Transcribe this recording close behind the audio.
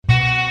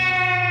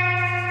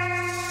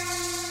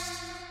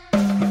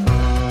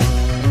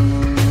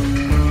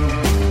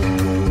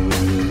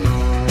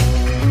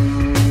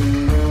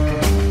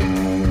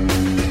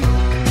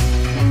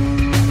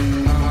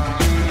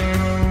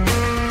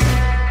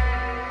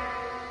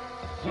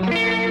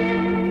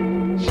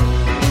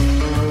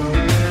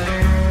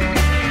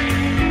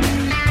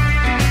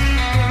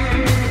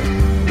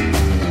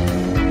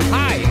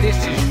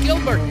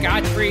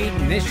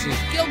This is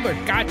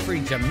Gilbert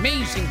Gottfried's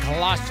Amazing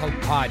Colossal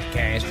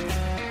Podcast.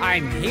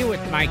 I'm here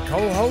with my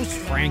co-host,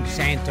 Frank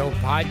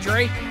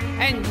Santopadre,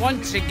 and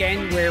once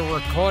again, we're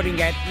recording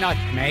at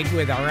Nutmeg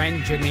with our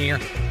engineer,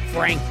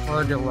 Frank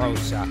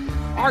Verderosa.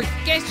 Our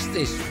guest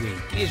this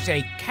week is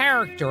a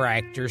character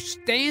actor,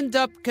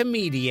 stand-up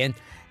comedian,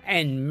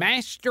 and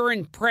master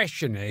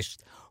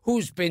impressionist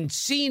who's been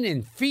seen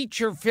in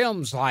feature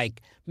films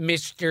like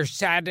Mr.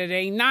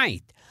 Saturday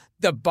Night,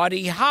 The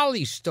Buddy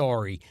Holly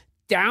Story,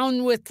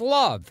 Down with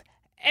Love,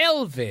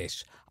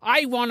 Elvis,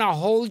 I Want to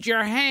Hold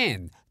Your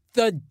Hand,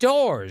 The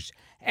Doors,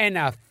 and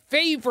a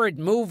favorite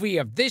movie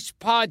of this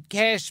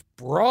podcast,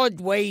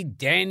 Broadway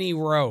Danny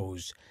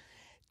Rose.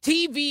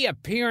 TV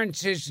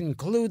appearances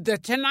include The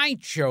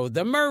Tonight Show,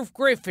 The Merv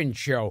Griffin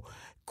Show,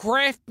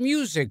 Kraft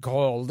Music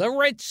Hall, The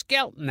Red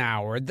Skelton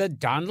Hour, The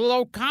Donald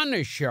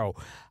O'Connor Show,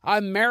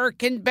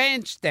 American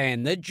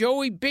Bandstand, The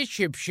Joey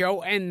Bishop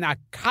Show, and The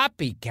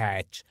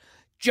Copycats,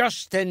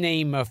 just to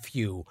name a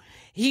few.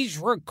 He's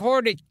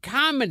recorded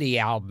comedy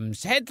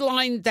albums,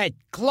 headlined at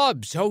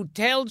clubs,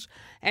 hotels,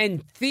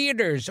 and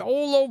theaters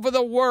all over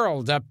the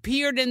world,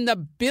 appeared in the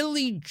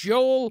Billy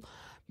Joel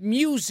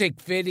music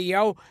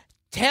video,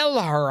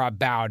 Tell Her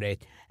About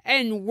It,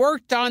 and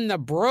worked on the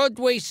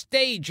Broadway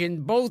stage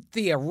in both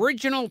the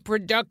original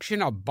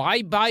production of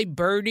Bye Bye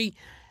Birdie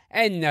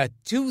and the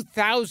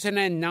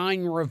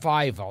 2009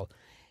 revival.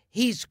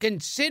 He's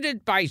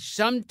considered by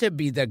some to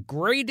be the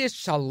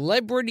greatest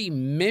celebrity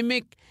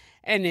mimic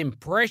and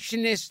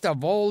impressionist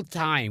of all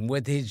time,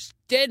 with his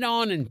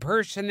dead-on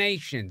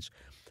impersonations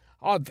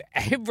of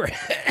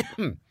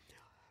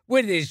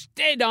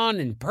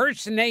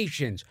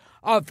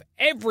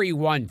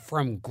everyone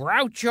from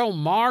Groucho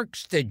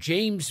Marx to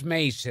James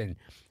Mason.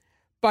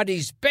 But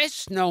he's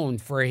best known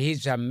for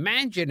his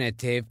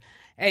imaginative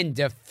and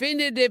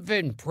definitive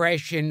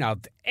impression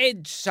of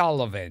Ed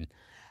Sullivan,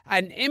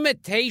 an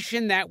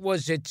imitation that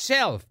was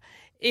itself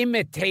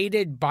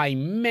imitated by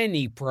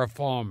many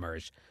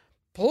performers.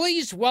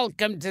 Please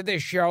welcome to the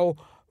show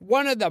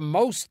one of the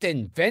most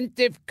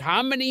inventive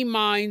comedy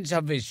minds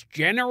of his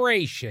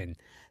generation,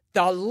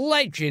 the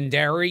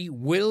legendary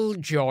Will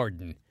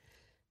Jordan.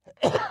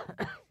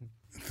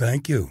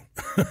 Thank you.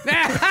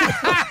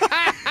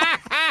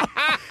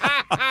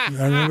 I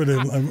remember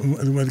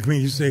when the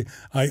comedians say,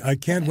 I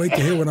can't wait to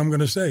hear what I'm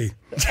going to say.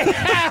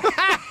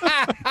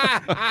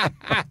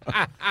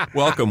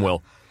 Welcome,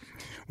 Will.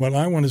 Well,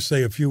 I want to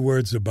say a few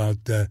words about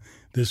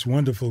this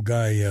wonderful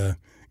guy,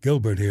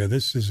 Gilbert here.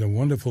 This is a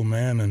wonderful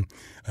man,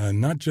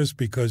 and not just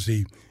because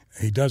he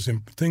does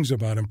things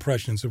about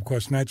impressions. Of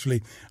course,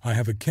 naturally, I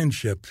have a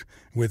kinship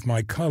with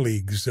my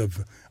colleagues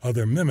of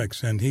other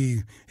mimics, and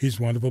he's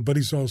wonderful, but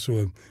he's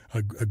also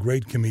a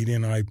great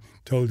comedian. I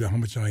told you how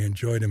much I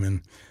enjoyed him,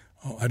 and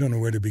I don't know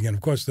where to begin. Of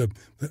course,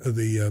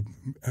 the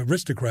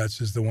Aristocrats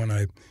is the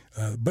one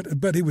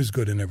but he was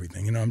good in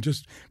everything. You know, I'm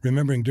just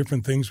remembering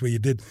different things where you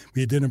did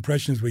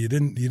impressions where you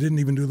didn't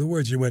even do the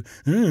words. You went,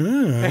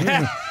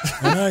 and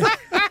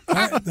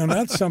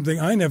that's something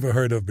I never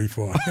heard of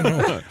before. You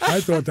know, I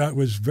thought that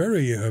was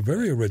very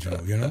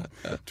original. You know,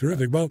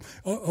 terrific. Well,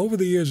 over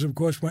the years, of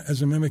course,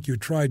 as a mimic, you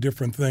try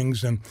different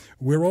things, and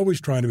we're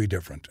always trying to be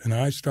different. And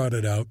I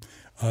started out.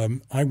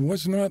 I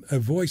was not a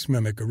voice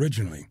mimic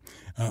originally.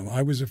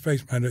 I was a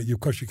face. Of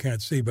course, you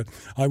can't see, but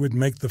I would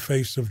make the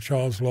face of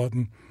Charles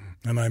Lawton,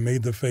 and I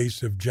made the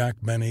face of Jack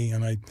Benny,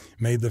 and I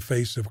made the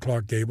face of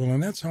Clark Gable,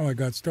 and that's how I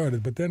got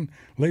started. But then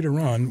later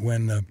on,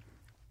 when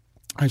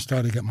I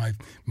started to get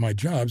my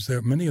jobs,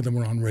 many of them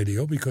were on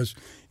radio because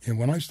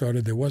when I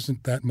started, there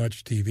wasn't that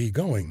much TV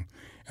going.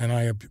 And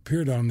I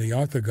appeared on the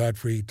Arthur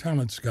Godfrey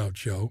Talent Scout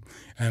show,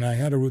 and I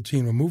had a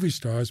routine with movie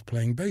stars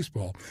playing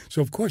baseball.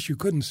 So, of course, you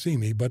couldn't see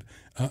me, but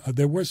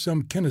there were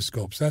some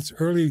kinescopes. That's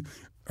early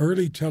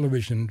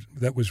television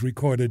that was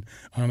recorded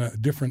on a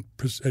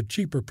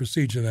cheaper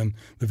procedure than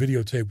the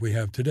videotape we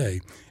have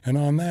today. And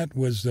on that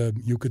was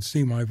you could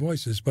see my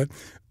faces,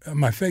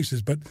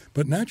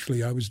 but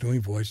naturally I was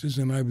doing voices.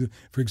 And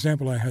for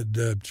example, I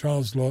had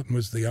Charles Lawton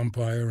was the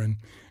umpire, and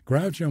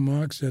Groucho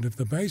Marx said, if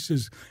the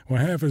bases were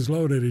half as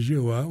loaded as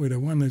you are, we'd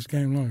have won this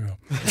game long ago.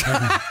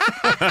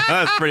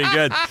 That's pretty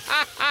good.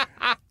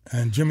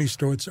 And Jimmy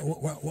Stewart said,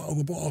 well,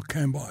 the ball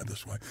came by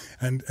this way.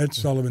 And Ed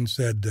Sullivan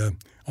said,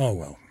 oh,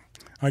 well,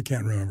 I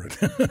can't remember it.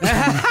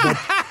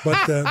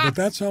 but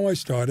that's how I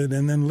started.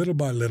 And then little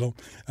by little,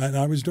 and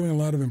I was doing a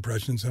lot of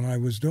impressions, and I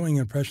was doing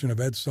an impression of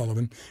Ed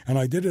Sullivan, and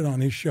I did it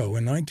on his show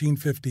in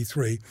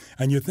 1953.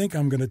 And you think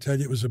I'm going to tell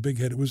you it was a big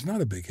hit. It was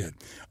not a big hit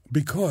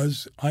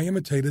because I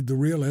imitated the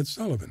real Ed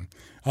Sullivan.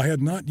 I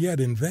had not yet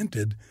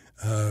invented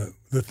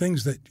the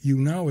things that you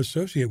now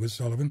associate with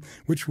Sullivan,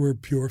 which were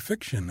pure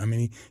fiction. I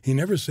mean, he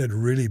never said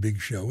really big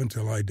show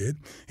until I did.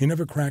 He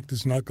never cracked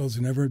his knuckles.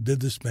 He never did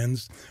the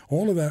spins.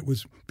 All of that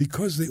was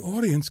because the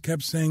audience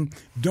kept saying,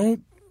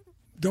 don't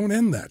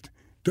end that.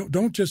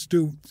 Don't just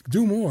do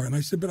more. And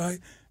I said, but I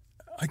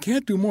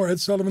can't do more.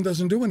 Ed Sullivan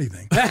doesn't do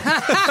anything.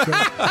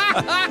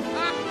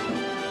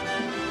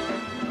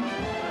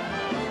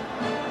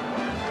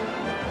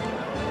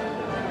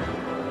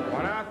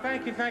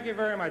 Thank thank you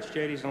very much,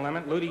 JDs and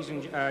Lemon, Ludies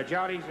and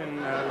Jowdies and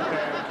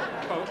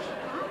folks.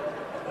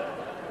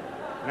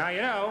 Now,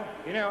 you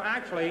know,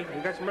 actually,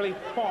 we've got some really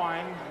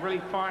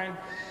fine,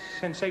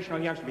 sensational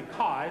youngsters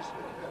because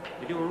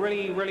they do a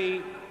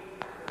really,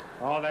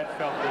 oh, that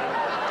felt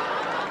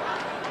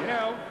good. You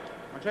know,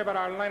 I'll tell you about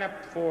our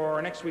lineup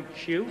for next week's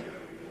shoe.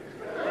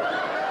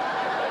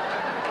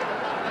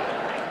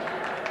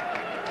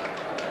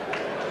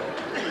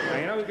 Now,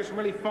 you know, we've got some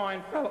really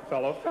fine fellow.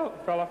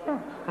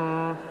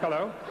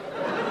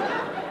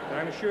 And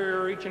I'm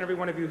sure each and every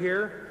one of you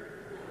here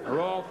are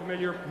all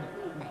familiar.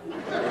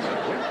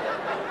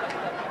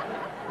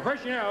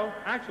 First, you know,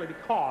 actually,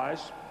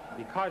 because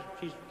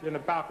she's in the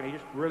balcony,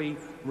 just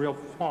real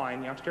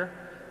fine youngster.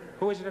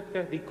 Who is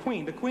it? The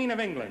Queen of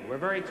England. We're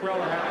very thrilled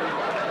to have the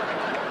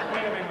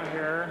Queen of England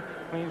here.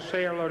 Please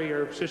say hello to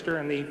your sister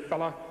and the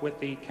fella with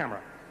the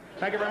camera.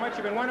 Thank you very much.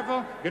 You've been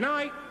wonderful. Good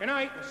night.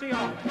 See you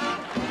all.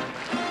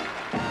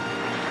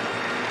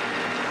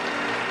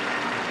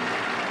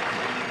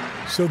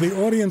 So the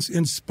audience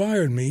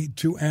inspired me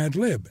to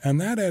ad-lib,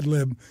 and that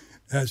ad-lib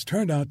has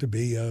turned out to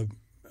be a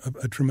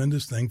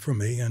tremendous thing for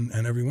me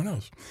and everyone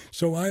else.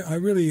 So I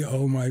really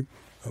owe my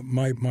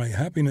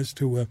happiness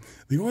to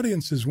the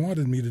audiences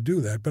wanted me to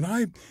do that, but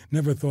I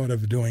never thought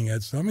of doing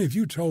Ed Sullivan. I mean, if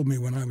you told me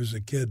when I was a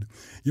kid,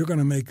 you're going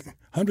to make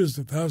hundreds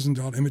of thousands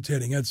of dollars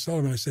imitating Ed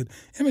Sullivan, I said,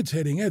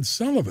 imitating Ed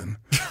Sullivan?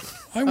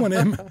 I want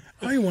to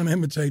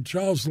imitate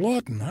Charles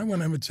Lawton. I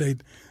want to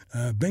imitate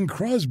Bing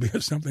Crosby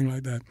or something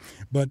like that.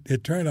 But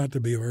it turned out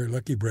to be a very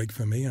lucky break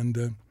for me, and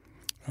a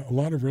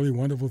lot of really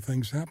wonderful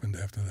things happened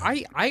after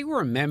that. I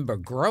remember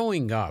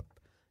growing up,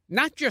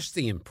 not just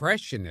the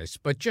Impressionists,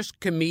 but just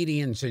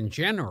comedians in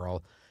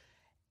general,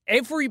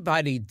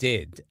 everybody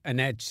did an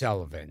Ed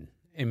Sullivan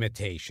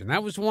imitation.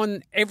 That was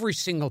one, every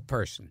single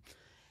person.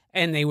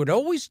 And they would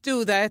always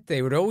do that.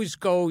 They would always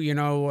go,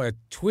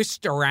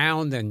 twist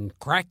around and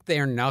crack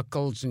their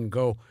knuckles and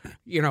go,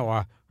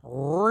 a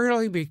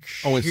really big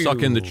Oh, and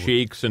suck in the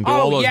cheeks and do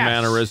all those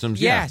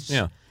mannerisms. Yes.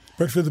 Yeah.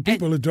 But for the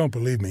people who don't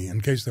believe me,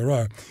 in case there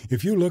are,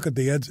 if you look at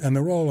the Eds, and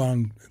they're all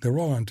on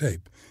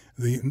tape.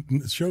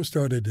 The show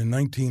started in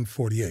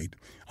 1948.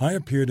 I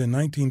appeared in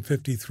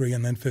 1953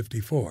 and then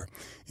 54.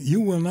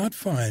 You will not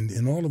find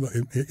in all of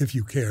the, if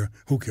you care,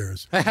 who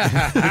cares?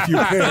 If you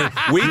care,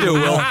 we do,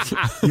 Will.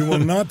 You will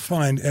not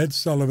find Ed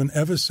Sullivan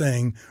ever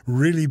saying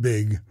really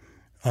big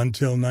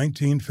until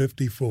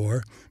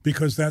 1954,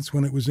 because that's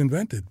when it was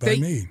invented by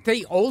me.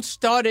 They all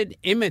started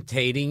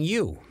imitating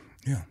you.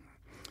 Yeah.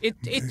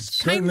 It's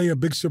certainly a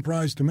big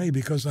surprise to me,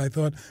 because I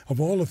thought of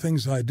all the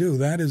things I do,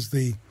 that is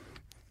the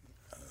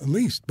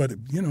least. But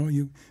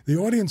the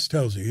audience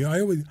tells you.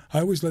 I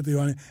always let the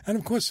audience, and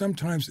of course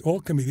sometimes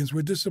all comedians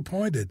we're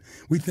disappointed.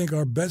 We think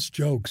our best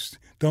jokes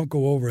don't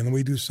go over, and then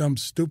we do some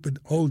stupid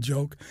old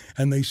joke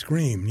and they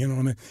scream.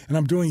 And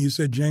I'm doing. You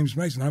said James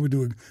Mason. I would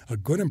do a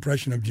good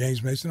impression of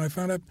James Mason. I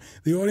found out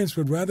the audience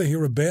would rather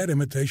hear a bad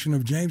imitation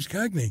of James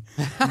Cagney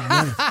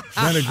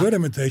than a good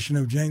imitation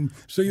of James.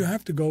 So you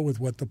have to go with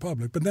what the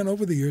public. But then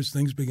over the years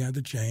things began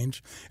to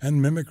change, and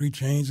mimicry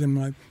changed,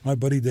 and my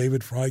buddy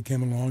David Fry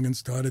came along and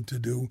started to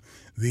do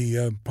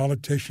the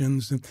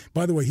politicians. And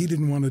by the way, he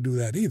didn't want to do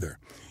that either,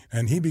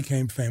 and he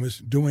became famous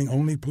doing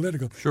only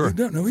political. Sure.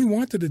 He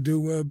wanted to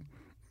do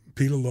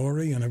Peter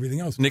Lorre and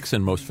everything else.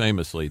 Nixon, most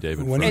famously,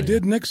 David. When Fry. he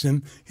did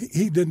Nixon,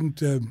 he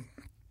didn't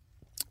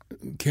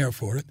care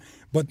for it.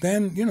 But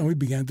then, he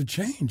began to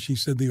change. He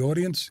said the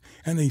audience,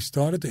 and he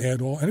started to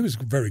add and he was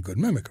a very good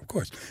mimic, of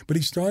course, but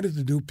he started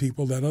to do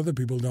people that other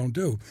people don't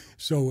do.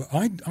 So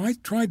I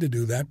tried to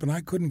do that, but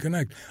I couldn't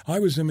connect. I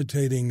was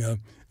imitating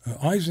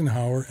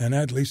Eisenhower and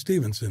Adlai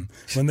Stevenson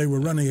when they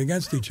were running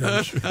against each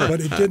other, but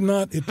it did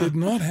not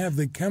have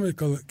the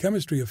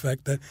chemistry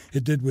effect that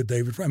it did with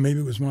David Fry.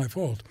 Maybe it was my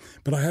fault,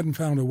 but I hadn't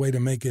found a way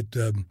to make it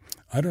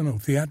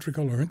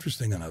theatrical or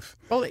interesting enough.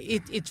 Well,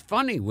 it's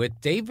funny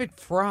with David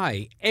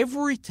Fry.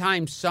 Every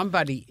time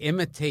somebody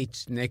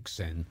imitates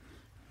Nixon,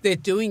 they're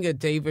doing a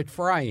David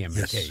Fry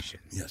imitation.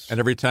 Yes.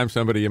 And every time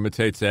somebody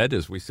imitates Ed,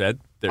 as we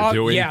said, they're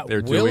doing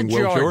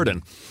Will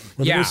Jordan.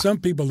 Well, there were some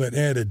people that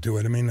added to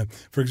it. I mean,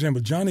 for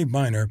example, Johnny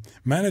Biner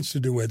managed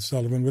to do Ed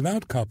Sullivan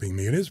without copying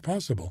me. It is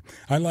possible.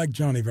 I like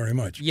Johnny very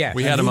much. Yes.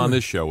 We had him on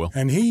this show, Will.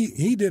 And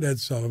he did Ed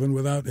Sullivan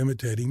without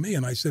imitating me.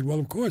 And I said, well,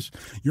 of course,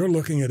 you're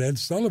looking at Ed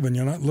Sullivan.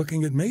 You're not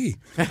looking at me.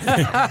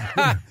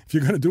 If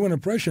you're going to do an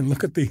impression,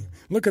 look at the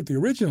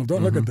original.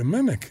 Don't look at the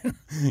mimic.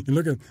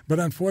 But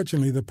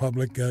unfortunately, the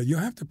public, you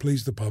have to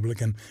please the public.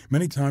 And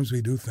many times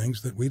we do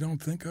things that we don't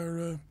think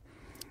are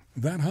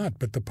that hot,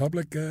 but the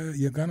public,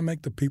 you're going to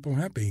make the people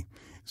happy.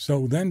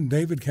 So then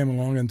David came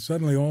along, and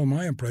suddenly all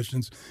my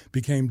impressions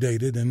became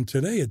dated, and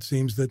today it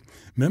seems that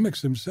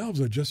mimics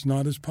themselves are just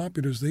not as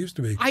popular as they used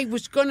to be. I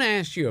was going to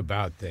ask you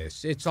about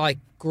this. It's like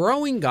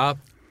growing up,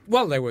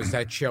 well, there was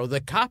that show, The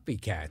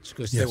Copycats,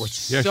 because there were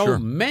so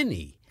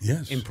many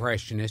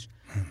impressionists.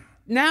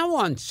 Now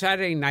on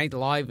Saturday Night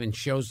Live and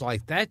shows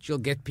like that, you'll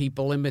get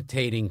people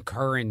imitating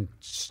current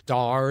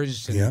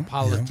stars and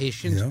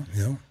politicians.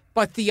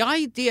 But the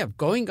idea of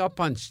going up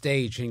on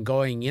stage and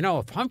going,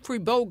 if Humphrey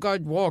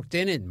Bogart walked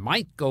in, it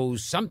might go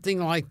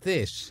something like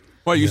this.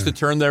 Well, used to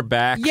turn their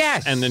backs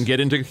and then get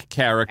into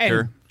character.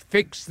 And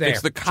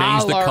change the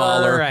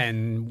collar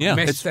and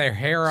mess their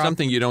hair up.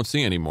 Something you don't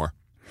see anymore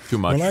too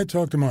much. Well, I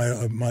talked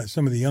to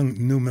some of the young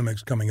new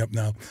mimics coming up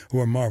now who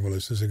are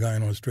marvelous. There's a guy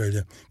in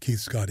Australia, Keith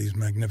Scott. He's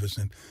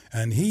magnificent.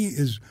 And he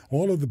is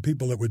all of the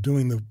people that were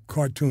doing the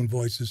cartoon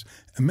voices,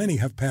 and many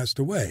have passed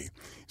away.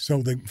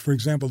 So, for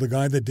example, the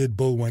guy that did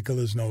Bullwinkle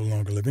is no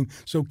longer living.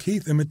 So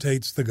Keith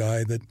imitates the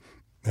guy that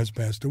has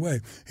passed away.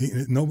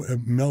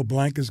 Mel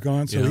Blanc is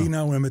gone, so he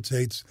now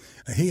imitates.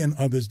 He and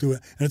others do it,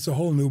 and it's a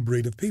whole new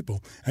breed of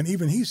people. And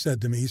even he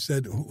said to me,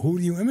 who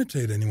do you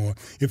imitate anymore?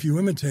 If you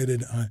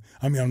imitated,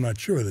 I'm not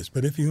sure of this,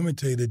 but if you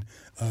imitated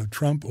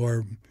Trump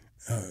or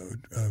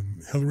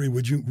Hillary,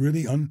 would you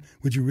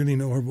really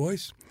know her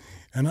voice?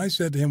 And I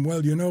said to him,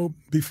 well,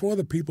 before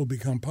the people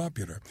become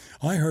popular,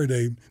 I heard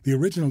the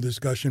original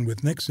discussion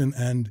with Nixon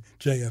and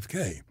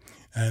JFK.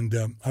 And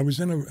I was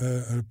Marilyn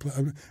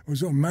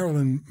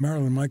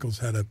Michaels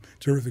had a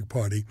terrific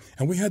party,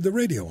 and we had the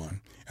radio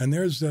on. And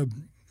there's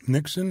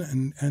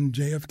Nixon and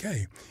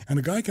JFK. And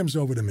a guy comes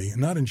over to me,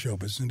 not in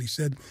showbiz, and he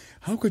said,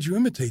 how could you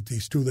imitate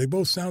these two? They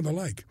both sound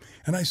alike.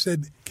 And I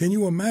said, can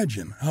you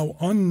imagine how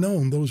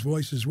unknown those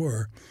voices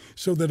were,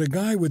 so that a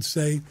guy would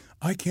say,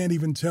 I can't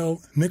even tell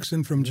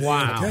Nixon from JFK.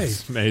 Wow,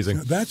 that's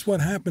amazing. That's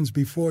what happens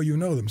before you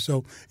know them.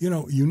 So,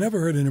 you never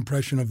heard an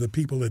impression of the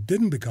people that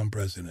didn't become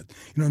president.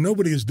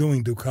 Nobody is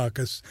doing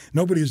Dukakis.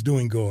 Nobody is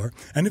doing Gore.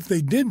 And if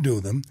they did do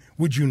them,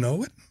 would you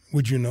know it?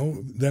 Would you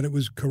know that it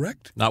was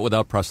correct? Not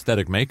without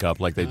prosthetic makeup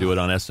like they do it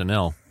on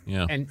SNL.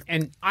 Yeah.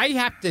 And I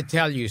have to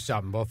tell you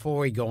something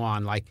before we go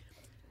on. Like,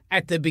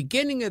 at the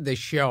beginning of the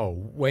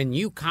show, when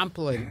you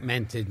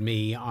complimented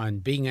me on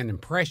being an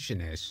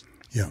impressionist,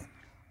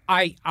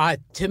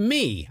 to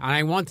me, and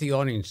I want the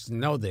audience to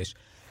know this,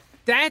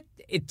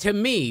 to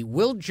me,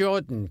 Will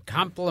Jordan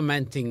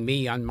complimenting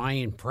me on my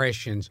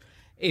impressions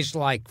is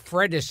like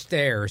Fred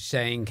Astaire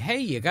saying, hey,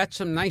 you got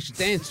some nice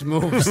dance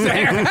moves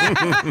there.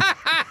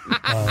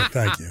 Oh,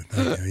 thank you,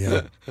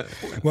 yeah.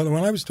 Well,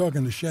 when I was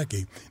talking to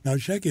Shecky, now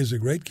Shecky is a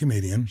great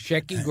comedian.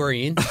 Shecky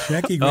Green.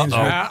 Shecky Green.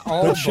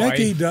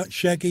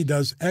 Shecky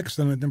does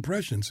excellent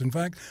impressions. In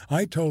fact,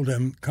 I told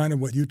him kind of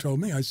what you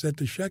told me. I said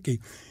to Shecky,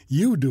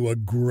 you do a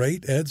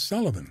great Ed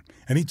Sullivan.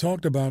 And he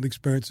talked about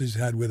experiences he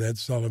had with Ed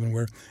Sullivan,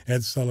 where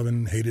Ed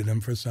Sullivan hated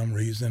him for some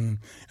reason.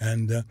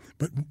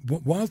 But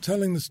while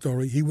telling the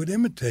story, he would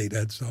imitate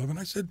Ed Sullivan.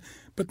 I said,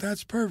 but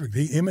that's perfect.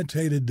 He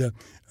imitated,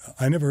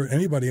 I never heard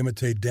anybody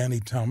imitate Danny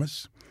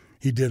Thomas.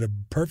 He did a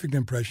perfect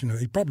impression.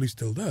 He probably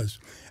still does.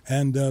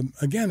 And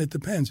again, it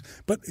depends.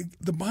 But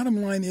the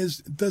bottom line is,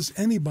 does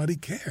anybody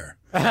care?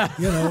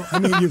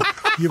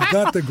 You've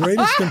got the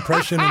greatest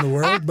impression in the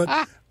world,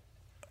 but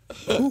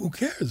who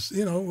cares?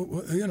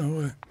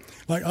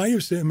 Like I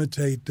used to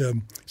imitate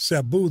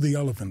Sabu the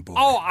Elephant Boy.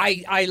 Oh,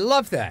 I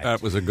love that.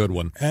 That was a good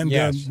one. And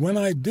when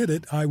I did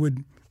it, I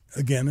would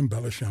again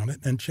embellish on it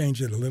and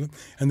change it a little.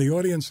 And the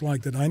audience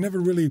liked it. I never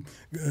really,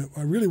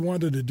 I really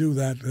wanted to do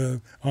that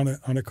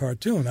on a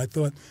cartoon. I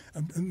thought,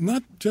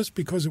 not just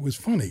because it was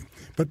funny,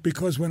 but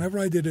because whenever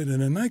I did it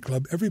in a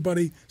nightclub,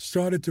 everybody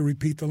started to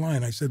repeat the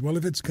line. I said, well,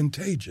 if it's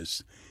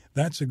contagious,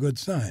 that's a good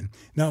sign.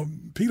 Now,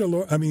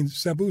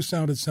 Sabu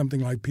sounded something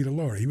like Peter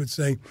Lorre. He would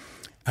say,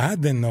 I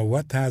didn't know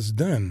what has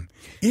done.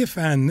 If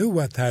I knew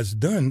what has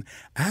done,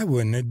 I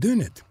wouldn't have done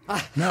it.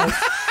 Now,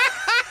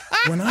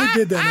 when I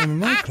did that in a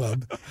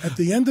nightclub, at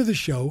the end of the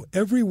show,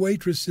 every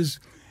waitress is,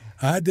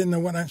 I didn't know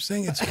what I'm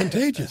saying. It's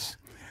contagious.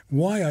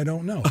 Why, I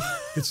don't know.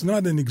 It's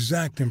not an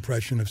exact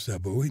impression of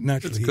Sabu.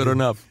 Naturally, it's good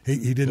enough.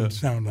 He didn't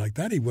sound like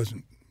that.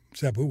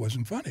 Sabu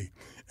wasn't funny.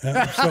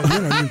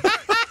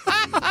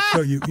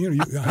 So you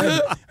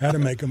had to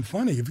make him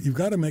funny. You've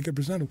got to make it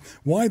presentable.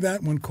 Why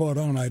that one caught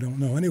on, I don't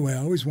know. Anyway, I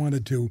always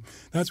wanted to.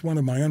 That's one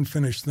of my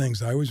unfinished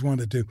things. I always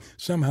wanted to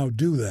somehow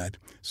do that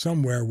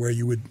somewhere where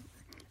you would,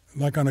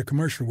 like on a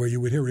commercial, where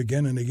you would hear it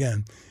again and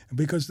again.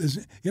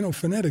 Because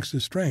phonetics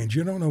is strange.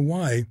 You don't know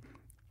why.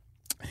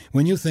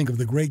 When you think of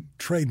the great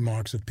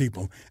trademarks of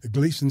people,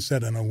 Gleason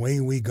said, and away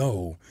we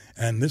go,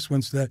 and this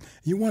one said,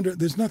 you wonder,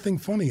 there's nothing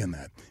funny in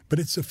that. But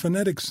it's a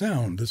phonetic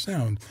sound, the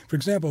sound. For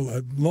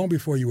example, long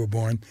before you were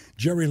born,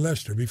 Jerry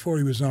Lester, before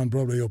he was on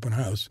Broadway Open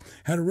House,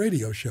 had a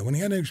radio show, and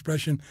he had an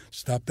expression,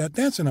 stop that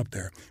dancing up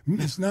there.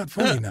 It's not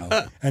funny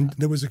now. And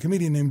there was a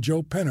comedian named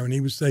Joe Penner, and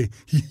he would say,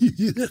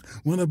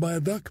 want to buy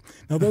a duck?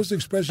 Now, those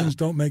expressions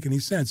don't make any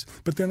sense,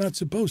 but they're not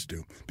supposed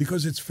to,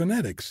 because it's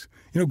phonetics.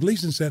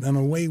 Gleason said, and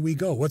away we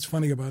go. What's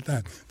funny about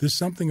that? There's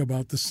something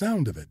about the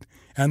sound of it.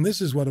 And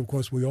this is what, of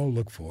course, we all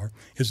look for,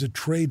 is a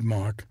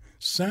trademark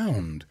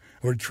sound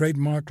or a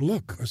trademark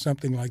look or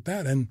something like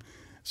that. And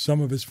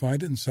some of us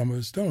find it and some of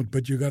us don't.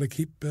 But you got to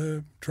keep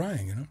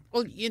trying,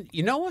 Well,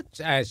 you know what?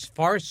 As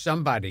far as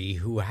somebody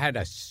who had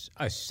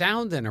a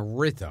sound and a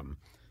rhythm,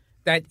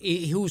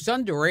 who's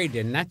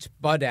underrated, and that's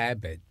Bud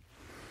Abbott.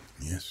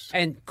 Yes.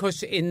 And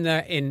because in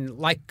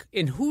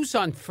Who's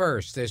on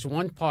First, there's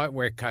one part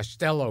where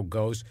Costello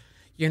goes,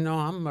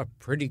 I'm a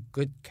pretty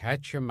good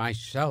catcher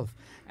myself.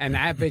 And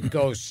Abbott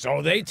goes,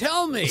 so they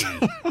tell me.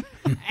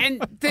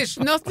 And there's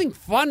nothing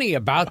funny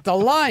about the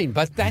line,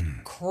 but that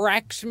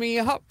cracks me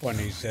up when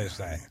he says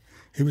that.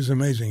 He was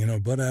amazing.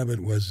 Bud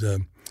Abbott was,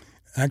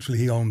 actually,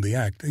 he owned the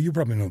act. You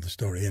probably know the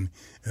story. And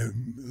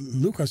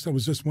Lou Costello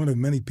was just one of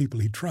many people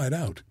he tried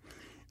out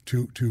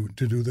to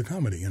do the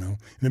comedy, In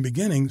the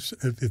beginning,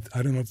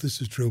 I don't know if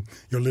this is true,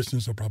 your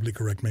listeners will probably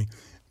correct me,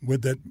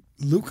 with that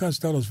Lou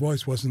Costello's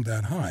voice wasn't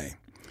that high.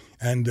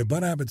 And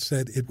Bud Abbott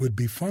said it would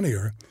be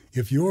funnier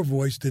if your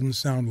voice didn't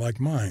sound like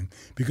mine,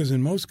 because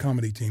in most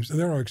comedy teams,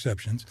 there are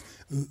exceptions,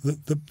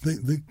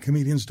 the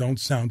comedians don't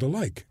sound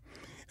alike.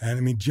 And,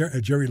 I mean,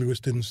 Jerry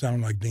Lewis didn't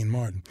sound like Dean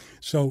Martin.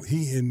 So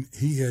he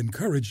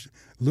encouraged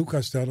Lou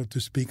Costello to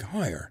speak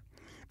higher.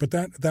 But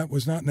that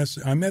was not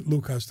necessary. I met Lou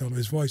Costello.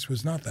 His voice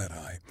was not that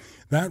high.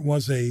 That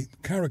was a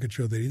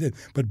caricature that he did.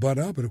 But Bud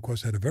Abbott, of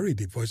course, had a very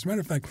deep voice. As a matter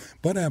of fact,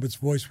 Bud Abbott's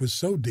voice was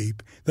so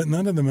deep that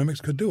none of the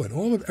mimics could do it.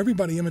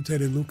 Everybody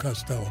imitated Lou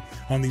Costello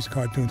on these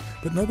cartoons,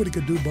 but nobody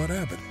could do Bud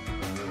Abbott.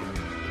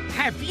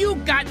 Have you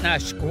gotten a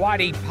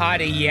Squatty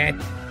Potty yet?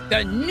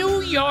 The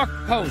New York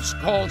Post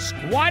called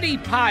Squatty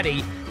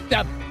Potty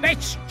the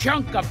best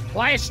chunk of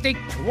plastic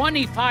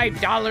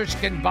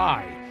 $25 can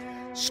buy.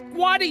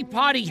 Squatty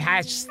Potty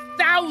has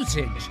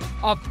thousands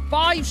of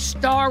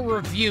 5-star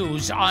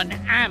reviews on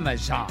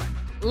Amazon.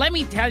 Let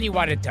me tell you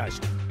what it does.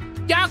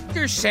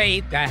 Doctors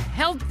say the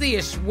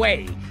healthiest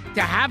way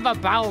to have a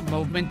bowel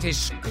movement is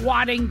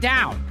squatting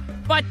down,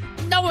 but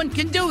no one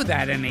can do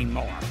that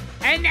anymore.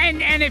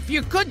 And if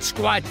you could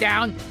squat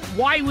down,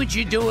 why would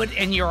you do it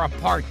in your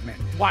apartment?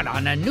 What,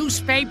 on a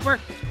newspaper?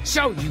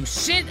 So you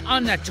sit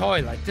on the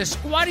toilet. The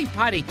Squatty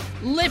Potty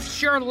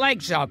lifts your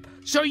legs up,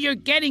 so you're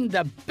getting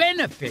the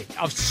benefit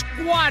of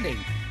squatting.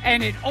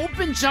 And it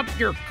opens up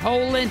your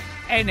colon,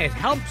 and it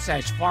helps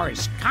as far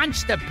as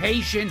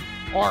constipation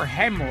or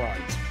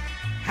hemorrhoids.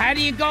 How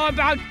do you go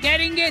about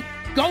getting it?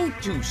 Go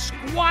to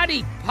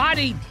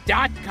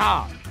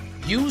squattypotty.com.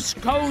 Use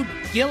code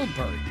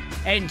Gilbert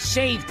and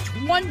save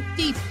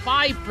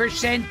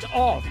 25%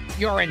 off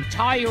your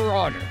entire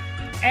order.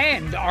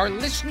 And our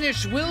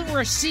listeners will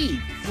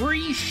receive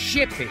free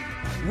shipping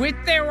with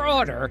their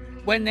order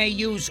when they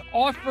use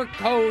offer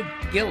code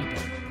Gilbert.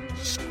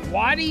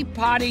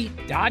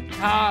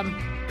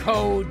 SquattyPotty.com,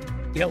 code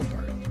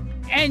Gilbert.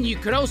 And you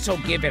could also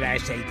give it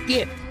as a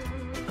gift.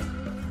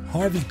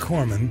 Harvey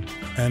Korman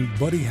and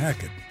Buddy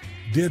Hackett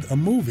did a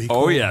movie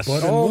called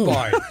Bud and Lou.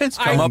 Boy. It's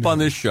come up on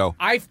this show.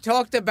 I've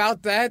talked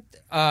about that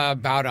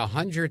about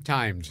 100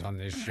 times on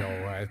this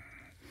show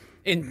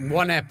in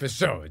one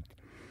episode.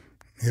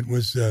 It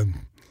was,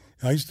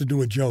 I used to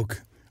do a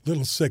joke,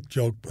 little sick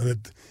joke,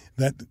 but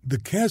that the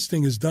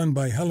casting is done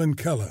by Helen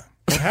Keller.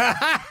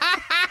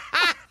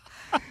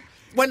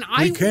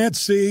 We can't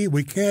see,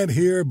 we can't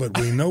hear, but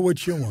we know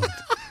what you want.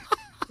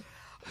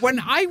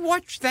 When I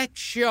watched that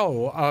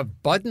show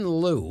of Bud and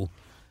Lou,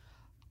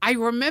 I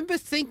remember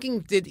thinking,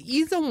 did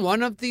either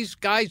one of these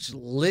guys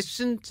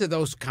listen to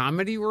those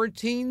comedy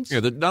routines? Yeah,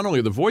 not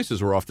only the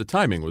voices were off, the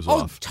timing was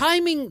off.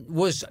 Timing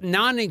was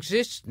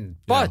non-existent.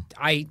 But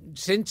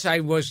since I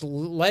was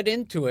led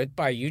into it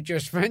by you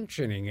just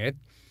mentioning it,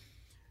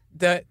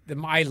 I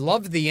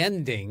love the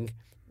ending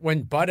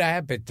when Bud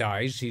Abbott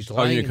dies. He's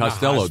laying in the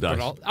Costello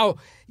hospital. dies. Oh,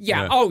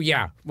 yeah. Oh,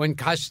 yeah. When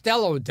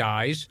Costello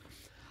dies,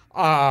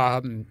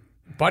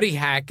 Buddy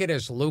Hackett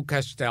as Lou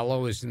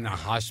Costello is in the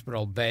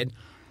hospital bed.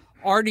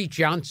 Artie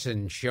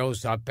Johnson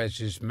shows up as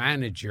his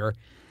manager,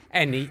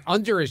 and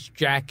under his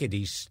jacket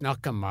he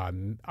snuck him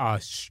a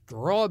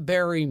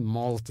strawberry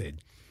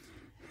malted.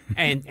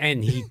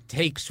 And he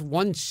takes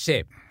one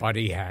sip,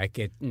 Buddy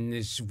Hackett, and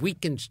his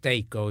weakened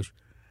state goes,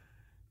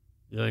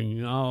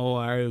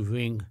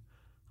 Irving,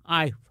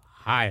 I've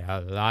had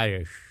a lot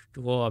of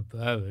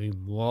strawberry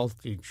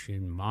maltage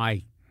in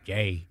my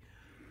day,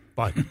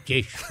 but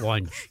this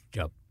one's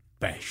the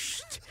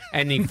best.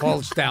 And he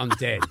falls down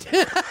dead.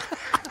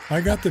 I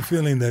got the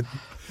feeling that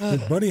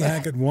Buddy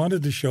Hackett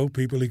wanted to show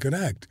people he could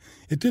act.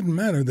 It didn't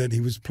matter that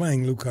he was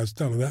playing Lou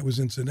Costello. That was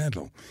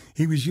incidental.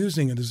 He was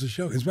using it as a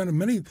show. There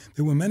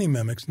were many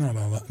mimics, not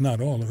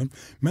all of them,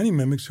 many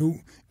mimics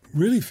who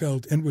really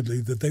felt inwardly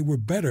that they were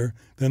better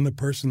than the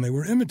person they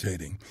were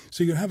imitating.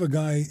 So you have a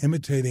guy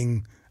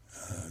imitating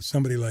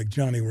somebody like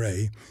Johnny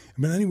Ray,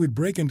 but then he would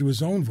break into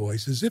his own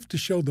voice as if to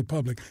show the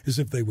public, as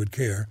if they would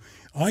care,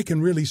 I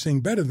can really sing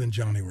better than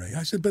Johnny Ray.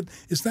 I said, but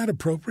is that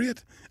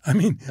appropriate? I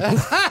mean,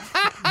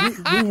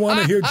 we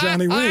want to hear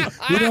Johnny Ray.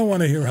 We don't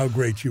want to hear how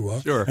great you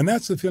are. Sure. And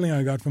that's the feeling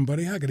I got from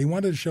Buddy Hackett. He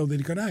wanted to show that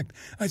he could act.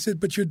 I said,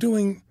 but you're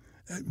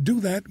do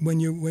that when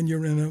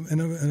you're in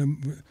a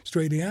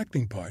straight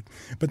acting part.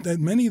 But that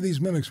many of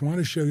these mimics want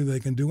to show you they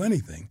can do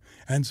anything,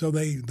 and so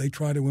they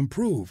try to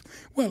improve.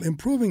 Well,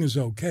 improving is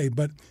okay,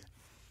 but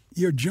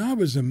your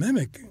job as a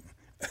mimic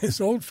is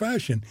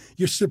old-fashioned.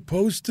 You're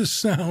supposed to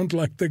sound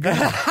like the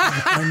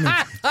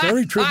guy.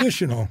 Very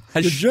traditional.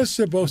 You're just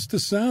supposed to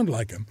sound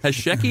like him. Has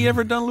Shecky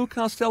ever done Lou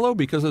Costello?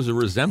 Because there's a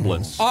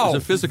resemblance. There's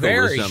a physical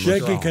resemblance.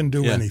 Shecky can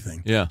do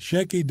anything. Yeah.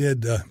 Shecky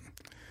did.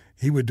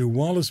 He would do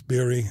Wallace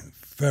Beery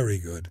very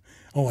good.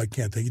 Oh, I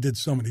can't think. He did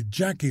so many.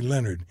 Jackie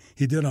Leonard,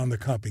 he did on the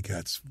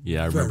Copycats.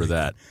 Yeah, I remember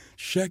that.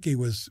 Shecky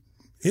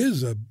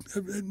is a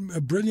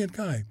brilliant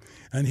guy.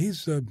 And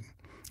he's,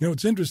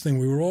 it's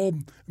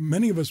interesting.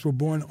 Many of us were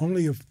born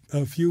only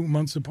a few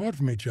months apart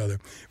from each other.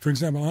 For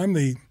example, I'm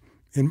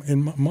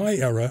in my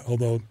era,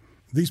 although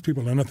these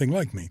people are nothing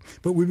like me,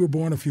 but we were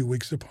born a few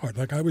weeks apart.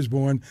 Like I was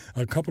born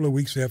a couple of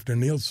weeks after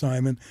Neil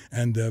Simon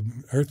and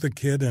Eartha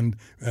Kitt and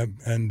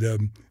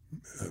the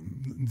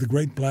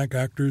great black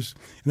actors.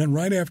 And then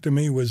right after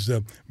me was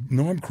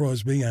Norm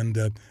Crosby and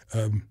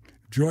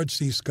George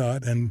C.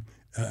 Scott and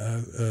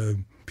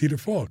Peter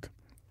Falk.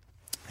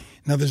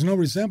 Now, there's no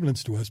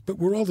resemblance to us, but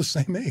we're all the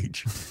same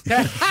age.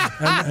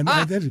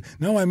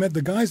 No, I met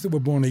the guys that were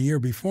born a year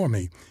before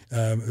me.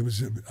 It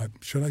was,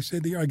 should I say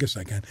the year? I guess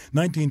I can.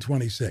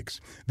 1926.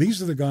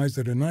 These are the guys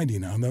that are 90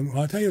 now. Now,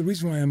 I'll tell you the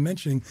reason why I'm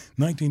mentioning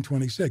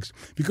 1926,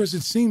 because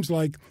it seems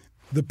like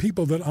the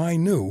people that I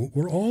knew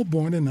were all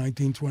born in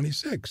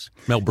 1926.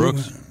 Mel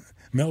Brooks.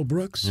 Mel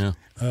Brooks. Yeah.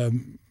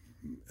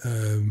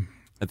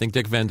 I think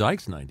Dick Van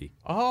Dyke's 90.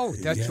 Oh,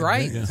 that's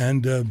right. Yeah.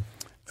 And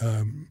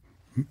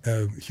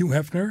Hugh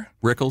Hefner.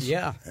 Rickles.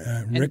 Yeah.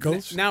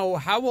 Rickles. Now,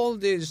 how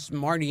old is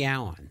Marty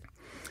Allen?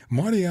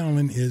 Marty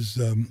Allen is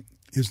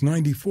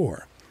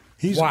 94.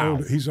 He's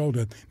older. He's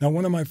older. Now,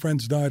 one of my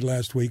friends died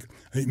last week.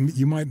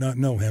 You might not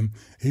know him.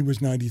 He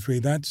was 93.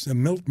 That's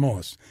Milt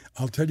Moss.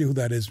 I'll tell you who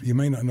that is. You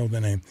may not know the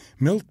name.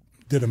 Milt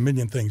did a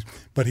million things,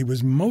 but he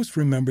was most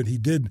remembered. He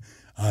did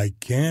I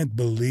Can't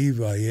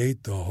Believe I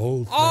Ate the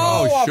Whole Thing.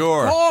 Oh,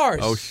 sure. Of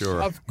course. Oh,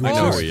 sure. Of course. I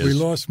know who he is. We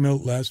lost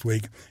Milt last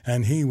week,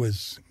 and he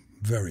was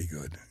very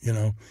good.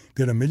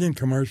 Did a million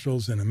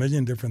commercials and a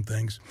million different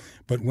things.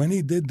 But when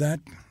he did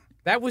that...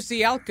 That was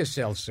the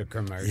Alka-Seltzer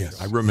commercial.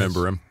 Yes. I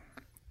remember him.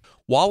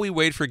 While we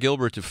wait for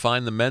Gilbert to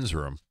find the men's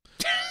room,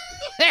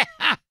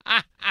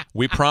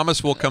 we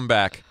promise we'll come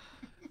back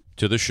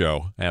to the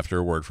show after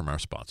a word from our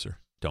sponsor.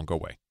 Don't go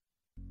away.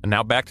 And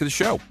now back to the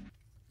show.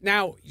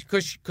 Now,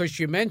 because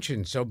you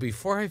mentioned, so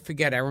before I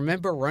forget, I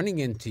remember running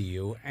into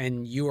you,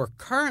 and you are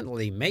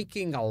currently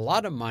making a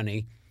lot of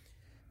money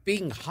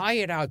being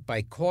hired out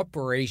by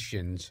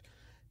corporations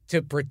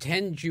to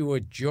pretend you were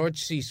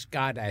George C.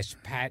 Scott as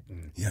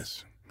Patton.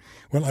 Yes.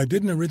 Well, I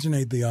didn't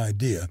originate the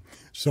idea.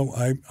 So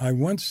I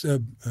once,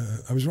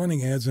 I was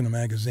running ads in a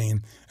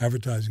magazine,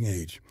 Advertising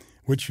Age,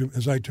 which,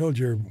 as I told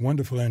your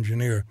wonderful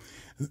engineer,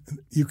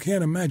 you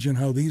can't imagine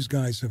how these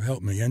guys have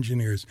helped me,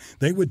 engineers.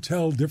 They would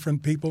tell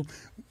different people,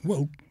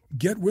 well,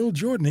 get Will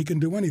Jordan. He can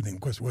do anything.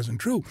 Of course, it wasn't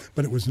true,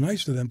 but it was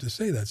nice of them to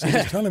say that. So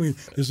they're telling me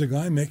there's a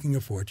guy making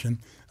a fortune.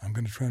 I'm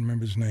going to try and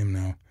remember his name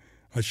now.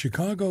 A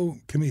Chicago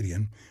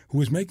comedian who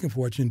was making a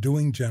fortune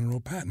doing General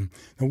Patton.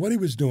 Now, what he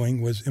was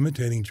doing was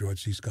imitating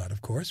George C. Scott,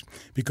 of course,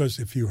 because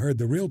if you heard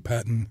the real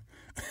Patton,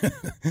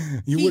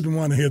 you wouldn't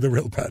want to hear the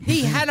real Patton.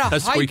 He had a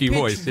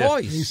high-pitched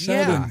voice.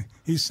 Yeah.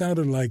 He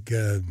sounded like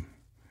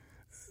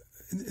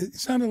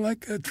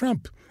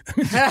Trump.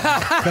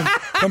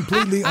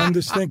 Completely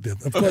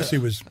undistinctive. Of course,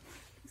 his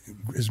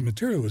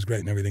material was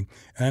great and everything.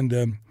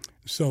 And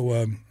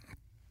so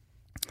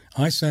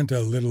I sent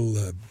a little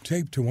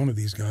tape to one of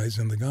these guys,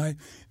 and the guy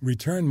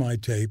returned my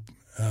tape,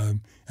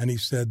 and he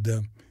said,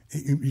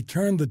 he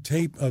returned the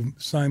tape of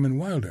Simon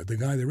Wilder, the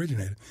guy that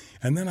originated.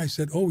 And then I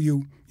said, oh,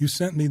 you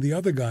sent me the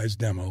other guy's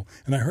demo.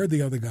 And I heard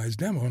the other guy's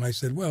demo, and I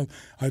said, well,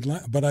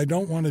 but I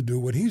don't want to do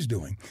what he's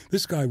doing.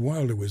 This guy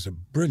Wilder was a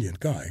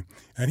brilliant guy,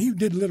 and he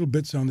did little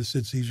bits on the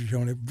Sid Caesar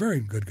show, and a very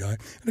good guy,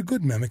 and a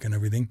good mimic and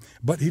everything.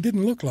 But he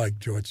didn't look like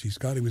George C.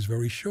 Scott. He was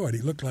very short.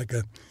 He looked like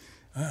a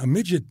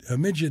midget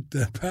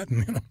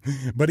Patton,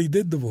 But he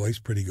did the voice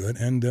pretty good.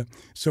 And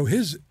so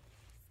his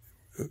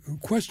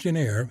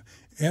questionnaire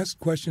asked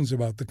questions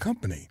about the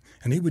company,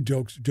 and he would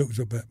jokes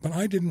about, but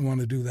I didn't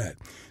want to do that.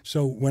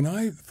 So when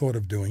I thought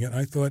of doing it,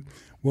 I thought,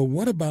 well,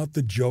 what about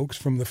the jokes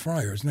from the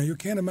Friars? Now, you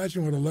can't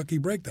imagine what a lucky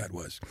break that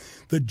was.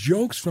 The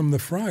jokes from the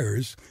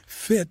Friars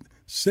fit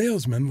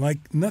salesmen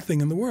like nothing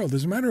in the world.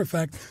 As a matter of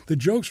fact, the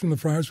jokes from the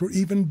Friars were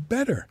even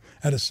better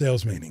at a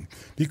sales meeting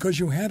because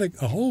you had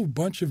a whole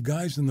bunch of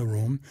guys in the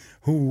room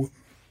who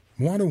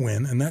want to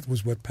win, and that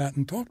was what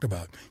Patton talked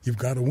about. You've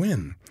got to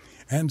win.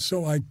 And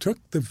so I took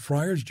the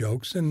Friars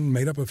jokes and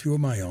made up a few of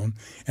my own,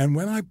 and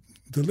when I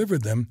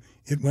delivered them,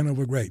 it went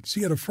over great.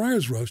 See, at a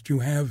Friars roast, you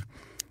have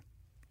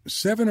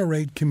 7 or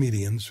 8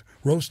 comedians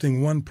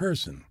roasting one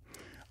person.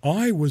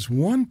 I was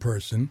one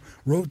person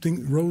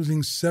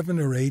roasting 7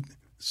 or 8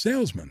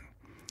 salesmen.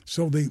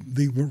 So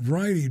the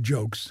variety of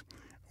jokes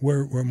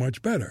were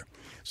much better.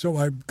 So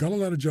I got a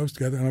lot of jokes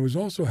together, and I was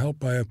also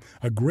helped by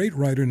a great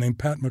writer named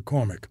Pat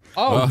McCormick.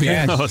 Oh,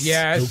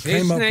 yes.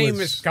 His name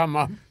has come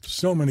up.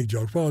 So many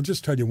jokes. Well, I'll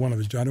just tell you one of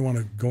his jokes. I don't want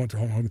to go into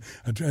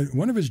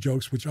one of his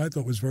jokes, which I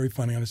thought was very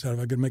funny, and I said if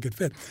I could make it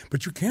fit.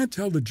 But you can't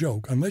tell the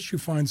joke unless you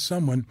find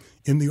someone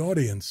in the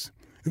audience,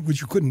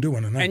 which you couldn't do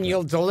in a nightclub. And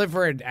you'll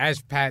deliver it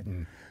as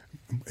Patton.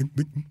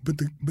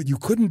 But you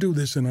couldn't do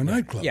this in a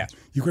nightclub. Yes.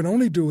 You could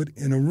only do it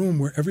in a room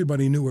where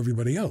everybody knew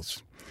everybody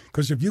else.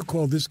 Because if you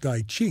called this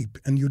guy cheap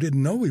and you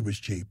didn't know he was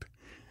cheap,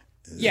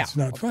 it's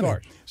not funny.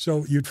 Course.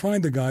 So you'd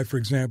find the guy, for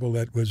example,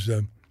 that was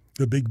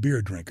the big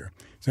beer drinker.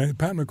 So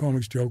Pat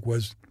McCormick's joke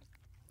was,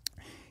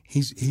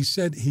 he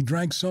said he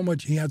drank so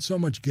much, he had so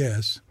much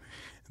gas,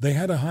 they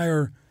had to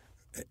hire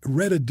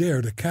Red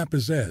Adair to cap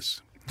his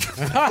ass.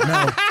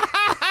 Now,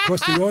 of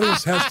course, the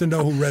audience has to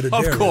know who Red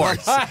Adair is. Of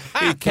course.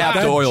 He capped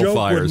oil that joke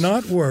fires. would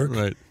not work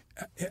Right.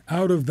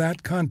 out of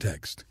that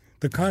context.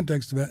 The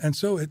context of it. And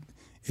so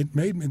it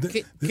made me...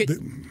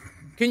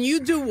 Can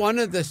you do one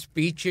of the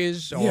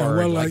speeches or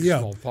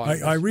small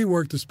parts? I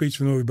reworked the speech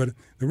for the movie, but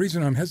the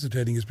reason I'm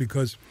hesitating is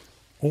because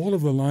all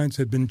of the lines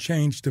had been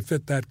changed to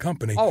fit that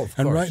company. Oh, of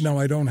and course. right now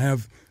I don't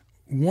have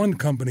one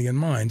company in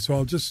mind, so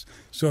I'll just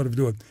sort of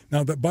do it.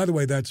 Now, by the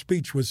way, that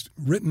speech was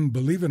written,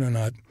 believe it or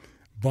not,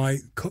 by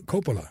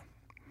Coppola.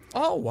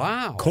 Oh,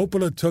 wow.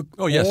 Coppola took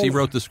Oh, yes, he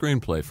wrote the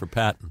screenplay for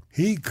Patton.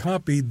 He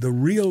copied the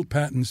real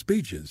Patton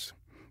speeches,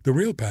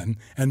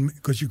 and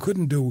because you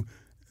couldn't do...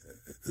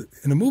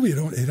 In a movie,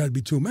 it had to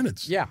be 2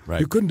 minutes. Yeah.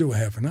 Right. You couldn't do a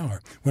half an hour.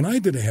 When I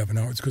did a half an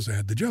hour, it's because I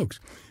had the jokes.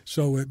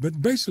 So,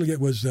 but basically it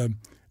was,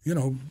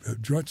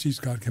 George C.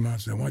 Scott came out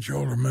and said, I want you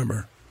all to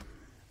remember,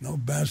 no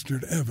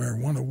bastard ever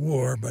won a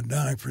war by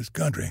dying for his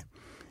country.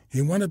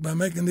 He won it by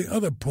making the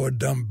other poor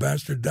dumb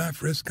bastard die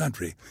for his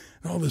country.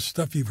 And all this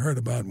stuff you've heard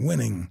about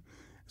winning,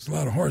 it's a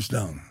lot of horse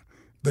dung.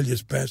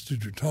 Bilious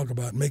bastards who talk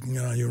about making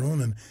it on your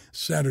own, and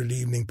Saturday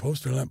Evening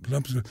Post are a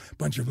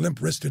bunch of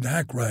limp-wristed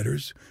hack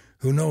riders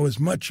who know as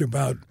much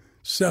about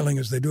selling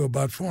as they do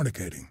about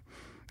fornicating.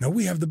 Now,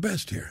 we have the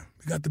best here.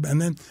 We got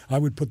and then I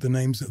would put the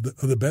names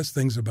of the best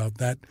things about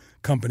that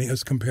company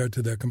as compared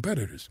to their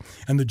competitors.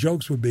 And the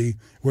jokes would be,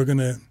 we're going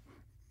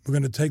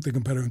to take the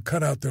competitor and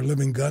cut out their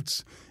living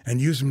guts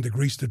and use them to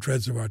grease the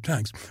treads of our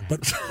tanks.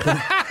 But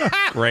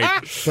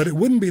Right. But it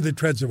wouldn't be the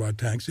treads of our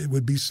tanks. It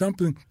would be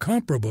something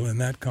comparable in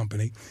that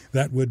company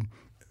that would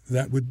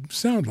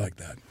sound like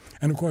that.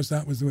 And, of course,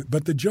 that was the way.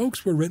 But the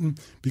jokes were written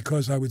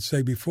because I would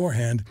say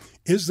beforehand,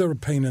 is there a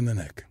pain in the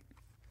neck?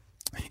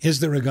 Is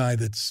there a guy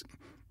that's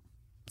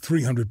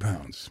 300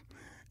 pounds?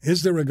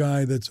 Is there a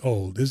guy that's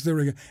old?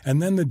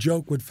 And then the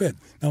joke would fit.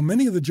 Now,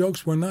 many of the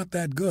jokes were not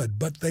that good,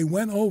 but they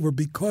went over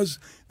because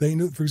they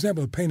knew, for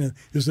example,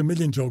 there's a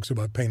million jokes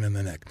about pain in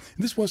the neck.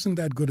 And this wasn't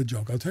that good a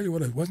joke. I'll tell you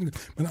what, it wasn't.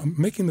 But I'm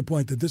making the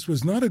point that this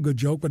was not a good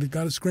joke, but it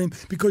got a scream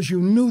because you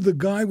knew the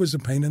guy was a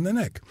pain in the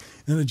neck.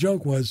 And the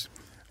joke was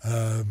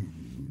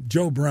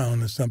Joe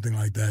Brown or something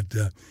like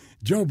that.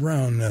 Joe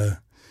Brown,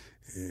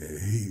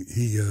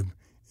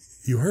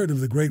 you heard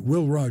of the great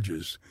Will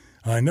Rogers.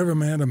 I never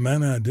met a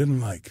man I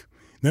didn't like.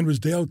 Then was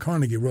Dale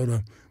Carnegie wrote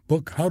a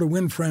book, How to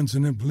Win Friends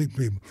and Influence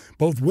People.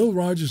 Both Will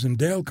Rogers and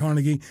Dale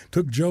Carnegie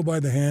took Joe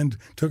by the hand,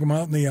 took him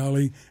out in the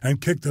alley,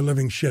 and kicked the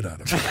living shit out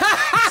of him.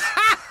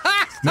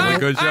 Not a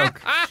good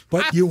joke.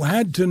 But you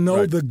had to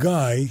know the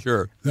guy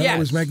that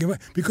was making it.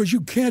 Because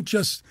you can't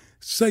just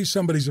say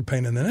somebody's a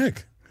pain in the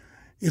neck.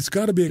 It's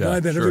got to be a guy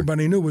that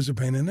everybody knew was a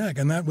pain in the neck,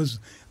 and that was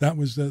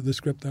the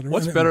script that I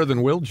What's better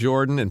than Will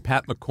Jordan and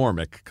Pat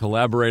McCormick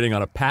collaborating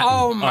on a patent?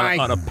 Oh my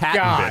on a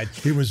patent God! bit?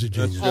 He was a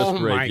genius. That's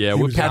just great. Yeah,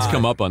 Pat's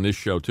come up on this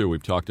show too.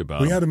 We've talked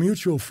about. We him. had a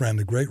mutual friend,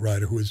 a great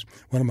writer, who was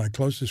one of my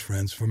closest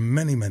friends for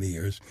many, many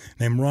years,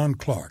 named Ron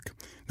Clark.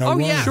 Now,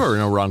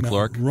 Ron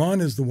Clark.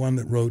 Ron is the one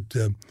that wrote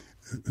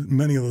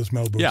many of those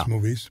Mel Brooks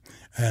movies.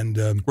 And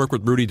work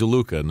with Rudy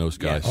DeLuca and those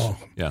guys. Yes.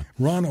 Yeah.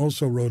 Ron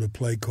also wrote a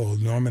play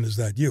called Norman, Is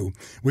That You?,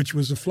 which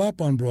was a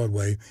flop on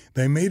Broadway.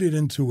 They made it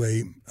into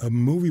a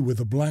movie with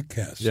a black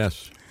cast.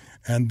 Yes.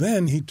 And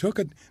then he took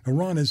it.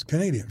 Ron is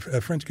Canadian,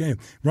 French Canadian.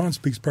 Ron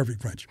speaks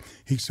perfect French.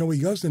 So he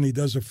goes and he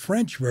does a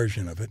French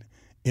version of it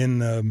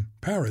in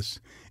Paris.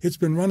 It's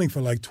been running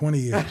for like 20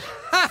 years.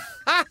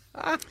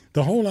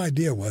 The whole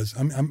idea was,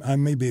 I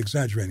may be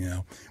exaggerating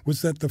now,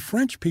 was that the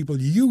French people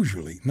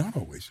usually, not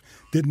always,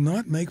 did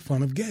not make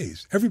fun of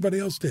gays. Everybody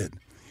else did.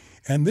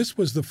 And this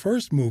was the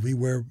first movie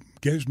where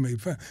gays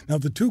made fun. Now,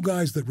 the two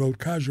guys that wrote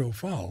Cage aux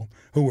Folles,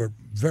 who were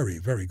very,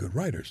 very good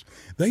writers,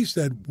 they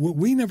said, well,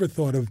 we never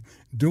thought of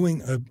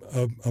doing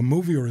a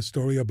movie or a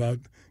story about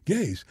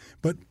gays.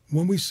 But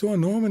when we saw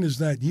Norman, Is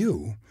That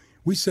You?,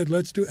 we said,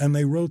 let's do it. And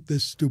they wrote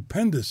this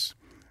stupendous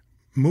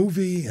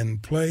movie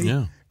and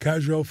play,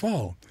 Cage aux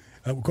Folles.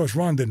 Of course,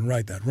 Ron didn't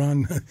write that.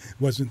 Ron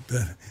wasn't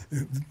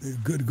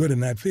good in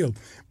that field.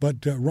 But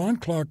Ron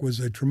Clark was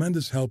a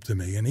tremendous help to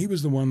me, and he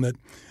was the one that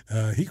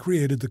he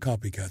created the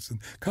Copycats. And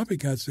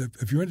Copycats,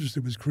 if you're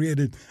interested, was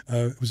created,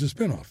 it was a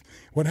spinoff.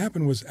 What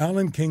happened was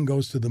Alan King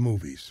goes to the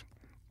movies,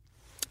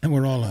 and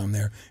we're all on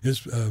there.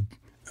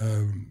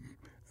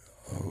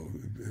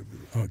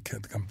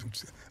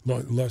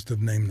 Lost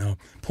of name now.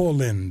 Paul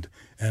Lynde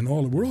and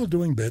we're all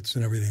doing bits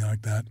and everything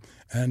like that.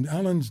 And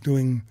Alan's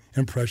doing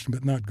impression,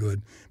 but not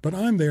good. But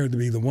I'm there to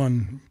be the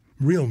one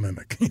real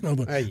mimic,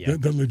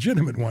 the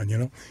legitimate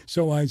one,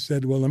 So I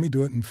said, well, let me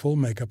do it in full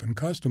makeup and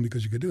costume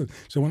because you could do it.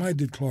 So when I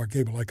did Clark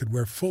Gable, I could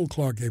wear full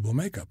Clark Gable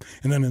makeup.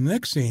 And then in the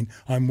next scene,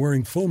 I'm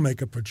wearing full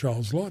makeup for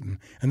Charles Lawton.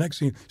 And next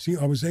scene,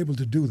 I was able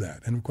to do that.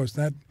 And of course,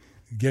 that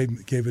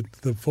gave it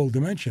the full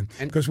dimension.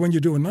 Because when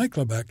you do a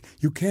nightclub act,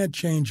 you can't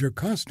change your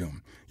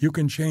costume. You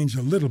can change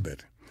a little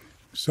bit.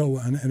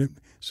 So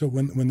so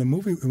when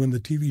the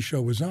TV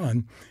show was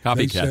on, they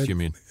Copycats, said, you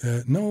mean?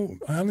 No,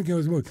 I don't think it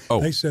was a movie. Oh.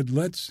 They said,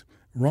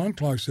 Ron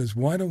Clark says,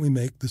 why don't we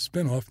make the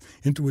spinoff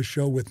into a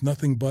show with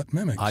nothing but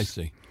mimics? I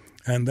see.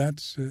 And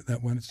that's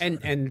that when it started.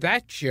 And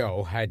that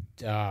show had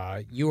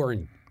you were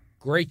in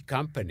great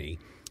company.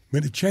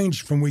 But it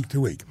changed from week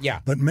to week. Yeah.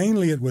 But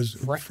mainly it was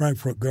Frank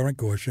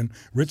Gorshin,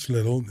 Rich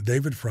Little,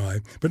 David Fry,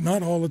 but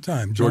not all the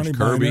time. George Johnny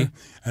Kirby. Biner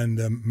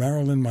and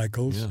Marilyn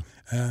Michaels.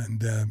 Yeah.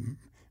 And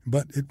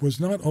but it was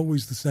not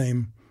always the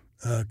same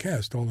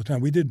cast all the time.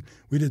 We did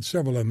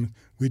several of them.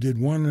 We did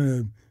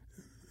one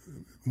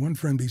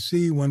for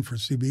NBC, one for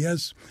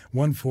CBS,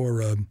 one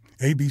for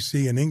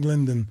ABC in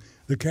England, and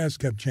the cast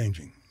kept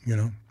changing, you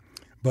know.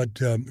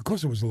 But, of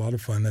course, it was a lot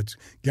of fun. That's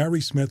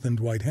Gary Smith and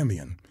Dwight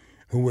Hemian,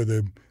 who were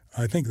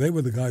I think they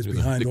were the guys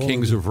behind the all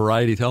kings of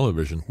variety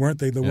television. Weren't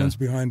they the ones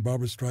behind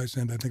Barbra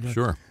Streisand? I think.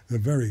 Sure. They're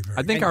very, very.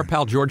 I think our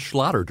pal George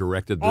Schlatter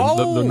directed the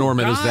Oh,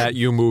 Norman Is God. That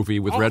You movie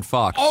with Red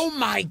Fox. Oh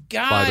my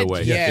God! By the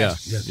way,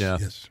 yes.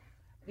 Yes.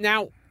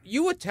 Now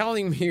you were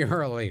telling me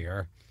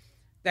earlier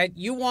that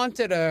you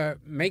wanted to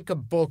make a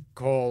book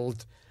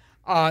called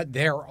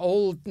 "Their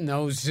Old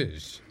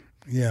Noses."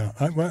 Yeah.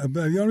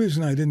 The only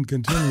reason I didn't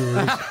continue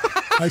is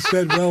I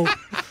said, well,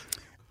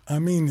 I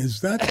mean,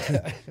 is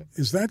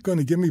that going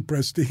to give me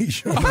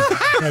prestige? Now,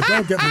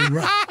 don't get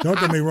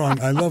me wrong.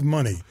 I love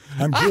money.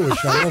 I'm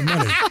Jewish. I love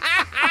money.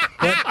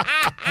 But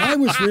I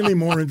was really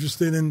more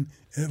interested in,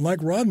 like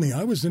Rodney,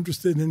 I was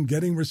interested in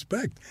getting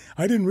respect.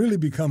 I didn't really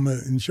become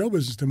in show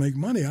business to make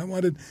money.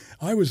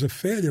 I was a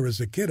failure as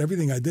a kid.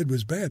 Everything I did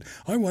was bad.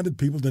 I wanted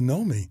people to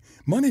know me.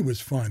 Money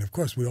was fine. Of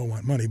course, we all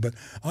want money, but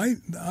I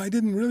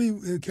didn't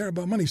really care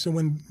about money. So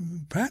when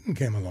Patton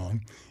came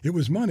along, it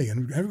was money.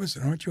 And everyone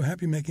said, aren't you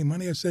happy making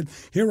money? I said,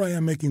 here I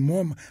am making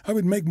more. I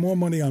would make more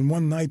money on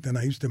one night than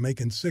I used to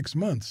make in 6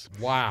 months.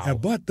 Wow.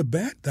 But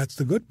that's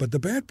the good. But the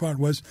bad part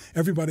was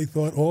everybody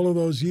thought all of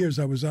those years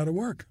I was out of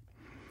work.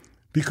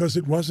 Because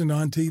it wasn't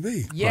on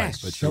TV.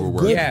 Yes. But you were So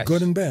working. Yes.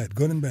 good and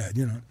bad,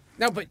 you know.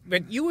 No, but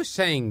you were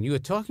saying, you were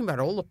talking about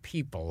all the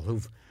people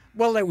who've,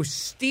 well, there was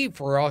Steve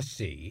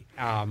Rossi,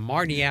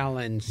 Marty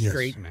Allen's Yes.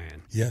 straight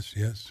man. Yes.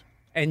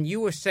 And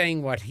you were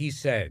saying what he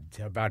said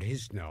about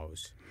his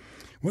nose.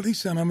 Well, he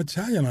said, I'm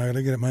Italian. I got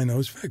to get my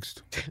nose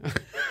fixed.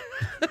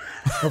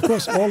 Of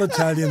course, all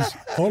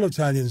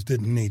Italians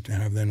didn't need to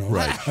have their nose.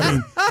 Right. I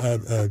mean,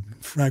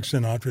 Frank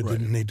Sinatra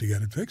didn't need to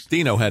get it fixed.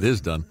 Dino had his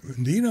done.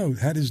 Dino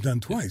had his done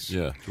twice.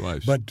 Yeah,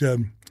 twice. But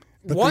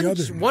Once, the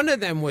other, one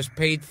of them was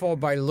paid for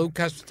by Lou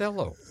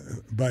Costello.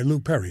 by Lou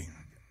Perry.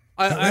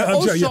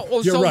 Also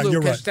you're right, Lou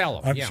you're right.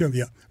 Costello. I'm yeah. sure,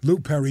 yeah. Lou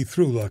Perry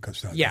through Lou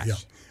Costello.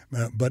 Yes.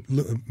 Yeah.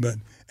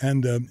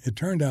 It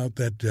turned out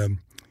that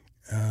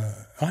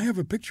I have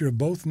a picture of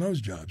both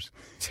nose jobs,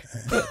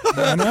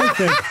 and I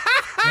think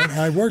when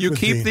I worked you with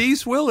keep Dean,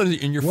 these, Will,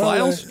 in your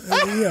files?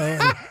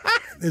 yeah.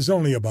 There's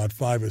only about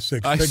 5 or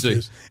 6 I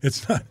pictures. see.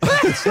 It's not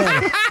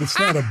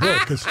a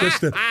book.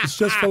 It's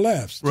just for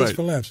laughs. Just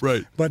for laughs.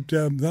 Right. But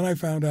then I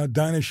found out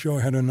Dinah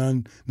Shore had her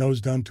nose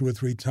done 2 or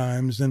 3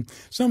 times, and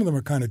some of them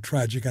are kind of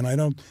tragic. And I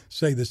don't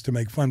say this to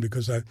make fun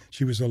because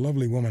she was a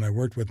lovely woman. I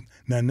worked with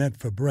Nanette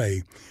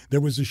Fabray. There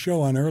was a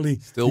show on early.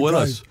 Still with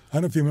us. I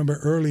don't know if you remember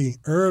early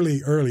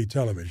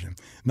television.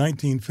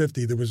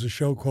 1950. There was a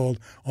show called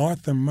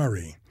Arthur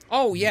Murray.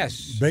 Oh,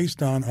 yes.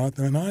 Based on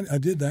Arthur, and I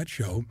did that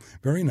show.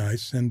 Very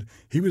nice, and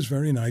he was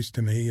very nice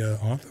to me.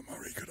 Arthur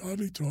Murray could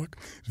hardly talk.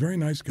 He was a very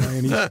nice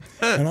guy,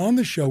 and on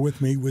the show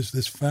with me was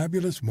this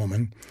fabulous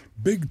woman,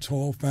 big,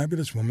 tall,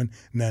 fabulous woman,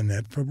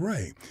 Nanette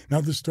Fabray. Now,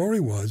 the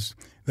story was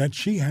that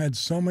she had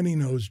so many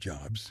nose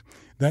jobs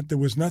that there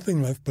was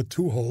nothing left but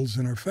 2 holes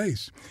in her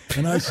face.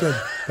 And I said,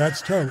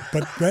 that's terrible.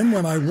 But then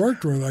when I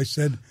worked with her, I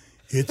said,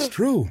 it's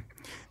true.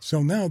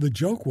 So now the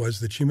joke was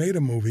that she made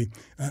a movie.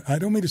 I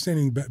don't mean to say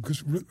anything bad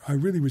because I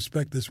really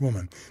respect this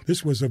woman.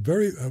 This was a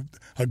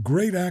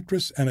great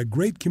actress and a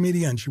great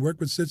comedian. She worked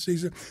with Sid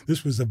Caesar.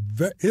 This was a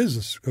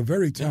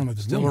very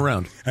talented still woman.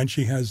 around. And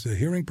she has a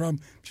hearing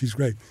problem. She's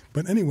great.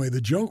 But anyway, the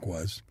joke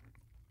was,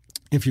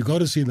 if you go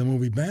to see the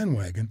movie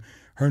Bandwagon,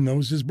 her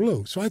nose is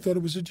blue. So I thought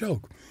it was a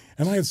joke.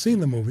 And I had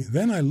seen the movie.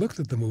 Then I looked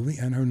at the movie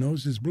and her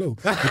nose is blue.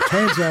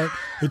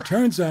 It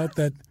turns out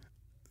that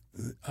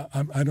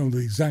I don't know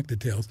the exact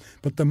details,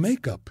 but the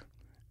makeup,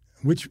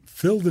 which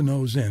filled the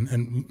nose in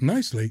and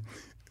nicely,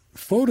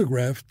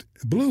 photographed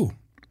blue.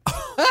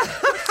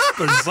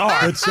 Bizarre.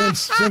 But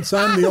since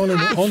I'm the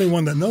only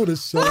one that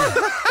noticed, so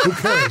who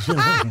cares? You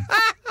know?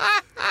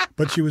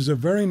 But she was a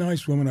very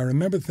nice woman. I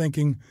remember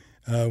thinking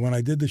when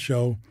I did the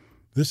show,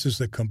 this is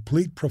a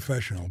complete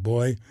professional.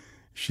 Boy,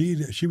 she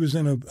was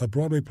in a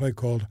Broadway play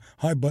called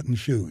High Button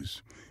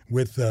Shoes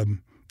with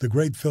the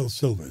great Phil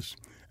Silvers,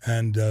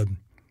 and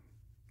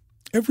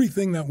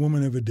everything that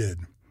woman ever did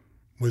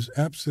was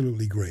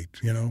absolutely great,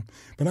 you know.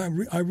 But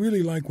I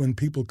really like when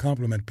people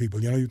compliment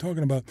people. You know, you're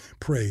talking about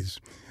praise.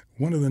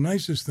 One of the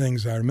nicest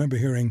things I remember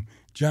hearing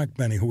Jack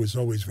Benny, who was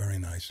always very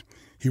nice.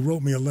 He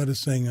wrote me a letter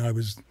saying I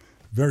was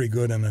very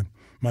good, and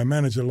my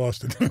manager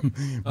lost it.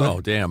 Oh,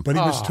 damn. But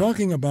he was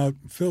talking about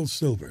Phil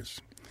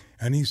Silvers,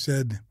 and he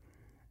said,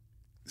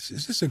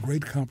 is this a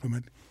great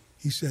compliment?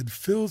 He said,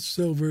 Phil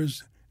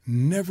Silvers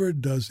never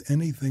does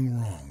anything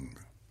wrong.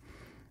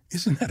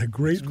 Isn't that a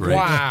great?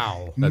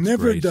 Wow.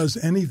 Never does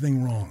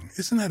anything wrong.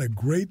 Isn't that a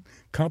great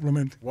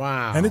compliment?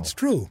 Wow. And it's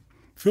true.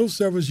 Phil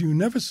Silvers, you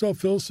never saw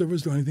Phil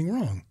Silvers do anything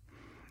wrong.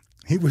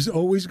 He was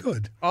always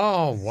good.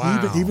 Oh,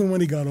 wow. Even when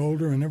he got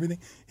older and everything,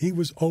 he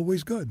was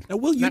always good. Now,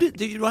 Will,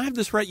 do I have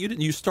this right?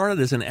 You started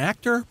as an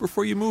actor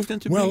before you moved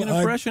into being an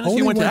impressionist?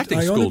 You went to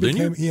acting school, didn't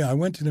you? Yeah, I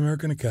went to the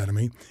American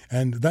Academy,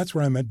 and that's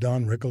where I met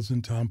Don Rickles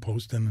and Tom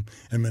Poston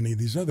and many of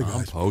these other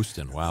guys. Tom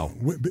Poston, wow.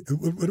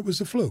 It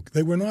was a fluke.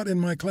 They were not in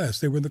my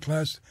class. They were in the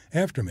class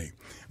after me.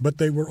 But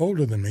they were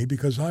older than me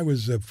because I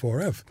was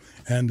 4F,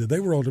 and they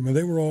were older than me.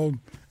 They were all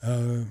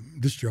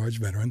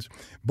discharged veterans.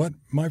 But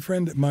my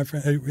friend,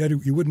 Eddie,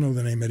 you wouldn't know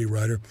the name Eddie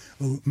Ryder,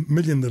 a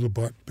million little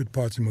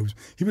parts and moves.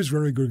 He was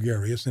very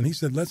gregarious, and he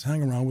said, let's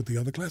hang around with the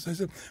other class. I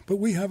said, but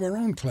we have our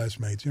own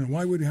classmates.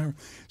 Why would we have?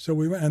 So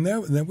we went, and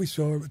then we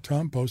saw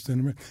Tom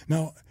Poston.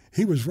 Now,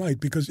 he was right,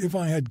 because if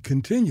I had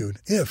continued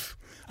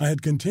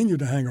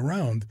to hang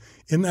around,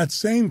 in that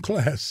same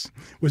class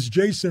was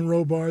Jason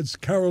Robards,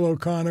 Carol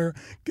O'Connor,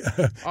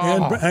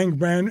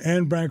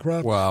 Anne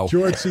Bancroft, wow.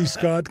 George C.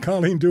 Scott,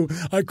 Colleen Dew.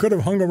 I could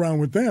have hung around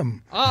with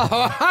them in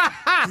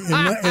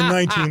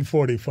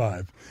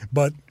 1945.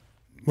 But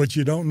what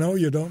you don't know,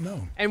 you don't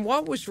know. And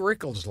what was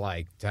Rickles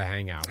like to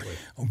hang out with?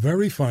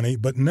 Very funny,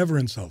 but never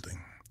insulting.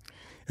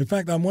 In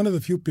fact, I'm one of the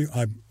few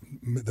people,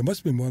 there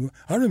must be more,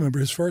 I remember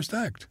his first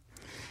act.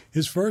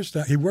 He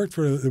worked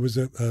for, there was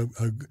a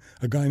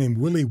guy named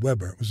Willie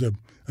Weber. It was a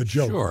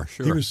joke.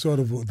 Sure. He was sort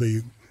of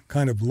the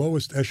kind of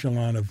lowest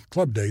echelon of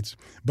club dates,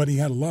 but he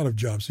had a lot of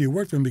jobs. So you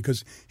worked for him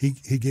because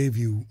he gave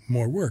you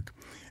more work.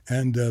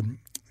 And the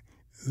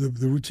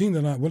routine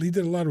he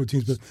did a lot of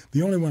routines, but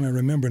the only one I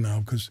remember now,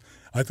 because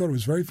I thought it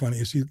was very funny,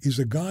 is he's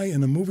a guy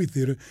in a movie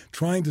theater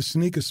trying to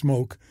sneak a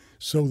smoke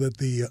so that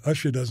the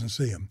usher doesn't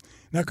see him.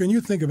 Now, can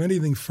you think of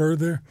anything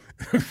further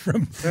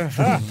from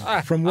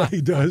what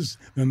he does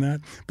than that?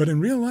 But in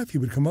real life, he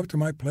would come up to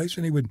my place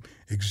and he would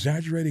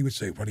exaggerate. He would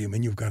say, "What do you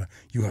mean you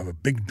have a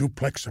big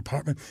duplex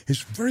apartment?"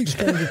 He's very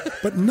strong,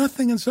 but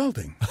nothing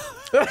insulting.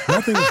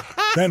 Nothing.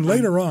 Then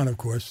later on, of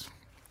course,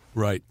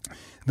 right.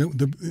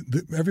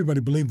 Everybody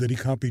believed that he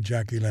copied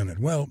Jackie Leonard.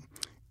 Well,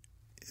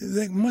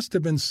 there must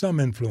have been some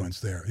influence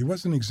there. He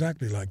wasn't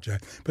exactly like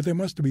Jack, but there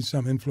must have been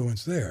some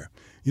influence there.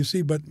 You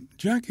see, but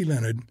Jackie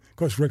Leonard, of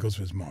course, Rickles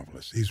was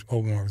marvelous. He's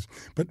all marvelous.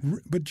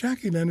 But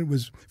Jackie Leonard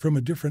was from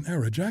a different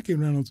era. Jackie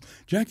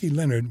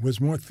Leonard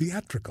was more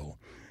theatrical.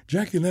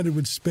 Jackie Leonard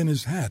would spin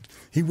his hat.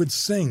 He would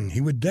sing.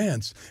 He would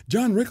dance.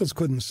 John Rickles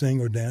couldn't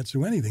sing or dance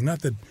or anything.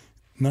 Not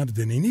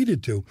that he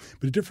needed to,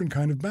 but a different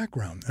kind of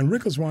background. And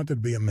Rickles wanted to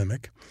be a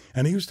mimic,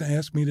 and he used to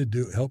ask me to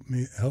help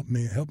me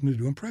to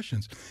do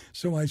impressions.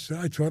 So I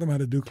taught him how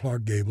to do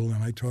Clark Gable,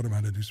 and I taught him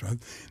how to do something.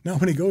 Now,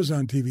 when he goes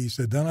on TV, he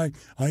said, "Then I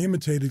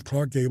imitated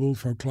Clark Gable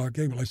from Clark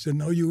Gable." I said,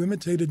 "No, you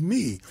imitated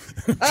me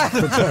for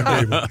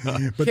Clark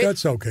Gable." But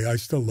that's okay. I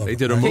still love it. They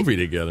did a movie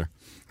together.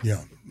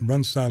 Yeah,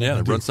 Run Silent.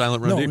 Yeah, Run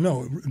Silent, Run Deep.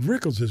 No,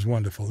 Rickles is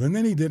wonderful. And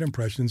then he did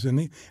impressions,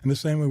 and the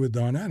same way with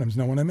Don Adams.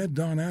 Now, when I met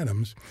Don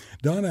Adams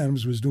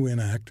was doing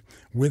an act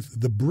with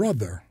the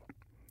brother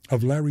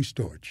of Larry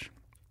Storch,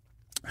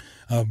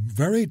 a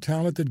very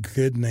talented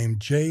kid named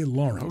Jay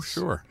Lawrence. Oh,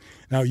 sure.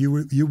 Now, you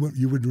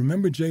would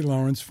remember Jay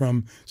Lawrence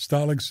from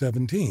Stalag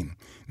 17.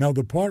 Now,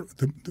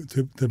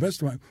 the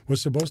best of it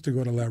was supposed to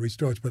go to Larry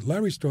Storch, but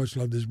Larry Storch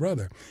loved his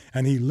brother,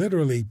 and he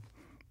literally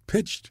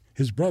pitched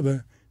his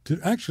brother to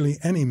actually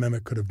any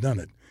mimic could have done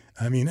it.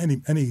 I mean,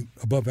 any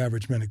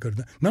above-average mimic could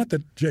have done it. Not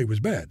that Jay was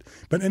bad,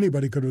 but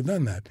anybody could have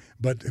done that.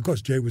 But, of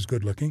course, Jay was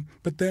good-looking.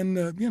 But then,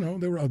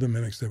 there were other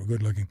mimics that were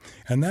good-looking.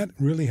 And that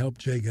really helped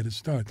Jay get his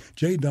start.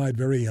 Jay died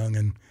very young,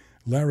 and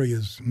Larry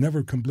has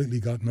never completely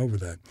gotten over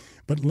that.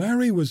 But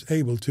Larry was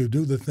able to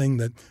do the thing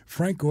that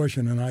Frank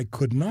Gorshin and I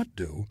could not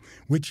do,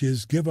 which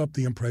is give up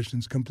the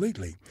impressions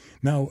completely.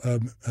 Now,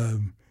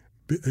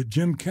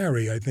 Jim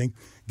Carrey, I think,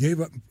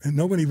 gave up, and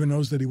no one even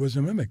knows that he was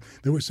a mimic.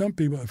 There were some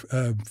people,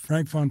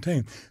 Frank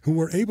Fontaine, who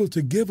were able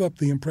to give up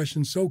the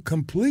impression so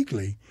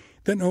completely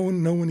that no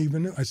one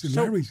even knew. I said,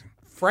 Larry.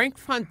 Frank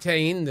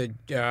Fontaine, the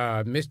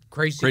Mr.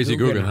 Crazy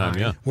Guggenheim,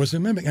 yeah, was a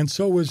mimic, and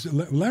so was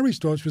Larry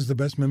Storch. Was the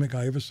best mimic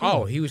I ever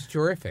saw. Oh, he was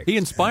terrific. He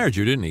inspired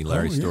you, didn't he,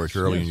 Larry Storch,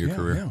 early in your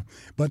career? Yeah.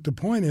 But the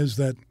point is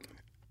that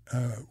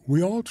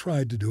we all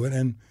tried to do it,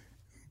 and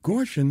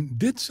Gorshin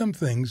did some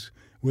things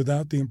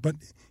without but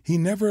he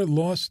never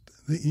lost.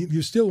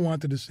 You still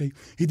wanted to see.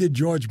 He did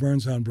George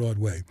Burns on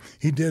Broadway.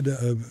 He did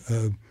a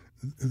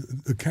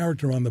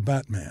character on the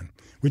Batman,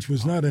 which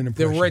was not an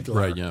impression. The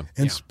Riddler. Right, yeah.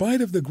 In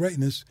spite of the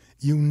greatness,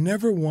 you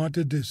never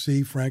wanted to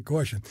see Frank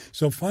Gorshin.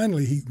 So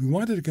finally, he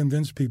wanted to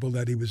convince people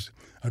that he was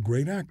a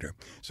great actor.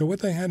 So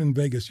what they had in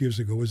Vegas years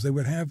ago was they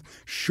would have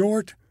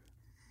short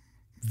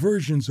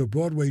versions of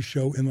Broadway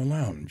show in the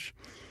lounge.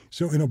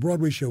 So a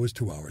Broadway show is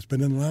 2 hours,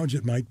 but in the lounge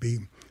it might be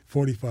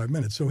 45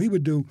 minutes. So he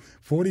would do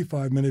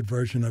 45-minute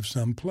version of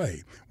some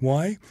play.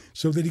 Why?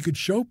 So that he could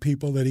show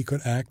people that he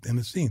could act in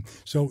a scene.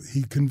 So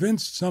he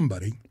convinced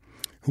somebody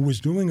who was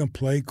doing a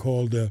play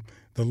called The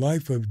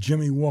Life of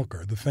Jimmy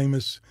Walker, the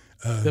famous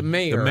the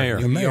mayor.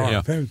 The mayor.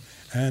 Yeah.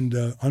 And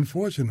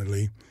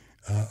unfortunately,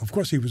 of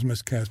course he was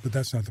miscast, but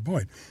that's not the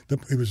point.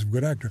 He was a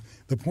good actor.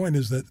 The point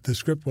is that the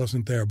script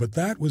wasn't there. But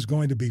that was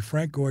going to be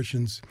Frank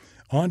Gorshin's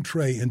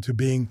entree into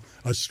being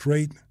a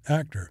straight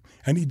actor.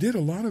 And he did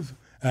a lot of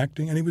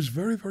acting, and he was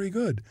very, very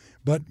good.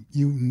 But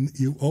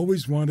you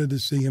always wanted to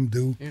see him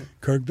do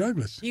Kirk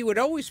Douglas. He would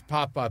always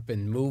pop up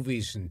in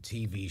movies and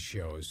TV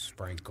shows,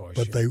 Frank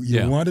Gorshin. But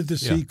you wanted to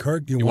see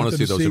Kirk. You wanted to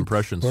see those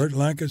impressions. Burt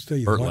Lancaster.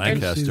 Burt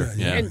Lancaster,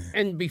 yeah.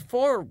 And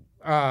before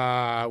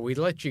we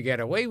let you get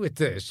away with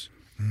this,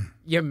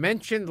 you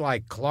mentioned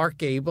like Clark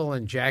Gable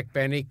and Jack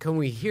Benny. Can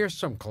we hear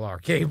some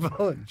Clark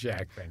Gable and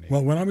Jack Benny?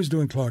 Well, when I was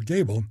doing Clark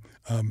Gable,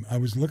 I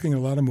was looking at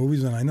a lot of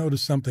movies, and I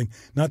noticed something,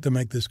 not to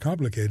make this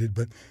complicated,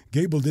 but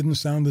Gable didn't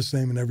sound the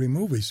same in every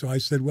movie. So I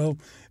said, well,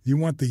 you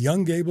want the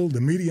young Gable,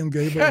 the medium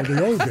Gable, or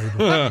the old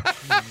Gable?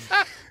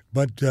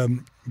 But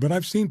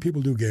I've seen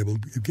people do Gable.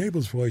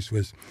 Gable's voice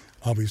was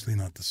obviously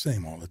not the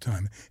same all the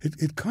time.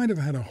 It kind of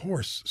had a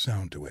hoarse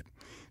sound to it.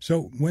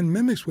 So when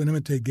mimics would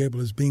imitate Gable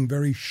as being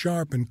very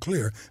sharp and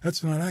clear,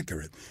 that's not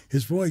accurate.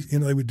 His voice,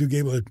 they would do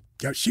Gable,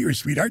 serious,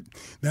 sweetheart.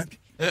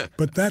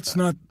 But that's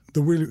not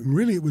the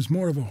really it was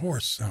more of a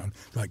hoarse sound.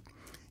 Like,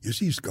 you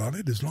see,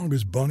 Scarlett, as long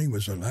as Bonnie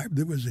was alive,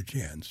 there was a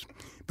chance.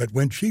 But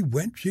when she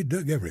went, she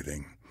dug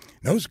everything.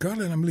 No,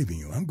 Scarlett, I'm leaving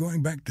you. I'm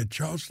going back to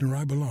Charleston where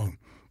I belong.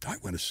 I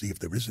want to see if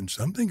there isn't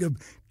something of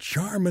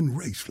charm and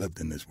race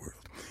left in this world.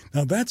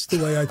 Now, that's the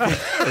way I think.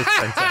 That's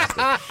fantastic.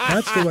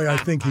 That's the way I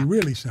think he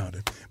really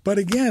sounded. But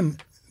again,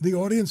 the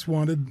audience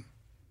wanted.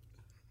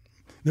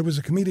 There was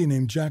a comedian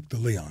named Jack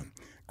DeLeon.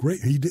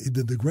 Great, he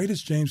did the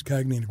greatest James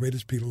Cagney and the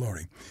greatest Peter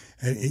Lorre.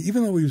 And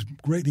even though he was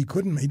great, he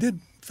did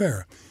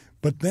fair.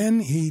 But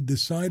then he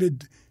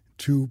decided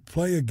to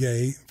play a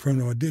gay for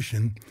an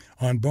audition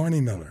on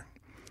Barney Miller.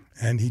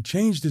 And he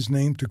changed his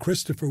name to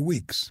Christopher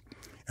Weeks.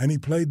 And he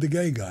played the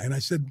gay guy. And I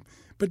said,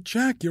 but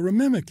Jack, you're a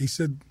mimic. He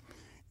said,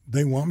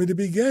 they want me to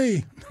be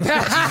gay.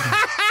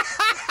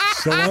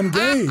 So I'm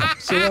gay.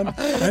 And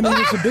he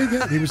was a big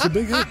hit. He was a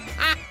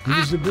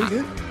big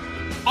hit.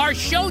 Our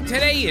show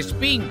today is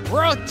being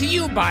brought to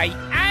you by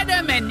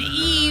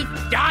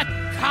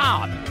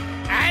AdamandEve.com.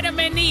 Adam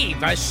and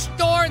Eve, a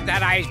store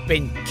that I've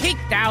been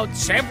kicked out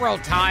several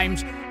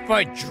times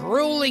for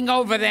drooling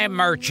over their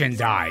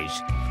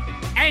merchandise.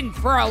 And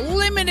for a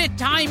limited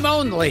time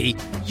only,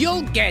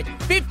 you'll get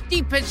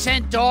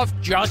 50% off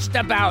just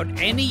about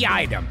any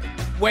item.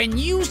 When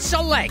you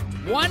select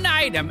one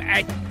item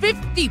at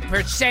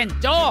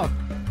 50% off,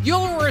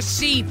 you'll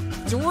receive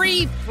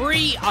 3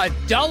 free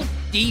adult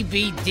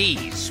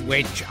DVDs,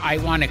 which I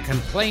want to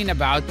complain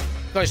about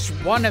because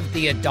one of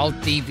the adult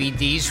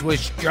DVDs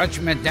was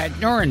Judgment at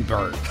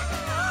Nuremberg.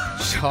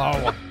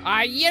 So,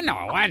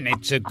 and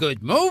it's a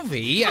good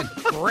movie, and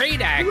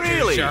great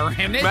actors are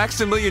in it.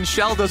 Maximilian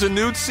Schell does a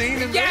nude scene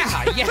in this?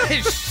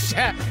 Yes.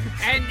 And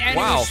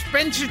wow. It was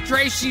Spencer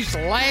Tracy's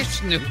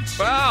last nude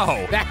scene.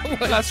 Wow.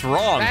 That's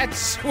wrong. That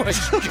was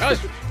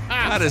just...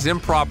 that is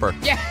improper.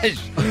 Yes.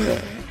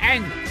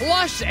 And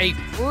plus a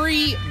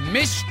free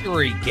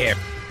mystery gift.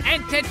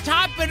 And to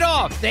top it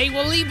off, they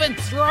will even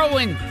throw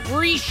in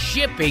free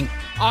shipping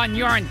on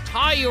your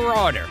entire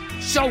order.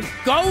 So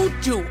go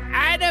to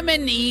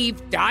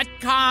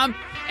AdamandEve.com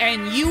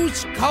and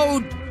use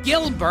code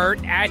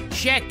Gilbert at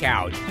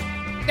checkout.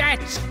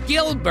 That's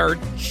Gilbert,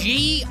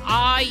 Gilbert,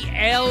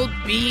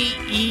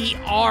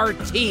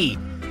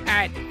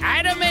 at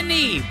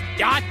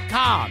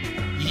AdamandEve.com.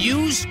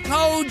 Use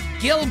code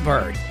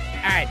Gilbert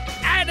at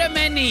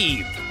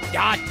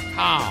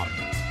AdamandEve.com.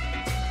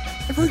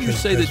 I've heard you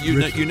say that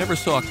you never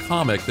saw a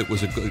comic that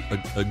was a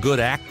good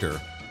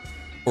actor,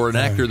 or an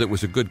actor that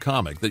was a good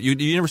comic. That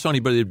you never saw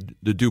anybody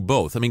to do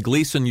both. I mean,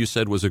 Gleason, you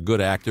said, was a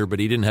good actor, but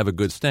he didn't have a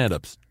good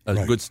stand-up act.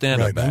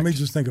 Let me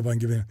just think if I can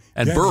give you.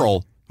 And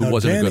Burl, who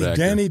wasn't a good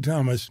actor. Danny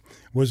Thomas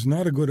was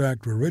not a good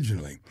actor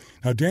originally.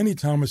 Now, Danny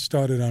Thomas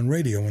started on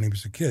radio when he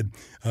was a kid.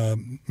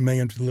 May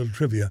into a little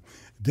trivia.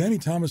 Danny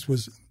Thomas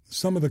was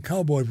some of the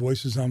cowboy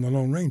voices on The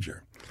Lone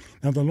Ranger.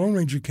 Now, The Lone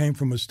Ranger came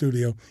from a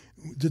studio.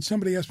 Did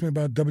somebody ask me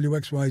about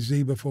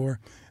WXYZ before?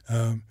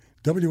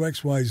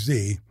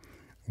 WXYZ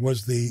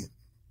was the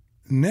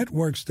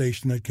network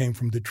station that came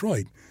from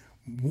Detroit.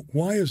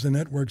 Why is the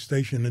network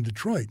station in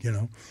Detroit,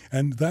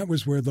 And that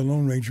was where the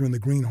Lone Ranger and the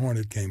Green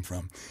Hornet came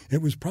from.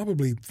 It was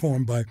probably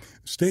formed by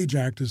stage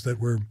actors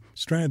that were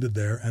stranded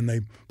there, and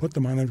they put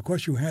them on. And, of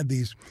course, you had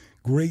these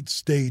great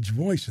stage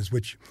voices,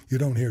 which you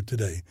don't hear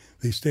today.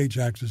 The stage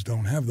actors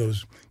don't have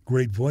those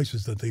great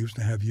voices that they used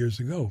to have years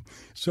ago.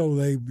 So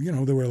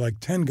there were like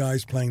 10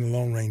 guys playing the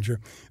Lone Ranger.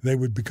 They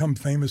would become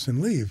famous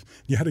and leave.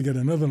 You had to get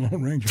another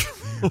Lone Ranger.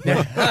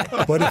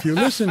 But if you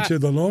listen to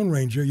the Lone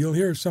Ranger, you'll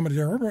hear somebody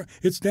say,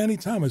 it's Danny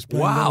Thomas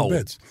playing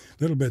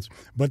little bits.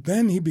 But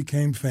then he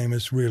became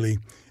famous really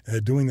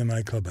doing the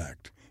nightclub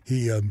act.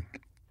 He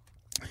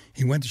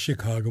went to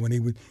Chicago,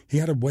 and he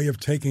had a way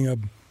of taking a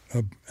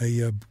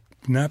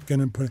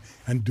napkin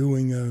and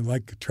doing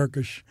like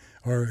Turkish,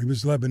 or he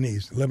was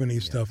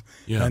Lebanese stuff,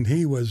 and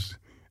he was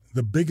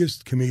the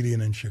biggest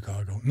comedian in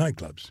Chicago,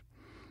 nightclubs.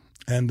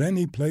 And then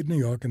he played New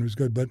York and it was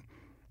good, but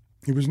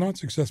he was not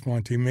successful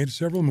on TV. He made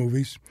several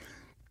movies.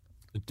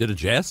 Did a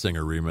Jazz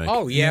Singer remake.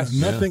 Oh, yes.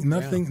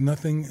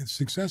 Nothing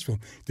successful.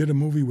 Did a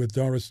movie with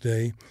Doris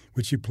Day,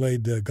 which he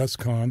played Gus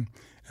Kahn.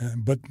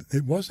 But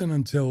it wasn't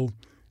until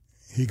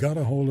he got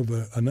a hold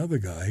of another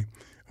guy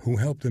who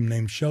helped him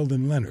named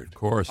Sheldon Leonard. Of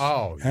course.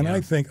 Oh, And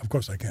I think, of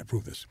course I can't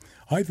prove this,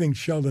 I think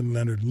Sheldon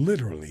Leonard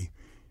literally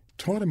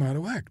taught him how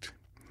to act,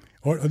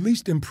 or at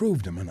least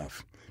improved him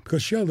enough,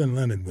 because Sheldon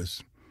Leonard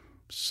was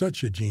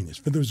such a genius.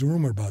 But there was a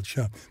rumor about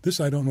Sheldon. This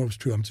I don't know if it's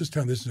true. I'm just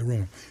telling this is a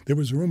rumor. There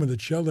was a rumor that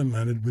Sheldon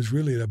Leonard was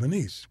really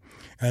Lebanese,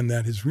 and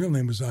that his real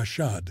name was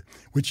Ashad,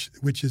 which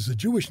is a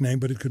Jewish name,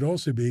 but it could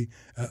also be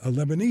a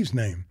Lebanese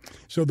name.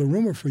 So the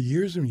rumor for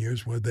years and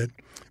years was that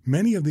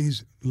many of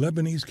these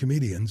Lebanese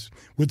comedians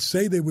would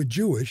say they were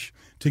Jewish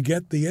to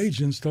get the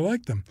agents to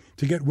like them,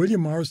 to get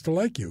William Morris to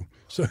like you.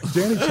 So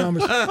Danny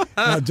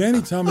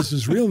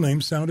Thomas's real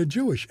name sounded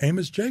Jewish,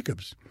 Amos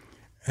Jacobs,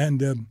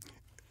 and.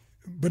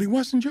 But he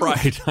wasn't Jewish.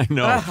 Right, I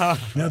know.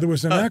 Now, there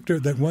was an actor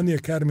that won the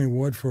Academy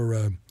Award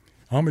for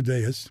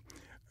Amadeus,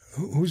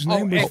 whose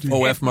name was...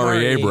 F.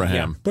 Murray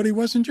Abraham. But he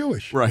wasn't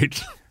Jewish.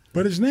 Right.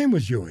 But his name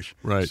was Jewish.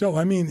 Right. So,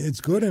 I mean, it's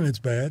good and it's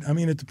bad. I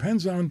mean, it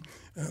depends on,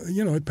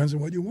 it depends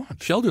on what you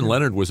want. Sheldon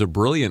Leonard was a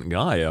brilliant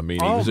guy. I mean,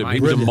 he was a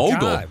brilliant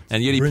mogul. God.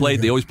 And yet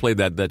they always played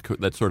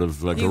that sort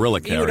of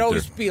guerrilla character. He would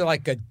always be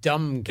like a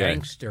dumb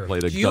gangster.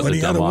 Played But he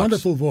had a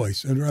wonderful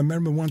voice. And I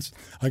remember once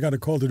I got a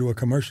call to do a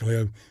commercial.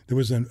 There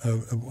was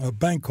a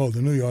bank called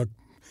the New York.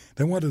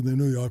 They wanted the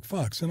New York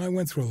Fox, and I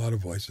went through a lot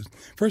of voices.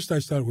 First I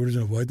started with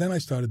original voice, then I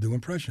started doing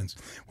impressions.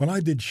 When I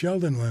did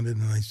Sheldon Leonard,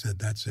 and I said,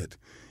 that's it.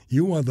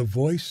 You are the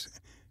voice.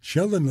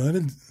 Sheldon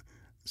Leonard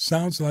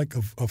sounds like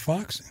a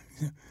fox.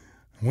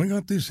 We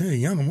got these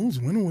here animals.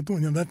 We know what we're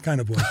doing, that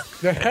kind of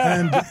voice.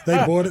 And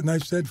they bought it, and I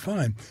said,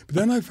 fine. But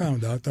then I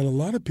found out that a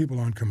lot of people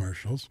on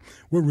commercials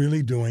were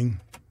really doing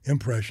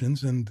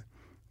impressions and,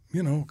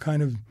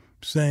 kind of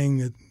saying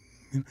that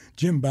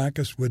Jim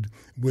Backus was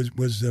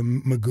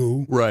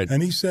Magoo. Right.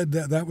 And he said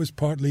that was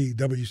partly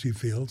W.C.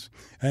 Fields.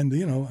 And,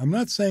 I'm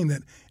not saying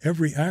that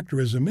every actor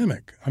is a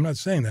mimic. I'm not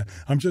saying that.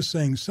 I'm just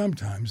saying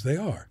sometimes they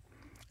are.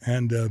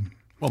 And...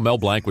 well, Mel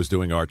Blanc was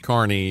doing Art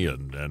Carney,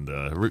 and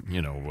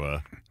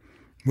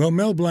Well,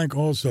 Mel Blanc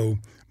also,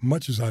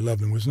 much as I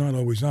loved him, was not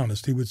always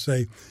honest. He would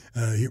say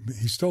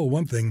he stole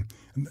one thing.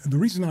 The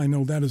reason I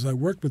know that is I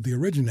worked with the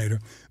originator,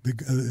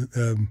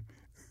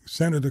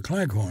 Senator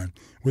Claghorn,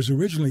 was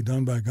originally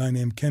done by a guy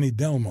named Kenny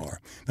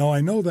Delmar. Now,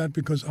 I know that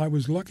because I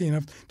was lucky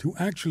enough to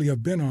actually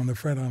have been on the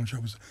Fred Allen Show.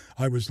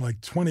 I was like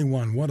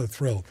 21. What a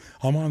thrill.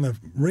 I'm on the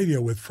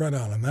radio with Fred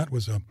Allen. That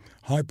was a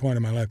high point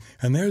in my life.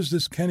 And there's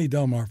this Kenny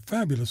Delmar,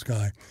 fabulous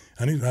guy.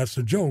 And that's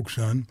a joke,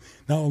 son.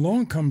 Now,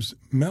 along comes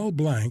Mel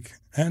Blanc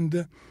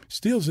and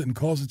steals it and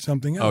calls it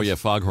something else. Oh, yeah,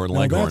 Foghorn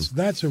now, Leghorn.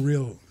 That's a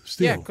real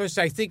steal. Yeah, because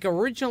I think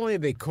originally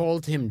they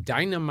called him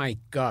Dynamite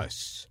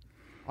Gus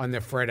on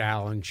the Fred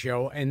Allen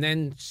Show, and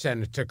then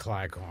Senator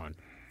Claghorn.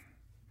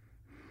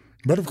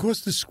 But, of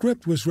course, the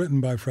script was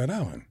written by Fred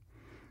Allen.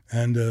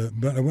 And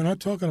but we're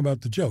not talking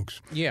about the jokes.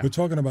 Yeah. We're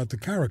talking about the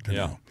character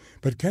Yeah. now.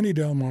 But Kenny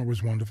Delmar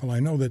was wonderful. I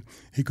know that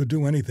he could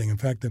do anything. In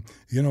fact,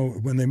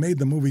 when they made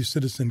the movie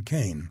Citizen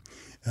Kane,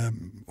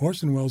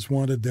 Orson Welles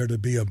wanted there to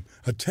be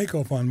a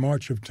takeoff on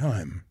March of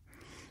Time.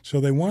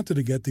 So they wanted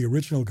to get the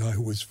original guy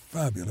who was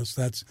fabulous.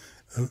 That's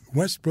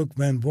Westbrook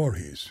Van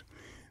Voorhees.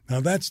 Now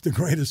that's the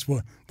greatest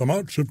voice. The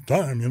March of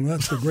Time,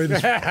 that's the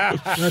greatest.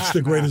 That's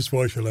the greatest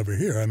voice you'll ever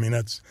hear. I mean,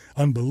 that's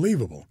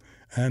unbelievable.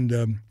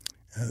 And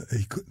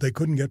they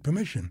couldn't get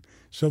permission,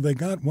 so they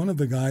got one of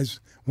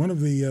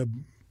the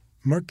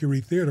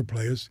Mercury Theater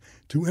players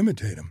to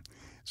imitate him.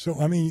 So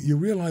I mean, you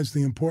realize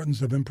the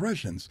importance of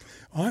impressions.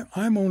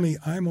 I'm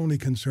only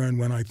concerned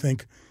when I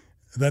think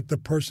that the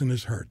person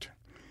is hurt.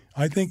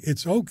 I think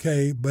it's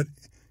okay, but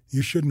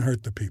you shouldn't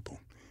hurt the people.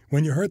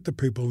 When you hurt the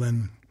people,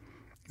 then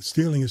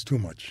stealing is too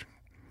much.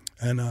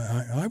 And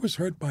I was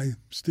hurt by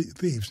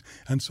thieves,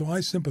 and so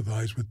I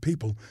sympathize with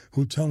people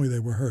who tell me they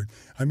were hurt.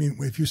 I mean,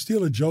 if you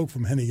steal a joke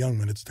from Henny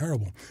Youngman, it's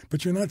terrible.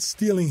 But you're not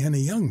stealing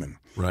Henny Youngman.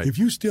 Right. If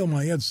you steal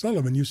my Ed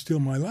Sullivan, you steal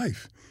my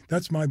life.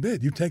 That's my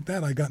bid. You take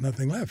that, I got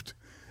nothing left.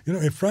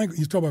 If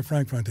you talk about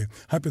Frank Fontaine,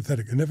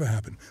 hypothetical, it never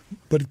happened.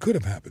 But it could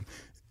have happened.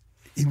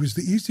 He was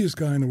the easiest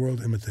guy in the world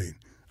to imitate.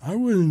 I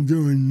wasn't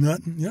doing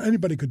nothing.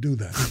 Anybody could do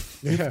that.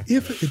 Yeah.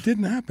 If it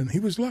didn't happen, he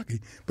was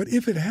lucky. But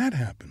if it had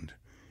happened,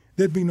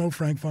 there'd be no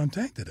Frank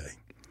Fontaine today,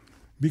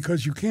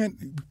 because you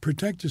can't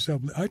protect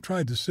yourself. I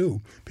tried to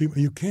sue people.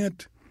 You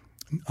can't.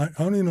 I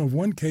only know of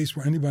one case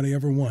where anybody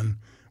ever won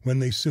when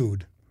they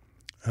sued.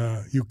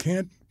 You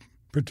can't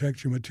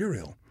protect your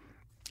material,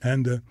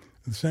 and the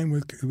same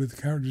with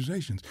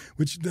characterizations.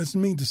 Which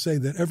doesn't mean to say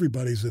that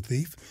everybody's a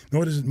thief,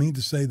 nor does it mean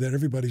to say that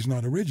everybody's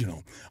not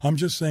original. I'm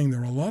just saying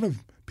there are a lot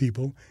of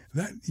people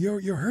that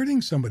you're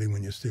hurting somebody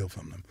when you steal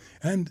from them,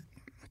 and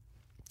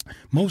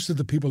most of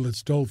the people that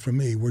stole from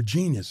me were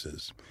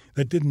geniuses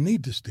that didn't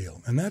need to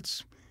steal. And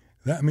that's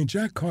that. I mean,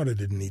 Jack Carter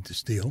didn't need to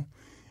steal.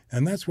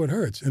 And that's what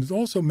hurts. And it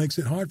also makes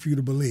it hard for you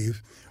to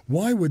believe,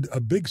 why would a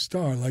big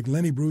star like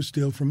Lenny Bruce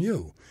steal from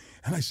you?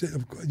 And I said,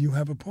 of course, you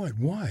have a point.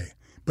 Why?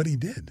 But he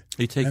did.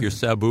 He take your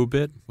Sabu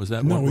bit? Was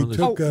that no, one? He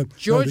took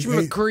George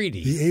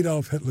McCready. The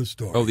Adolf Hitler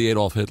story. Oh, the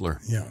Adolf Hitler.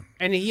 Yeah.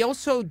 And he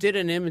also did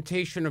an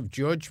imitation of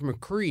George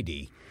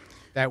McCready.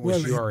 That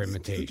was your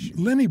imitation.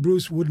 Lenny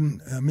Bruce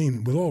wouldn't, I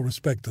mean, with all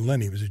respect to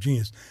Lenny, he was a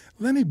genius.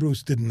 Lenny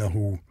Bruce didn't know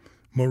who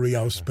Marie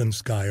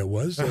Ouspenskaya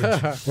was,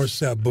 or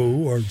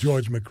Sabu, or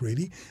George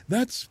McCready.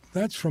 That's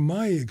from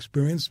my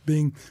experience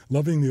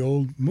loving the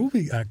old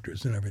movie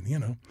actors and everything, you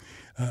know.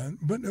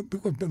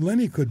 But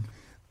Lenny could.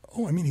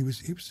 Oh, I mean, he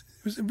was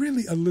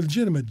really a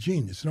legitimate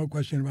genius, no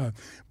question about it.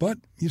 But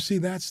you see,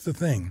 that's the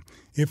thing.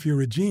 If you're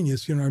a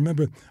genius, you know,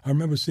 I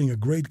remember seeing a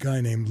great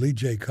guy named Lee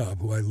J.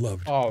 Cobb, who I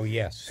loved. Oh,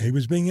 yes. He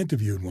was being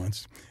interviewed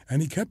once,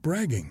 and he kept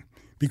bragging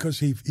because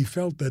he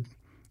felt that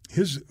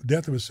his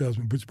Death of a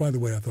Salesman, which, by the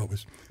way, I thought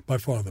was by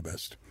far the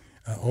best,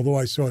 although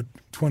I saw it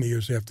 20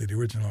 years after the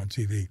original on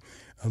TV.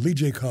 Lee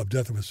J. Cobb,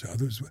 Death of a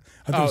Salesman.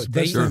 I thought it was the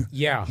best thing,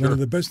 one of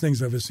the best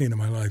things I've ever seen in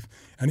my life.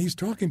 And he's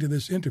talking to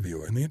this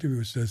interviewer, and the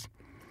interviewer says,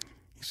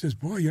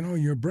 boy, you know,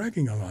 you're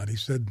bragging a lot. He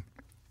said,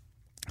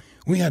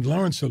 we had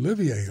Laurence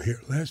Olivier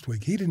here last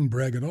week. He didn't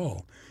brag at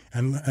all.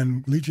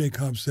 And Lee J.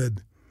 Cobb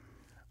said,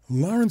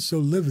 Laurence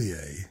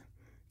Olivier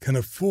can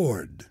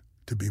afford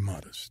to be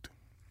modest.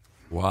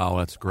 Wow,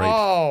 that's great.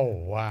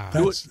 Oh, wow.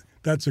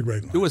 That's a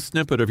great line. Do a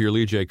snippet of your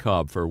Lee J.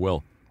 Cobb for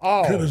Will.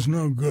 Oh. Kid is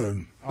no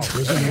good.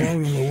 There's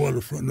along on the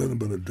waterfront, nothing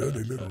but a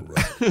dirty little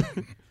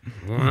rat.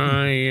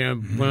 Why, a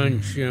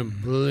bunch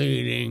of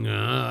bleeding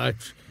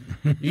hearts.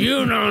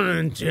 You don't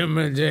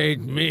intimidate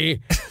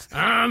me.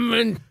 I'm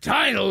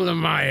entitled to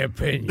my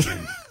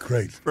opinion.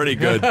 Great. Pretty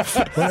good.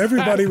 Well,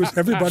 everybody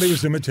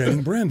was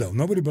imitating Brando.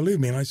 Nobody believed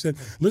me. And I said,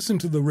 listen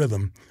to the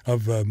rhythm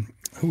of,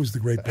 who was the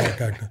great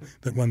black actor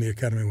that won the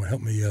Academy Award?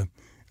 Help me.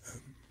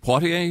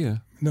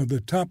 Poitier? No,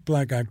 the top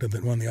black actor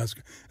that won the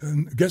Oscar.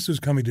 Guess who's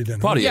coming to dinner?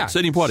 Poitier. Yeah.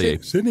 Sidney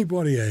Poitier. Sidney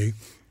Poitier,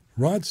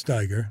 Rod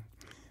Steiger.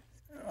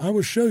 I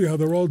will show you how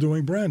they're all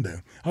doing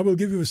Brando. I will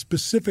give you a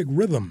specific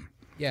rhythm.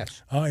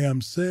 Yes. I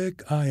am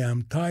sick. I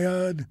am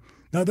tired.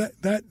 Now,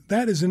 that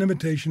is an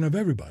imitation of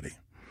everybody.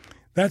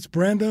 That's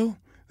Brando.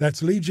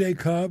 That's Lee J.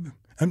 Cobb.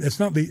 And it's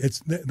not Lee.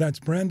 That's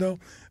Brando.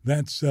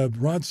 That's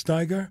Rod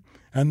Steiger.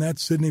 And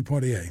that's Sidney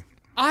Poitier.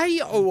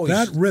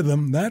 That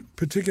rhythm, that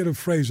particular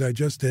phrase I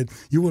just did,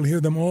 you will hear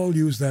them all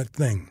use that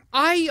thing.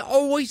 I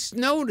always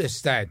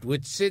noticed that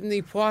with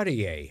Sidney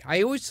Poitier.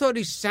 I always thought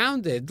he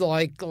sounded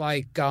like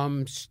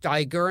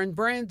Steiger and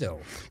Brando.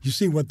 You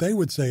see, what they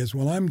would say is,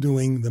 well, I'm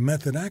doing the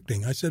method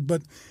acting. I said,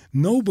 but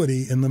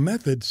nobody in the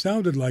method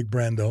sounded like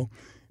Brando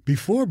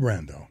before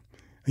Brando.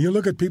 And you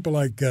look at people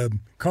like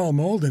Carl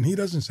Malden, he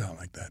doesn't sound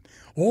like that.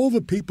 All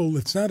the people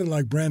that sounded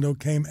like Brando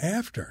came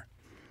after.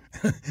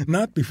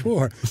 Not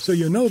before. So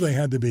you know they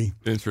had to be.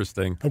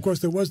 Interesting. Of course,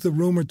 there was the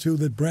rumor, too,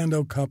 that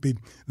Brando copied.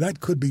 That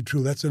could be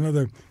true. That's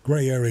another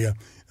gray area.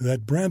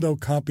 That Brando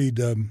copied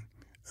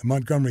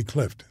Montgomery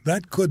Clift.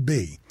 That could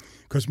be.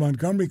 Because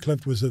Montgomery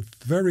Clift was a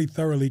very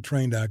thoroughly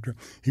trained actor.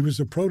 He was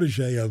a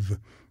protege of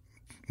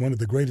one of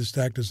the greatest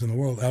actors in the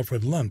world,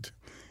 Alfred Lunt.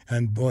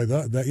 And, boy,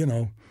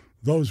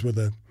 those were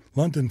the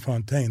Lunt and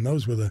Fontaine.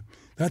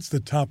 That's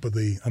the top of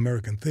the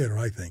American theater,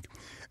 I think.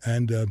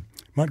 And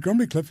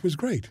Montgomery Clift was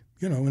great.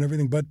 You know, and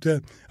everything. But,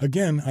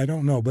 again, I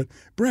don't know. But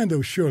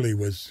Brando surely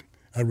was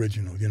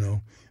original, you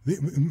know.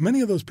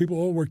 Many of those people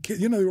all were kids.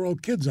 You know, they were all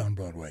kids on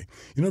Broadway.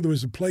 You know, there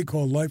was a play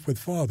called Life with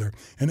Father,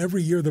 and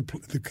every year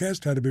the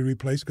cast had to be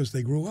replaced because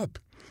they grew up.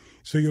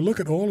 So you look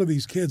at all of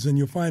these kids, and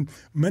you'll find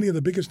many of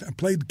the biggest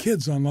played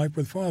kids on Life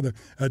with Father.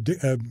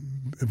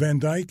 Van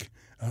Dyke,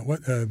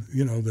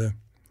 the...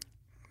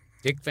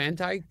 Dick Van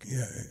Dyke?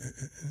 Yeah,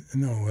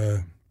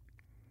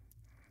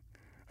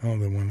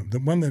 the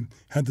one that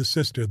had the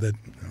sister that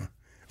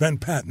Van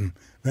Patten.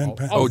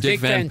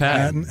 Dick Van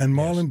Patten. And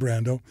Marlon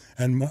Brando,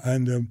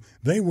 and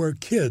they were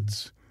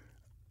kids.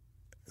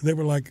 They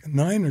were like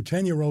 9 or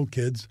 10-year-old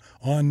kids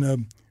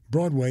on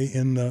Broadway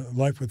in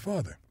Life with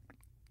Father.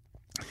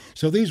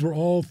 So these were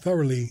all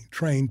thoroughly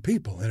trained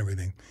people and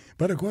everything.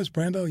 But of course,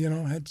 Brando, you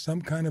know, had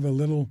some kind of a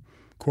little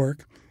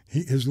quirk.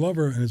 His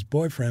lover and his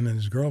boyfriend and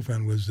his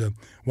girlfriend was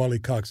Wally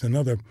Cox,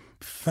 another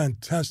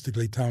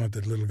fantastically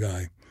talented little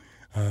guy.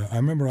 I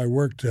remember I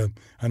worked a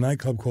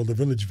nightclub called the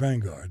Village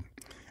Vanguard,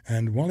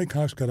 and Wally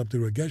Cox got up to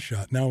do a guest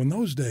shot. Now, in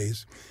those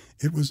days,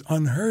 it was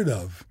unheard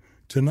of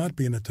to not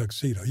be in a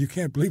tuxedo. You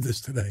can't believe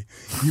this today.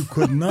 You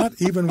could not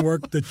even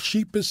work the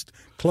cheapest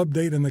club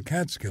date in the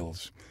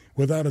Catskills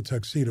without a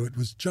tuxedo. It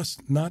was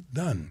just not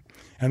done.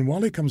 And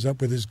Wally comes up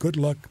with his good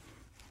luck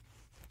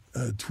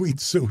tweed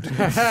suit,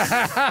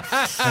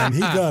 and he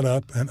got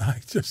up, and I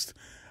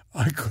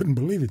couldn't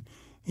believe it.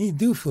 He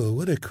Dufo,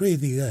 what a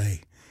crazy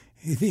guy.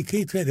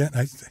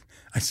 I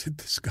said,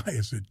 this guy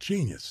is a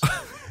genius.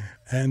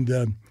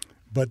 And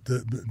but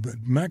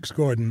Max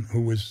Gordon,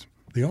 who was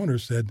the owner,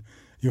 said,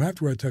 you have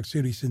to wear a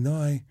tuxedo. He said,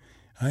 no,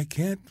 I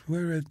can't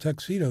wear a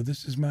tuxedo.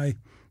 This is my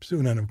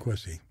suit. And of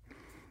course,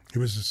 he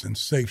was a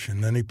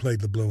sensation. Then he played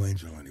the Blue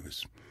Angel, and he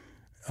was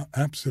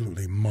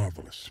Absolutely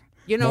marvelous.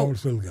 You know,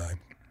 marvelous little guy.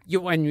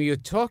 When you're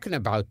talking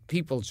about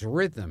people's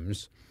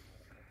rhythms,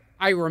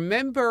 I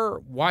remember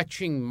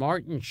watching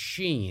Martin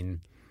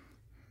Sheen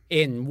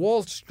in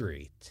Wall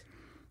Street,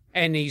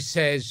 and he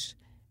says,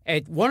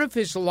 one of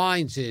his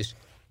lines is,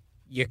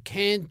 "You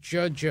can't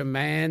judge a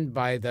man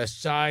by the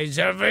size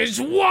of his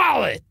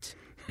wallet."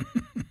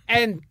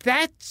 And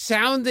that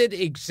sounded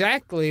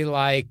exactly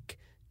like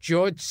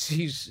George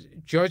C.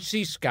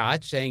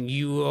 Scott saying,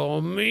 "You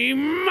owe me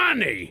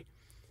money."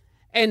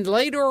 And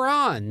later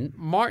on,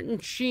 Martin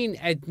Sheen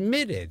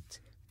admitted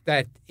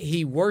that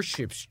he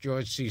worships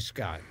George C.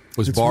 Scott.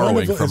 Was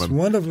borrowing from him. It's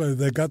wonderful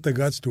they got the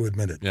guts to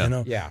admit it. Yeah. You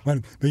know? Yeah.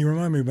 But you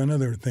remind me of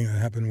another thing that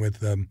happened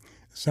with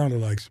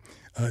sound-alikes.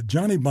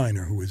 Johnny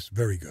Biner, who is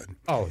very good.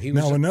 Oh, he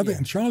was. Now,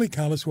 and Charlie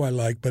Callis, who I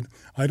like, but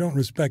I don't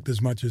respect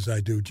as much as I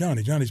do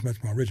Johnny. Johnny's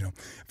much more original.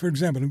 For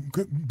example,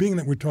 being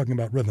that we're talking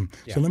about rhythm,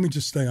 so let me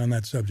just stay on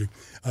that subject.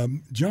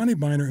 Johnny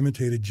Biner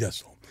imitated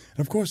Jessel. And,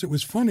 of course, it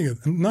was funnier.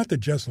 Not that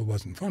Jessel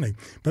wasn't funny,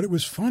 but it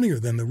was funnier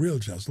than the real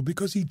Jessel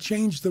because he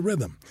changed the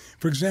rhythm.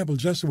 For example,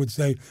 Jessel would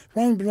say,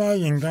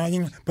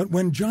 but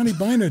when Johnny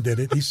Biner did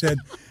it, he said,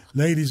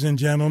 "Ladies and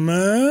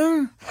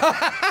gentlemen."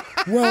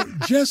 Well,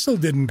 Jessel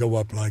didn't go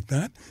up like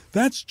that.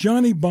 That's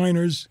Johnny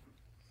Biner's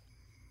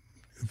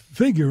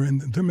figure.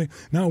 And to me,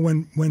 now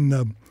when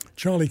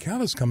Charlie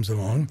Callis comes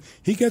along,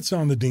 he gets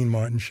on the Dean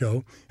Martin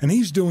show, and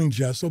he's doing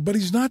Jessel, but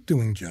he's not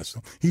doing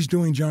Jessel. He's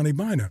doing Johnny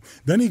Biner.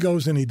 Then he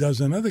goes and he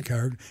does another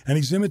character, and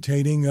he's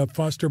imitating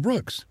Foster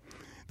Brooks.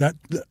 That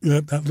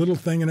little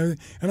thing and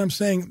everything. And I'm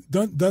saying,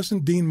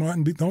 doesn't Dean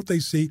Martin, don't they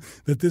see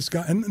that this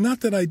guy, and not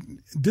that I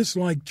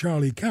dislike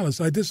Charlie Callis,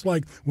 I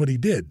dislike what he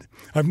did.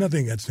 I have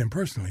nothing against him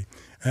personally.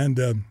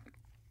 And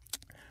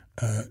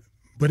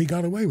but he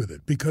got away with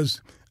it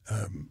because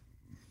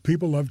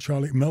people love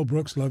Charlie. Mel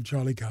Brooks loved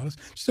Charlie Callis.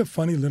 Just a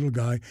funny little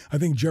guy. I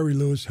think Jerry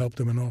Lewis helped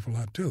him an awful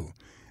lot too.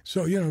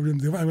 So, you know, I'm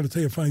going to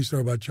tell you a funny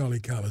story about Charlie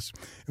Callis,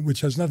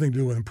 which has nothing to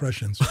do with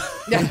impressions.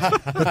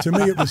 But to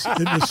me, it was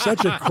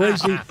such a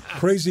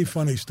crazy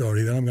funny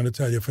story that I'm going to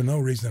tell you for no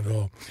reason at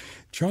all.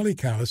 Charlie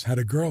Callis had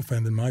a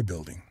girlfriend in my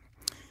building.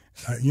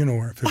 You know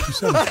where, 57th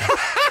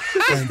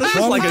Street. This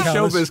is like a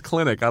showbiz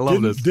clinic. I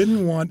love this.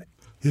 Didn't want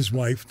his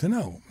wife to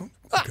know.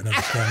 I can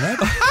understand that.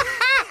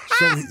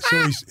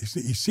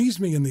 So he sees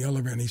me in the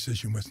elevator and he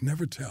says, "You must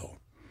never tell."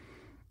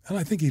 And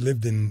I think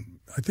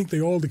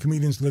all the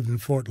comedians lived in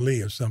Fort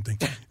Lee or something.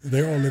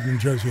 They all lived in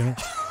Jersey, you know.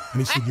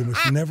 And he said, "You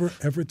must never,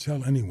 ever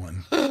tell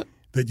anyone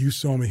that you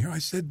saw me here." I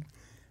said,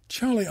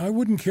 "Charlie, I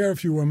wouldn't care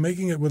if you were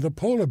making it with a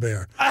polar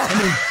bear. I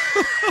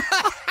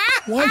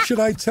mean, why should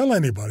I tell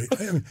anybody?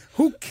 I mean,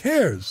 who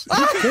cares?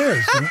 Who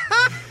cares? You know?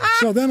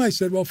 So then I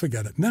said, well,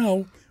 forget it.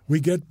 Now we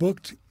get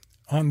booked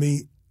on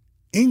the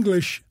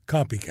English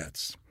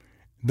Copycats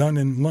done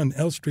in London,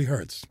 Elstree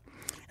Hertz.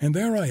 And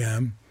there I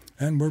am.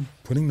 And we're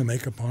putting the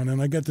makeup on,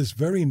 and I get this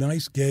very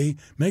nice gay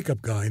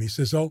makeup guy, and he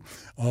says, you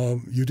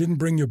didn't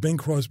bring your Bing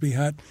Crosby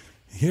hat?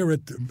 Here at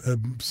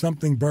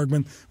something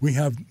Bergman, we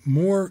have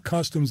more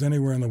costumes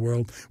anywhere in the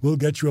world. We'll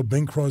get you a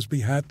Bing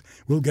Crosby hat.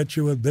 We'll get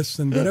you a this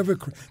and whatever.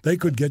 They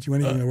could get you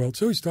anything in the world.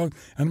 So he's talking,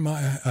 and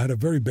I had a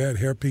very bad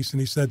hairpiece,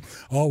 and he said,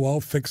 I'll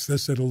fix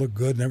this. It'll look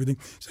good and everything.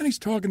 So he's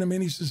talking to me,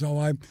 and he says,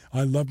 I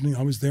loved me.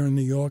 I was there in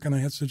New York, and I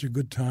had such a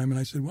good time. And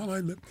I said, well,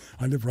 I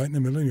live right in the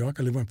middle of New York.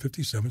 I live on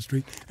 57th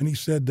Street. And he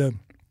said,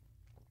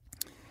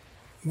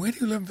 where do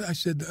you live? I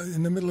said,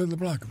 in the middle of the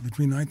block,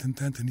 between 9th and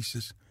 10th. And he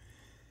says,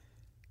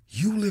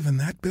 you live in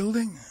that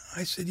building?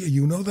 I said, yeah,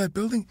 you know that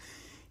building?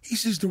 He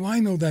says, do I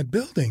know that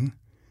building?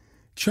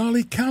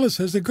 Charlie Callis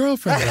has a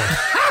girlfriend there.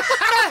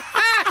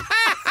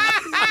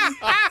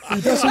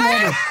 He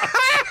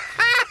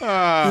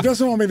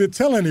doesn't want me to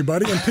tell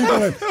anybody, and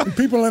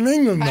people in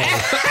England know.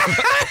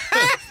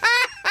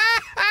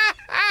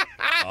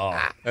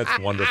 Oh, that's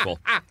wonderful.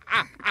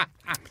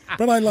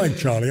 But I like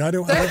Charlie. I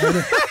don't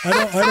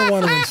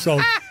want to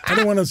insult. I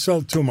don't want to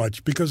insult too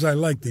much because I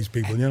like these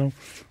people, you know.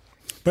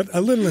 But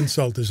a little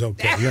insult is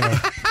okay, you know.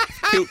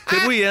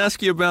 Could we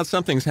ask you about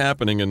something's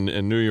happening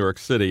in New York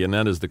City, and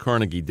that is the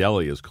Carnegie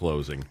Deli is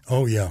closing.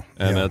 Oh yeah,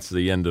 and that's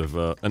the end of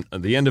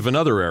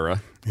another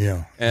era.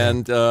 Yeah,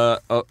 and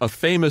a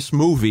famous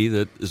movie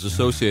that is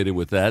associated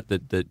with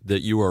that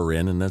you are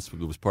in, and it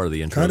was part of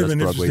the intro. Kind of that's an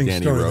Broadway interesting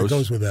Danny story Rose. that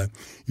goes with that.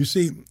 You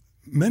see,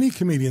 many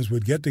comedians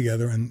would get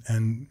together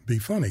and be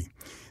funny.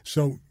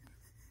 So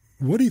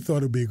Woody thought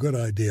it would be a good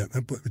idea,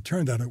 but it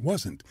turned out it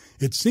wasn't.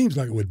 It seems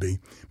like it would be,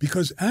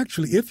 because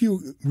actually if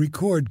you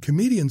record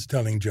comedians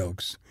telling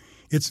jokes,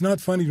 it's not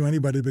funny to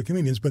anybody but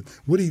comedians, but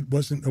Woody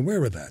wasn't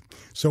aware of that.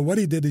 So what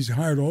he did is he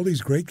hired all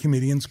these great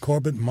comedians,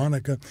 Corbett,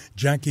 Monica,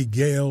 Jackie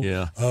Gale.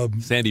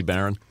 Sandy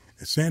Barron,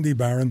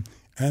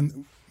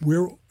 and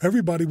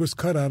everybody was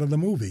cut out of the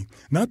movie.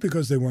 Not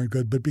because they weren't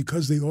good, but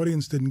because the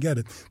audience didn't get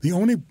it. The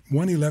only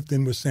one he left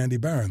in was Sandy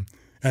Barron.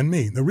 and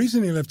me. The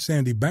reason he left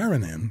Sandy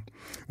Barron in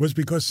was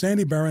because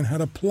Sandy Barron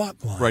had a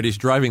plot line. Right, he's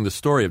driving the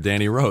story of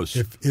Danny Rose.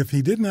 If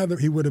he didn't have it,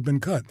 he would have been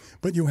cut.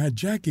 But you had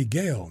Jackie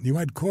Gale, you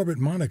had Corbett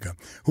Monica,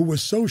 who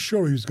was so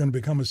sure he was going to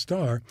become a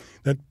star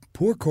that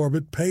poor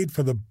Corbett paid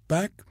for the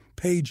back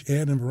page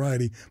ad in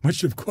Variety,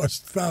 which have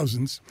cost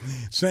thousands,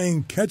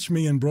 saying "Catch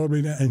me in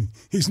Broadway," and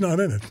he's not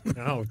in it.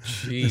 Oh,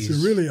 jeez! It's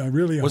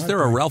really. Was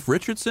there a Ralph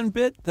Richardson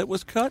bit that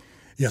was cut?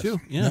 Yes, too?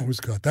 Yeah. That was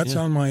cut. That's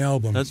on my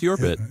album. That's your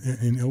bit.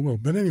 In Ill Will.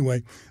 But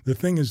anyway, the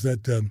thing is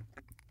that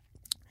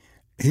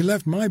he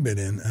left my bit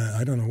in.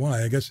 I don't know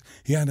why. I guess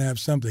he had to have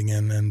something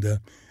in, and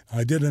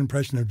I did an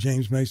impression of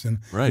James Mason.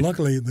 Right.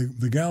 Luckily,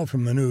 the gal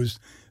from the news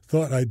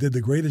thought I did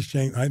the greatest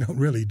James. I don't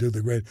really do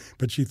the great,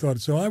 but she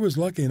thought so. I was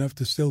lucky enough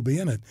to still be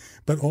in it.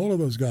 But all of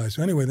those guys.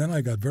 So anyway, then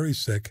I got very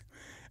sick,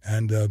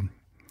 and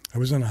I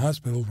was in a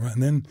hospital.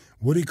 And then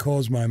Woody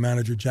calls my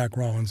manager, Jack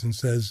Rollins, and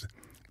says,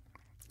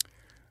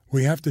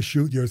 "We have to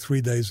shoot your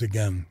 3 days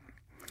again."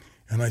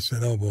 And I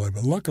said, "Oh, boy."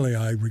 But luckily,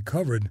 I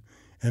recovered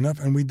enough,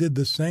 and we did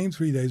the same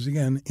 3 days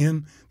again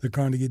in the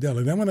Carnegie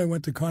Deli. Then when I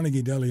went to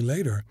Carnegie Deli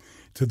later,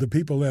 to the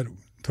people that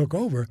took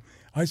over,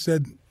 I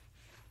said,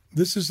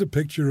 "This is a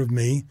picture of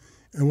me,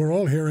 and we're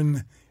all here."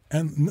 And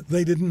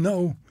they didn't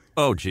know.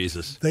 Oh,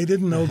 Jesus. They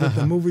didn't know that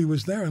the movie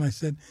was there. And I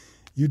said,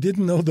 "You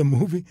didn't know the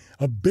movie?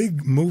 A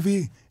big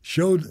movie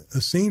showed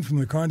a scene from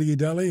the Carnegie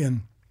Deli?"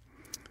 And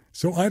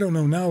so I don't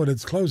know now at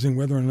its closing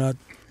whether or not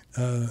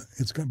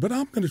it's going. But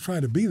I'm going to try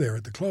to be there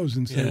at the close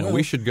and say,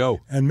 we should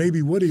go. And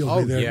maybe Woody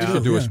will be there yeah. too. We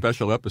should do a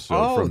special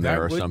episode from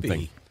there or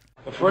something. Be.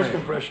 The first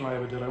impression I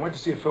ever did, I went to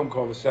see a film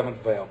called The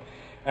Seventh Veil,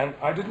 and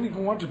I didn't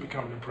even want to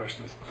become an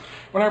impressionist.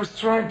 What I was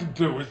trying to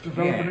do was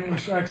develop an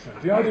English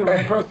accent. The idea of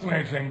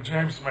impersonating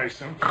James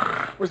Mason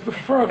was the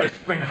furthest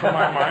thing from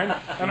my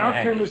mind, and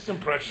out came this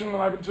impression, and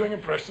I've been doing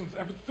impressions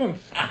ever since.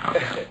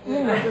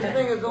 This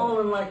thing is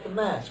all in like The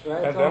Mask,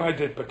 right? And then I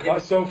did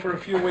Picasso for a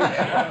few weeks.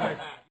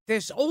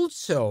 There's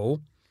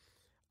also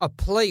a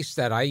place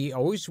that I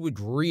always would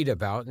read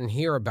about and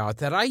hear about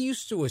that I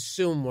used to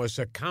assume was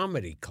a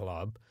comedy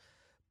club,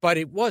 but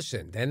it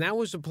wasn't. And that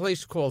was a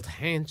place called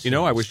Hanson's. You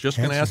know, I was just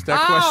going to ask that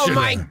Oh, question.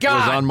 my God.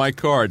 It was on my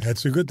card.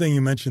 That's a good thing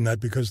you mentioned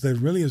that because there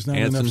really is not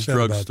enough Hanson's said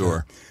about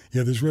Drugstore. that.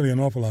 Yeah, there's really an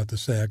awful lot to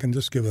say. I can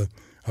just give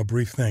a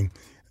brief thing.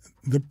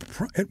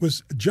 It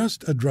was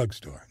just a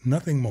drugstore,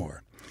 nothing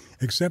more,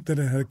 except that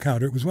it had a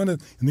counter. It was in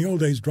the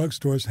old days,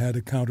 drugstores had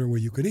a counter where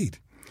you could eat,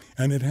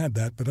 and it had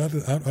that. But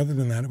other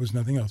than that, it was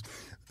nothing else.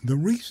 The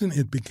reason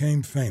it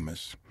became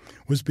famous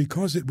was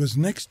because it was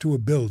next to a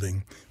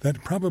building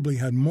that probably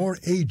had more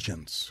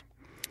agents.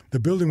 The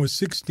building was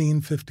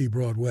 1650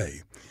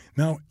 Broadway.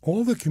 Now,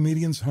 all the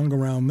comedians hung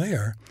around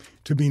there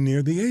to be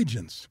near the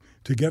agents,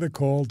 to get a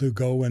call to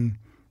go and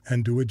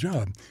do a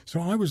job.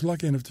 So I was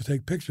lucky enough to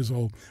take pictures.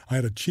 I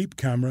had a cheap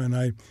camera,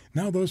 and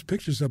now those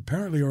pictures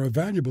apparently are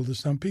valuable to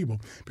some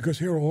people because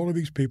here are all of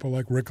these people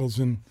like Rickles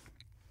and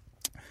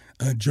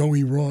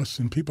Joey Ross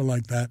and people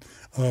like that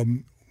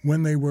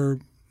when they were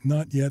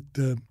not yet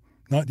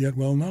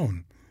well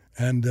known.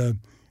 And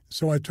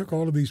so I took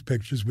all of these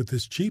pictures with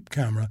this cheap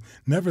camera,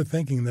 never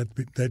thinking that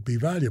they'd be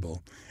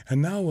valuable.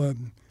 And now,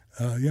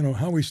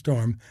 Howard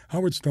Storm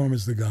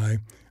is the guy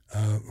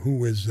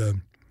who is...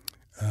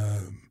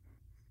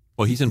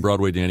 well, he's in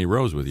Broadway Danny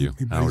Rose with you,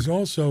 Howard.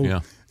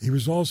 He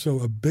was also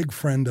a big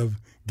friend of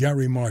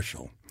Gary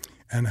Marshall.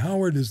 And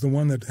Howard is the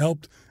one that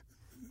helped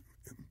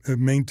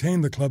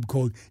maintain the club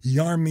called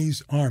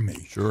Yarmy's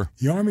Army. Sure.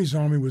 Yarmy's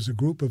Army was a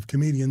group of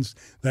comedians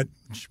that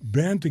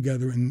band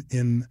together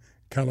in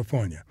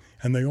California.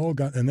 And they all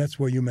and that's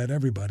where you met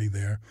everybody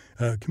there,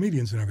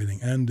 comedians and everything.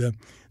 And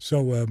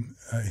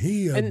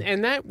he...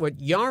 and that what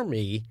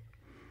Yarmy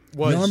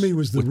was... Yarmy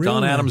was the with real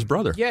Don name. Adams'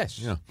 brother. Yes.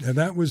 Yeah. And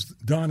that was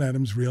Don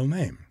Adams' real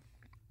name.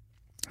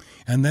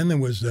 And then there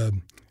was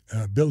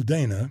Bill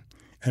Dana,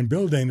 and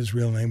Bill Dana's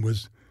real name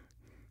was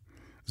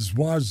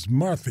Zwaz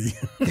Marthy.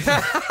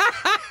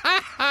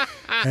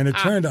 And it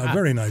turned out a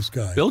very nice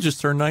guy. Bill just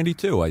turned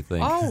 92, I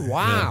think. Oh,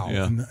 wow.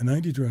 Yeah.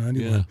 92 or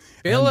 91. Yeah.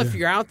 Bill, And, if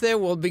you're out there,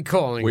 we'll be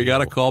calling We you. got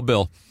to call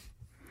Bill.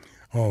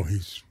 Oh,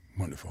 he's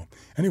wonderful.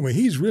 Anyway,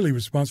 he's really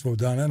responsible for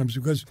Don Adams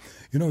because,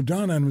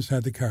 Don Adams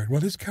had the character.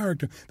 Well, his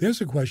character, there's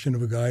a question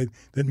of a guy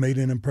that made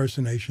an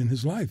impersonation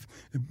his life,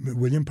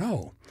 William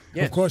Powell.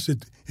 Yes. Of course,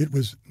 it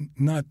was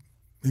not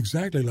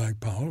exactly like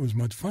Powell. It was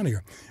much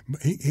funnier.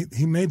 But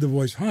he made the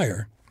voice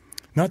higher.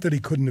 Not that he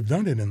couldn't have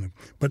done it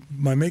but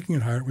by making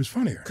it higher, it was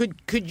funnier.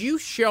 Could you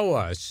show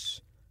us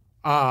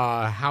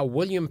how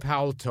William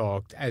Powell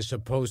talked as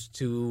opposed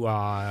to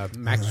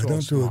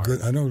Maxwell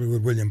Smart? I don't do a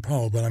good William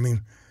Powell, but I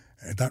mean,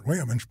 that way,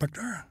 Inspector,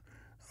 a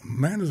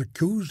man is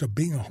accused of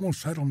being a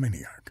homicidal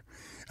maniac.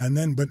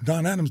 But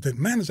Don Adams did,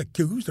 man is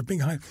accused of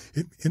being high.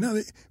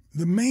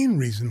 The main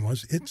reason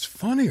was it's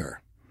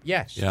funnier.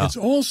 Yes. Yeah. It's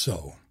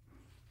also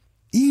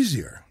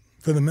easier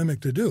for the mimic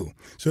to do.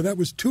 So that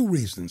was two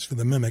reasons for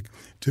the mimic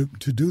to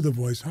do the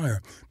voice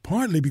higher.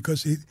 Partly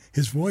because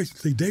his voice,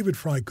 David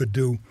Fry could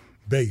do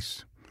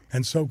bass,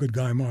 and so could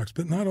Guy Marks,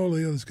 but not all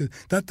the others could.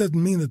 That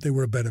doesn't mean that they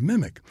were a better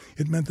mimic.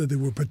 It meant that they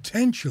were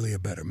potentially a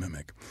better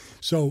mimic.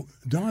 So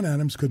Don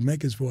Adams could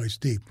make his voice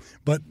deep,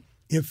 but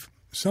if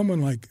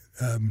someone like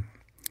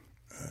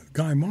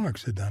Guy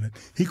Marks had done it,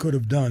 he could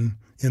have done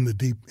in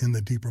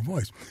the deeper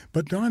voice.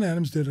 But Don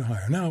Adams did it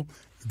higher. Now,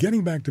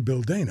 getting back to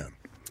Bill Dana.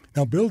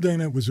 Now, Bill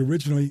Dana was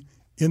originally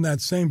in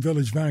that same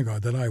Village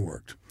Vanguard that I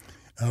worked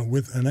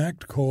with an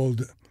act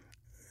called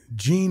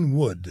Gene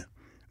Wood.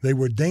 They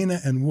were Dana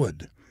and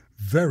Wood.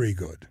 Very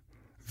good.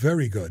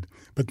 Very good.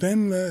 But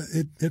then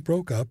it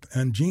broke up,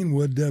 and Gene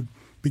Wood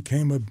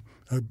became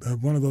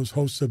one of those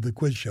hosts of the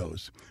quiz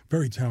shows.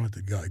 Very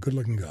talented guy,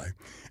 good-looking guy.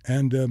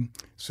 And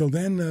so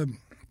then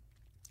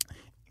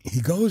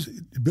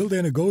Bill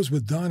Dana goes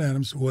with Don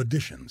Adams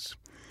auditions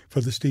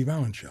for the Steve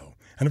Allen Show.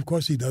 And, of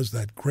course, he does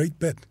that great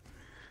bit.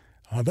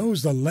 Are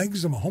those the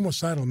legs of a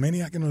homicidal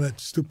maniac? You know, that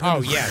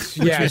stupendous... Oh, yes,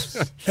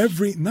 yes.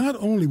 Not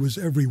only was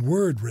every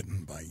word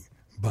written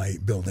by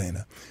Bill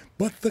Dana,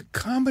 but the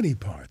comedy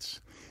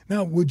parts.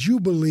 Now, would you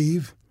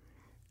believe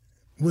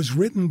was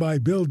written by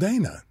Bill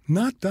Dana,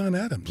 not Don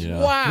Adams? Yeah.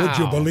 Wow. Would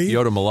you believe? He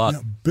owed him a lot.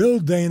 Now, Bill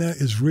Dana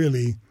is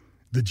really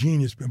the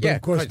genius. But, Yeah,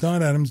 of course, 'cause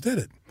Don Adams did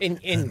it.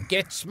 In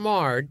Get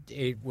Smart,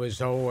 it was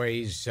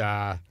always,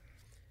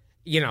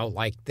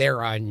 like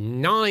there are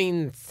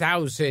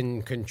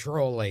 9,000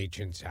 control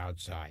agents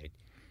outside.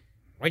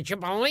 Would you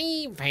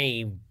believe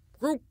a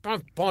group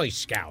of Boy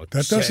Scouts?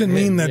 That doesn't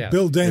mean that Yeah.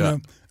 Bill Dana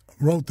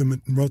wrote the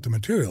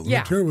material. The Yeah.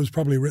 material was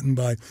probably written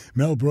by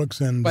Mel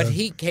Brooks and... But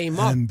he came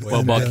up with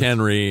Well, Buck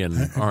Henry and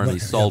Arnie yeah.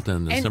 Sultan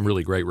and And- some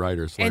really great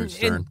writers, Leonard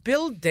Stern. And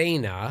Bill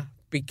Dana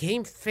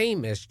became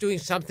famous doing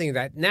something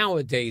that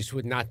nowadays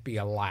would not be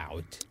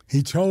allowed.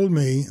 He told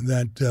me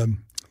that,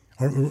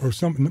 or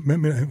something,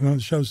 maybe on the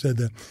show said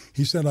that,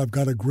 he said, I've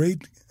got a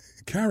great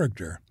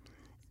character.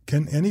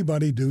 Can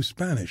anybody do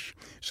Spanish?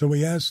 So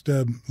he asked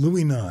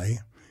Louis Nye,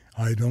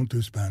 I don't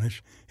do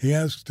Spanish. He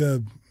asked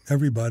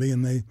everybody,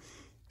 and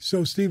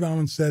so Steve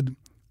Allen said,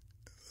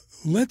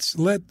 let's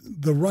let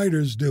the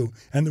writers do.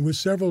 And there were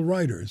several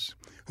writers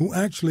who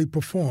actually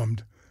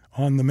performed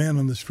on The Man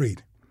on the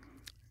Street.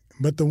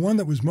 But the one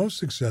that was most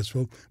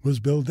successful was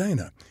Bill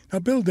Dana. Now,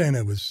 Bill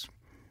Dana was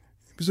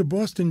a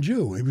Boston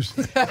Jew. He was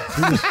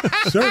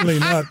certainly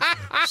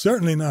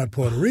not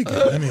Puerto Rican.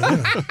 I mean,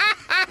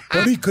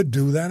 but he could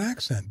do that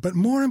accent. But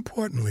more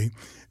importantly,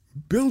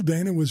 Bill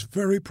Dana was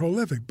very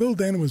prolific. Bill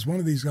Dana was one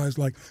of these guys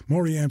like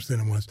Maury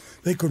Amsterdam was.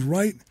 They could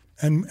write,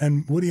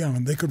 and Woody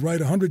Allen, they could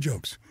write 100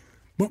 jokes.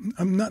 Well,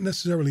 I'm not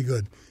necessarily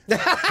good.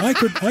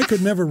 I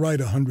could never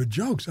write 100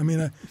 jokes. I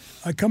mean,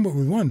 I come up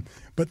with one,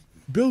 but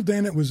Bill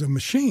Dana was a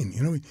machine.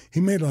 You know,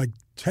 he made like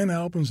 10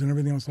 albums and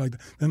everything else like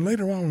that. Then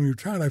later on, when we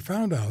tried, I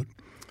found out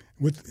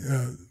with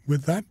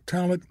that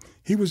talent,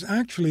 he was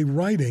actually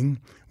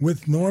writing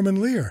with Norman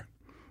Lear.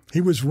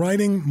 He was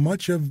writing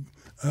much of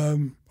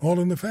All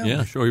in the Family.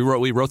 Yeah, sure.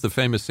 We wrote the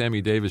famous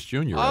Sammy Davis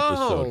Jr.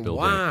 episode,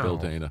 wow. Bill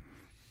Dana.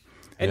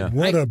 And Yeah.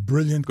 What a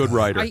brilliant Good guy.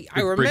 writer.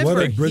 I remember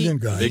What a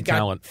brilliant guy. He Big got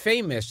talent.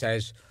 famous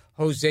as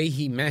Jose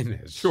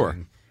Jimenez. Sure.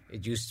 And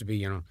it used to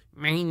be,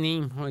 my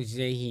name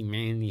Jose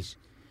Jimenez.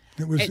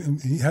 It was.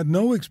 He had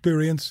no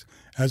experience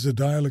as a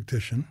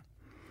dialectician.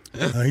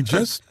 He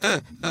just.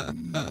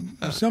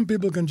 Some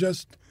people can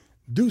just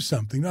do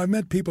something. I've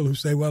met people who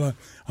say, "Well,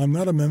 I'm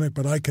not a mimic,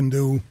 but I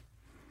can't.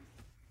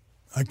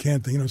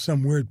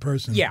 Some weird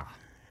person." Yeah.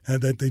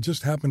 And that they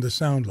just happen to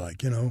sound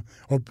like, or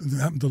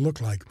happen to look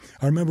like.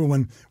 I remember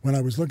when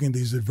I was looking at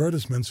these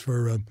advertisements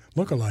for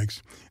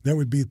lookalikes, there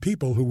would be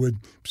people who would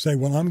say,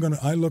 "Well,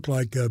 I look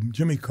like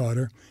Jimmy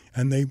Carter,"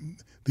 and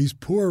these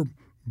poor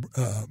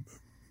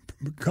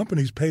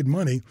companies paid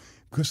money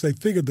because they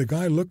figured the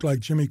guy looked like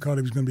Jimmy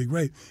Carter was going to be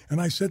great. And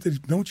I said to them,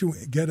 don't you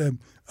get a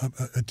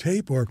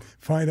tape or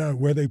find out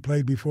where they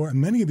played before? And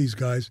many of these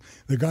guys,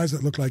 the guys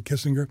that look like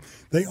Kissinger,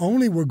 they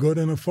only were good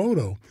in a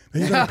photo.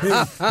 And you're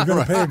going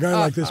to pay a guy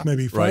like this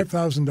maybe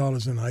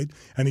 $5,000 a night,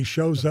 and he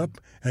shows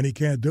up and he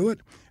can't do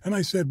it. And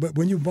I said, but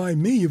when you buy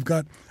me, you've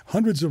got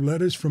hundreds of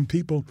letters from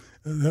people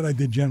that I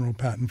did General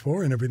Patton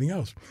for and everything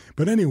else.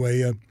 But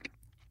anyway,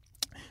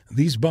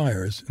 these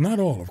buyers, not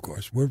all, of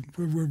course, were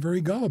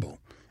very gullible.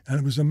 And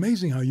it was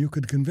amazing how you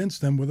could convince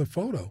them with a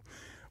photo.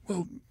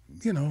 Well,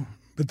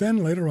 but then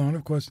later on,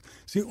 of course,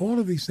 see, all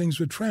of these things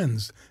were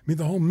trends. I mean,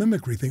 the whole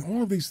mimicry thing,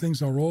 all of these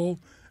things are all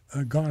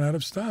gone out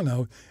of style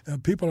now.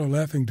 People are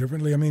laughing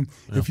differently. I mean,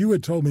 if you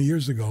had told me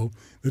years ago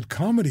that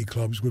comedy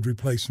clubs would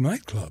replace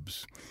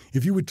nightclubs,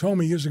 if you had told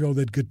me years ago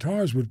that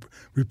guitars would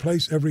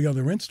replace every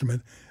other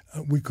instrument,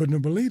 we couldn't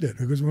have believed it.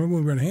 Because when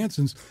we were at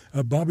Hanson's,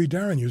 Bobby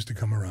Darin used to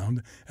come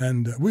around,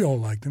 and we all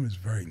liked him. It was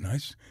very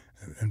nice.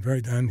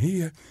 And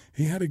he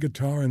had a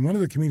guitar, and one of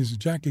the comedians,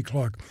 Jackie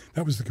Clark,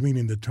 that was the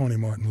comedian that Tony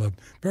Martin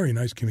loved, very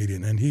nice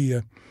comedian. And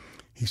he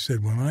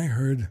said, when I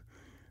heard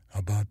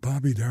about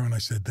Bobby Darin, I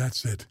said,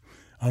 that's it.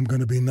 I'm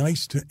going to be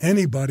nice to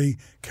anybody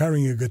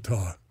carrying a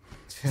guitar.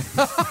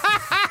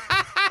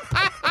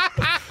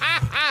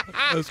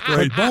 That's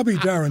great. But Bobby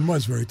Darin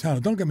was very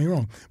talented. Don't get me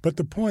wrong. But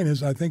the point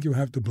is, I think you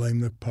have to blame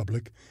the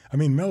public. I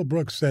mean, Mel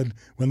Brooks said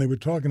when they were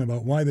talking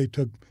about why they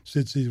took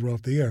Sid Caesar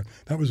off the air,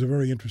 that was a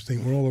very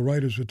interesting, where all the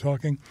writers were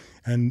talking,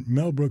 and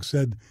Mel Brooks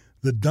said,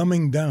 the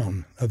dumbing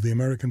down of the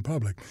American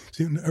public.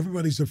 See,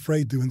 everybody's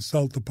afraid to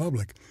insult the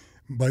public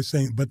by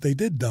saying, but they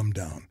did dumb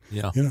down.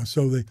 Yeah. You know,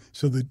 so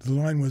the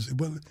line was,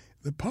 well,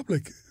 the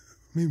public,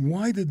 I mean,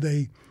 why did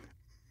they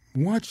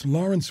watch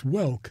Lawrence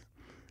Welk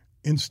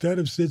instead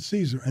of Sid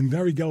Caesar? And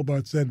Gary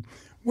Gelbart said,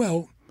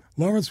 well,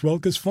 Lawrence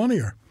Welk is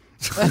funnier.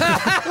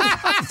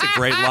 That's a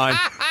great line.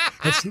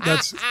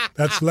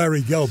 That's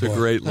Larry Gelbart. That's a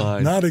great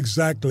line. Not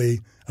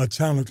exactly a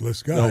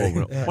talentless guy.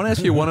 No. I want to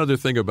ask you one other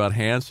thing about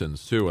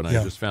Hanson's, too, and I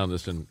Yeah. just found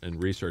this in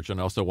research. And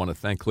I also want to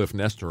thank Cliff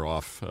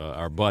Nesteroff,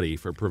 our buddy,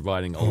 for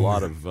providing a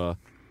lot of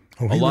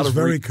he a lot was of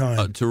very kind.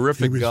 A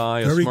terrific He was guy,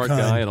 a very smart kind.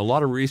 guy, and a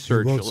lot of He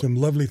research. wrote some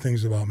lovely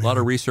things about me. A lot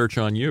of research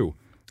on you.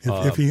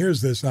 If he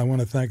hears this, I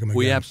want to thank him again.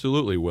 We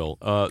absolutely will.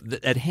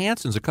 At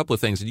Hanson's, a couple of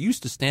things. You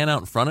used to stand out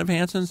in front of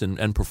Hanson's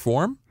and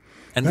perform.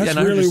 And That's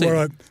I heard you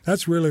really say-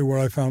 that's really where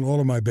I found all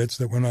of my bits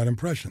that were not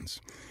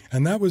impressions.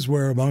 And that was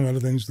where, among other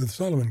things, the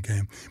Sullivan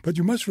came. But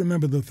you must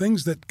remember the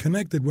things that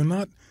connected were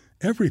not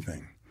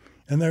everything.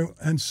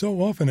 And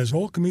so often, as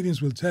all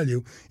comedians will tell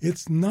you,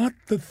 it's not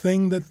the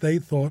thing that they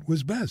thought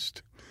was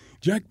best.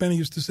 Jack Benny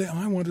used to say,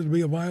 I wanted to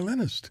be a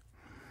violinist.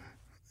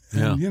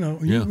 And, Yeah.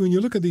 when you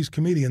look at these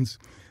comedians,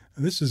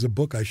 this is a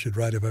book I should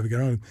write if I ever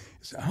get on.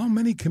 How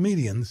many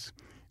comedians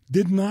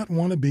did not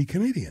want to be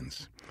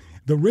comedians?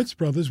 The Ritz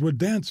brothers were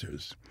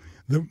dancers.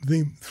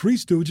 The Three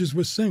Stooges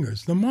were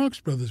singers. The Marx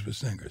Brothers were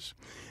singers.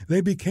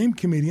 They became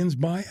comedians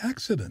by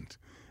accident.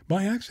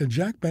 By accident.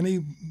 Jack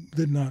Benny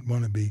did not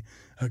want to be.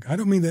 I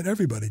don't mean that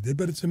everybody did,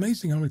 but it's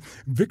amazing how many.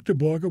 Victor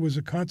Borge was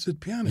a concert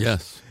pianist.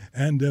 Yes.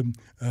 And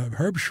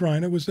Herb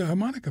Schreiner was a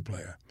harmonica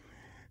player.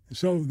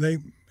 So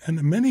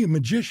many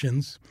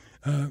magicians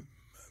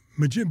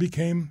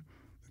became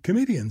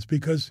comedians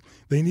because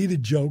they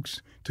needed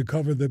jokes to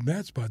cover the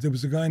bad spots. There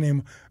was a guy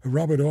named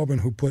Robert Orban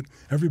who put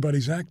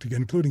everybody's act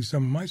together, including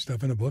some of my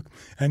stuff, in a book,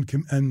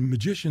 and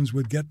magicians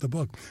would get the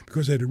book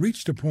because they had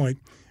reached a point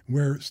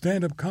where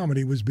stand-up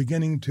comedy was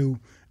beginning to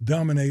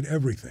dominate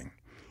everything.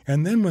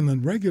 And then when the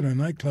regular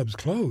nightclubs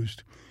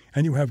closed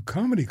and you have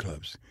comedy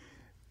clubs,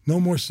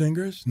 no more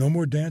singers, no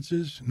more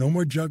dancers, no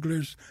more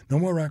jugglers, no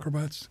more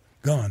acrobats,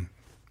 gone.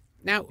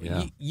 Now,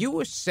 Yeah. you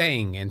were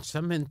saying in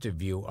some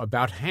interview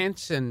about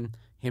Hanson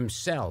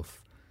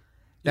himself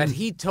that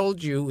he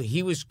told you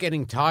he was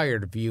getting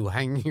tired of you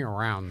hanging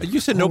around. You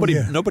said nobody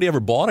yeah. nobody ever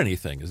bought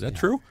anything. Is that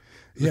true?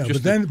 Yeah,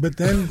 Just but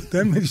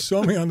then he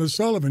saw me on the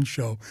Sullivan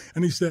Show,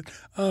 and he said,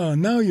 "Oh,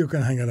 now you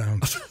can hang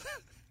around."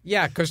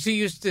 Yeah, because he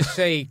used to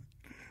say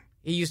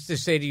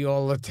to you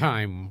all the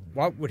time.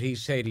 What would he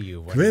say to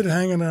you? Quit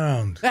hanging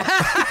around.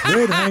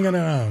 Quit hanging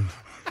around.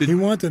 He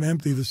wanted to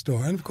empty the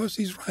store, and of course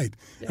he's right.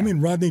 Yeah. I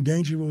mean, Rodney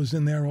Dangerfield was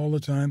in there all the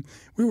time.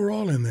 We were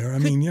all in there. I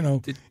mean,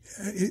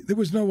 there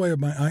was no way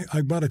of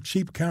I bought a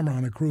cheap camera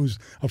on a cruise,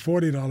 a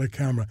 $40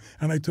 camera,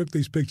 and I took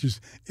these pictures.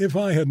 If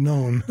I had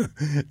known,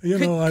 I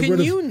would have.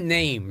 Can you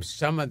name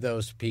some of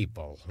those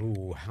people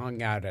who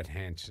hung out at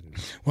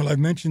Hanson's? Well, I've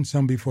mentioned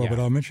some before, but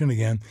I'll mention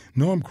again.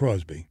 Norm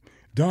Crosby.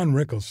 Don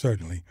Rickles,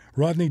 certainly.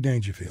 Rodney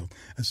Dangerfield.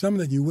 And some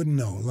that you wouldn't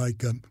know,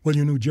 like,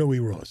 you knew Joey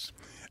Ross.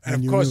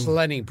 And of course,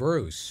 Lenny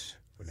Bruce.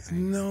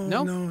 No,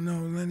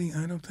 Lenny,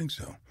 I don't think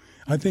so.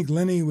 I think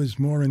Lenny was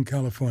more in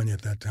California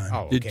at that time.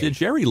 Oh, okay. Did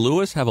Jerry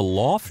Lewis have a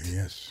loft?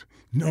 Yes.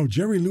 No,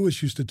 Jerry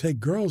Lewis used to take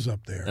girls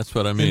up there. That's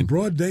what I mean. In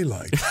broad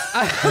daylight.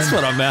 That's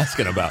what I'm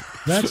asking about.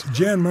 That's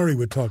Jan Murray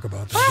would talk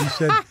about that. He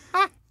said,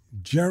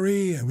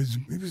 Jerry, he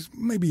was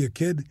maybe a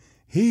kid.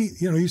 He,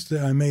 used to,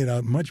 I made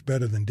out much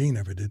better than Dean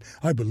ever did.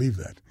 I believe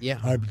that. Yeah.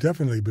 I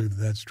definitely believe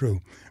that's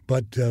true.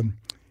 But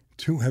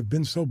to have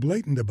been so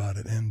blatant about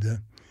it,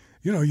 and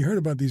you heard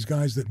about these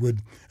guys that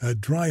would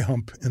dry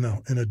hump in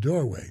a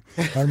doorway.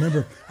 I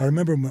remember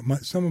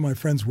some of my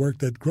friends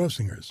worked at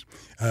Grossinger's.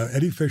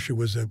 Eddie Fisher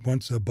was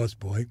once a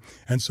busboy,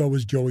 and so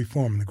was Joey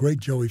Foreman, the great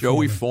Joey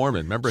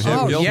Foreman. Remember him?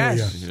 Oh, Gil?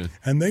 yes. Yeah.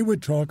 And they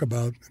would talk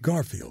about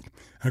Garfield.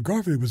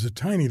 Garfield was a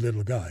tiny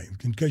little guy,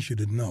 in case you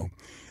didn't know.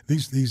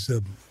 These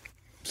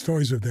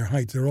stories of their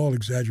heights, they're all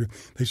exaggerated.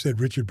 They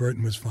said Richard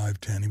Burton was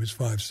 5'10", he was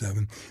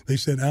 5'7". They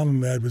said Alan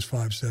Ladd was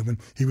 5'7",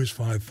 he was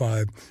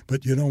 5'5",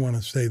 but you don't want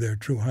to say their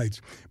true heights.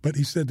 But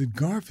he said that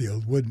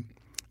Garfield would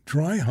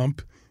dry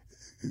hump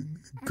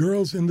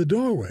girls in the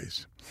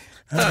doorways.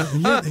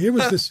 And yet, here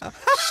was this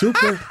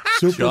super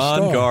John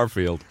star.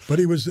 Garfield. But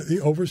he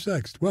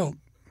oversexed. Well,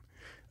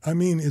 I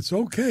mean, it's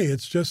okay.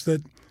 It's just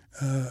that,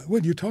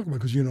 you talk about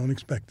because you don't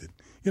expect it.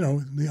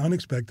 The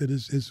unexpected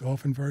is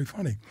often very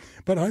funny.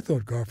 But I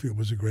thought Garfield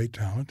was a great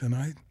talent, and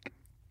I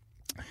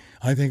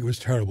think it was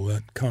terrible,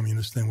 that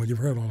communist thing. Well, you've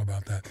heard all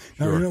about that.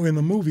 Now, Sure. in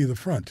the movie The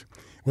Front,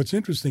 what's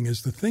interesting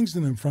is the things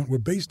in the front were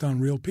based on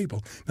real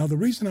people. Now, the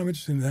reason I'm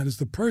interested in that is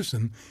the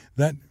person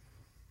that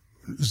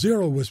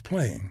Zero was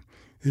playing.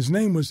 His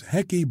name was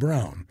Hecky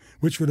Brown,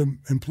 which would have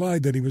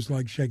implied that he was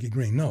like Shaggy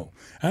Greene. No.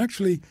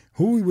 Actually,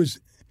 who he was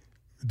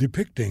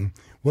depicting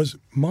was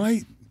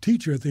my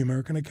teacher at the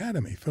American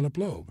Academy, Philip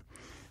Loeb.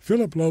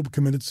 Philip Loeb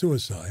committed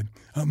suicide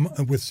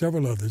with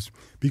several others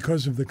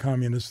because of the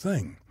communist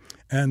thing.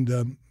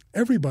 And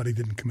everybody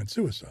didn't commit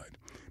suicide,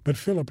 but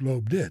Philip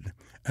Loeb did.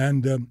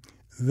 And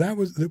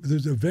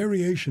there's a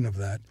variation of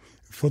that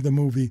for the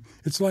movie.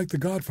 It's like The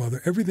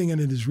Godfather. Everything in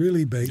it is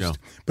really based,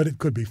 but it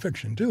could be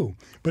fiction too.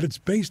 But it's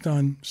based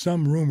on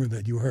some rumor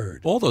that you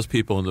heard. All those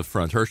people in the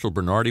front. Herschel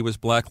Bernardi was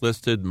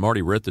blacklisted.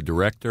 Marty Ritt, the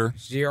director.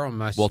 Zero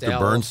Mostel. Walter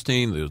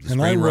Bernstein, the and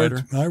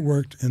screenwriter. I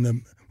worked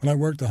when I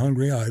worked The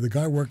Hungry Eye, the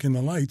guy working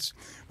the lights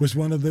was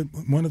one of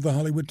the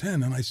Hollywood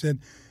 10. And I said,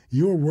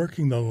 "You're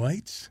working the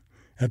lights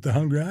at The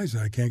Hungry Eye?" I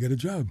said, "I can't get a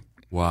job."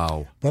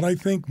 Wow. But I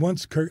think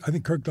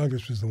Kirk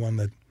Douglas was the one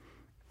that.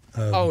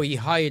 He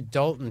hired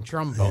Dalton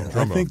Trumbo.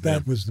 I think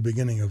that was the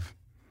beginning of.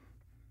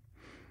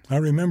 I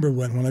remember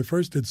when I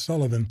first did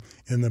Sullivan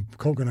in the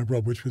Coconut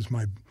Grove, which was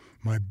my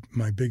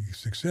big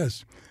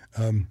success.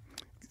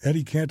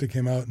 Eddie Cantor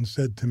came out and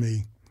said to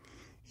me,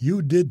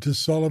 "You did to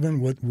Sullivan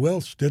what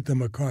Welch did to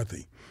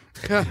McCarthy."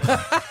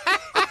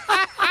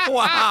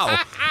 Wow.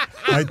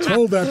 I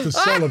told that to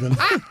Sullivan,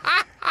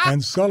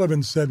 and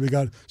Sullivan said we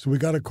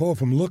got a call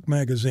from Look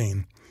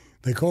magazine.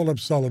 They called up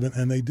Sullivan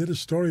and they did a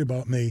story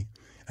about me,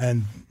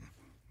 and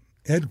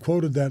Ed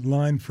quoted that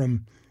line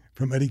from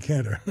Eddie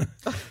Cantor,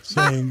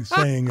 saying,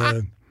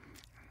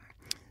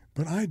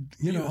 but I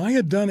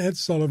had done Ed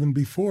Sullivan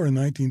before in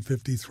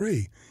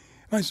 1953.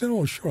 And I said,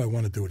 "Oh, sure, I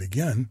want to do it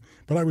again."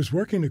 But I was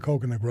working the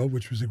Coconut Grove,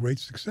 which was a great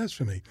success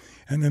for me.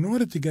 And in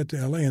order to get to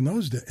L.A. in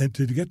those days, and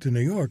to get to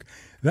New York,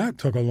 that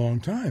took a long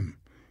time.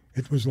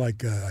 It was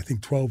like, I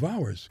think, 12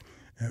 hours.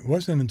 It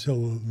wasn't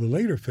until the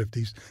later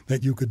 50s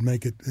that you could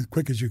make it as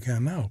quick as you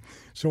can now.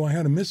 So I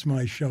had to miss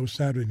my show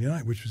Saturday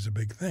night, which was a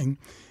big thing.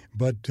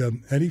 But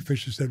Eddie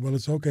Fisher said, "Well,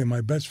 it's okay.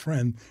 My best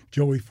friend,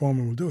 Joey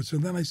Foreman, will do it." So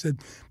then I said,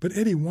 "But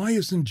Eddie, why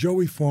isn't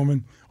Joey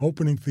Foreman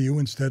opening for you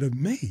instead of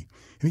me?"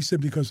 And he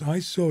said, "Because I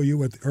saw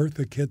you at the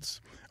Eartha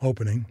Kitt's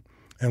opening,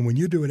 and when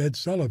you do it, Ed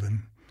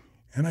Sullivan."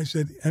 And I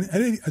said, and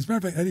Eddie, as a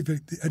matter of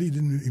fact, Eddie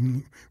didn't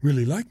even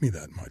really like me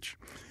that much.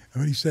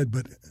 But he said,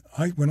 "But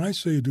when I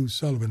saw you do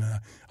Sullivan,"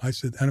 I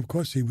said, and of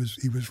course he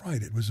was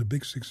right. It was a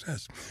big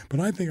success.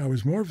 But I think I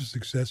was more of a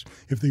success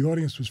if the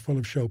audience was full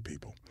of show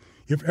people.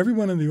 If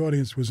everyone in the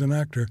audience was an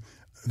actor,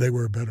 they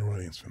were a better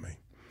audience for me.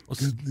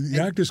 Because the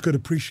actors could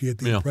appreciate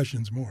the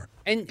impressions more.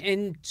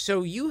 And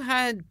so you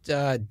had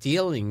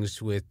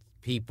dealings with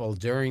people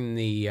during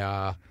the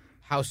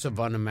House of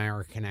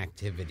Un-American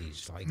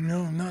Activities, like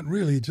no, not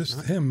really,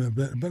 just him.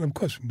 But of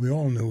course, we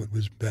all knew it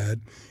was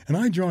bad. And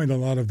I joined a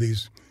lot of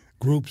these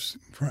groups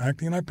for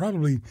acting, and I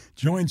probably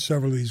joined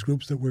several of these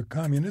groups that were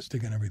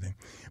communistic and everything.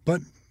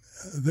 But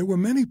there were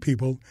many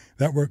people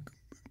that were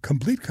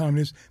complete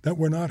communists that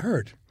were not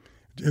hurt.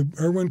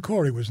 Irwin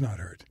Corey was not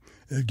hurt.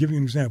 Give you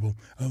an example.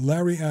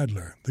 Larry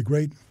Adler, the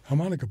great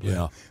harmonica player.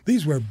 Yeah.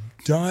 These were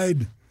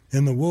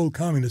dyed-in-the-wool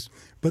communists,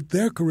 but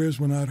their careers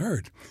were not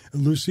hurt.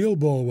 Lucille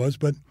Ball was,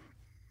 but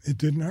it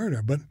didn't hurt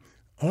her. But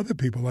other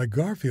people like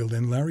Garfield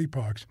and Larry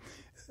Parks,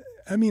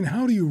 I mean,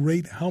 how do you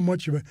rate how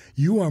much of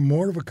you are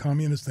more of a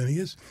communist than he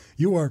is?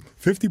 You are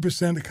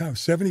 50% a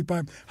communist,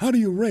 75%. How do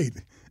you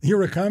rate?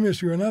 You're a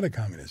communist, you're not a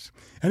communist.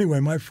 Anyway,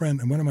 my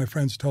friend, and one of my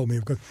friends told me,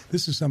 of course,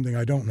 this is something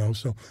I don't know,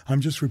 so I'm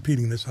just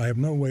repeating this. I have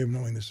no way of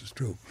knowing this is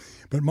true.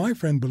 But my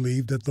friend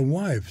believed that the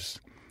wives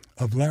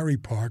of Larry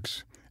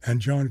Parks and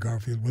John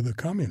Garfield were the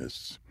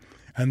communists,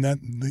 and that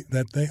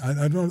they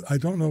I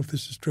don't know if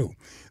this is true,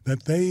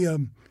 that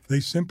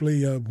they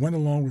simply went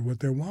along with what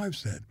their wives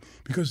said,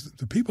 because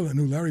the people that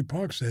knew Larry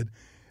Parks said,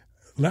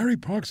 "Larry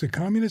Parks a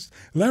communist?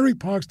 Larry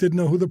Parks didn't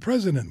know who the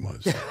president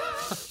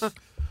was."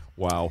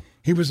 Wow.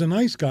 He was a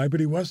nice guy, but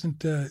he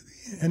wasn't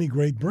any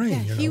great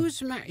brain. Yeah, he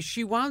was.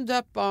 She wound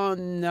up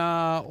on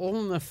All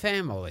in the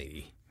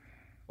Family.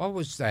 What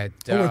was that?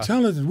 A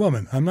talented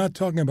woman. I'm not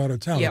talking about her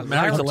talent. Yeah,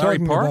 married to Larry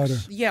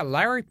Parks? Yeah,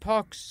 Larry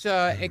Parks'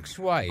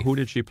 ex-wife. Who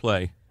did she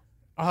play?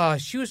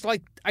 She was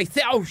like,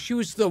 she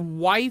was the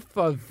wife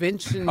of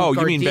Vincent Oh,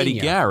 Gardenia. you mean Betty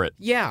Garrett?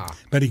 Yeah.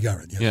 Betty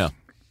Garrett, yes.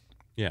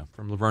 Yeah,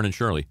 from Laverne and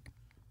Shirley.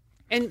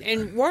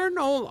 And weren't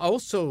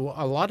also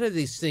a lot of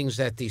these things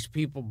that these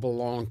people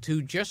belong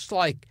to, just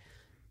like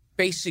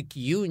basic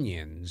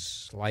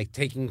unions, like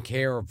taking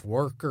care of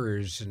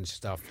workers and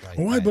stuff like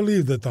that? I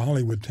believe that the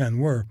Hollywood 10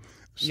 were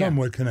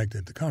somewhat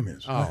connected to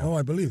communism.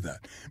 I believe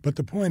that. But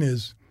the point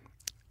is,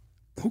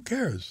 who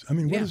cares? I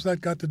mean, what has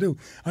that got to do?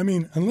 I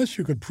mean, unless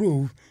you could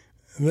prove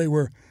they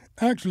were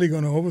actually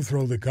going to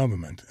overthrow the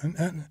government,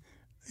 and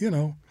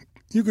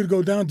you could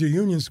go down to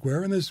Union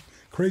Square and there's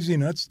crazy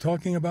nuts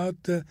talking about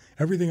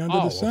everything under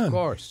the sun. Of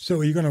course. So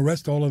are you going to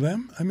arrest all of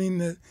them? I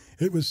mean,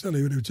 it was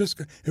silly.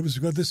 It was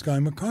what this guy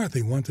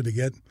McCarthy wanted to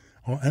get,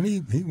 and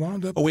he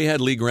wound up. Oh, we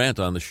had Lee Grant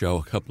on the show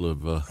a couple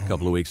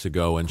of weeks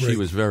ago, and great. She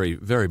was very,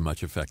 very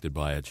much affected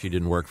by it. She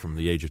didn't work from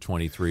the age of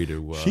 23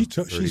 to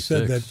 36. She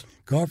said that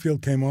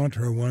Garfield came on to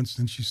her once,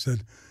 and she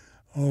said,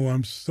 "Oh,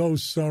 I'm so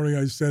sorry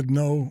I said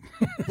no."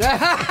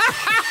 That's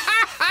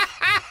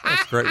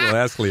great. We'll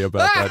ask Lee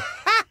about that.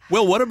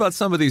 Well, what about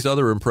some of these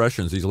other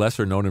impressions, these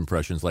lesser-known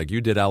impressions? Like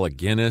you did Alec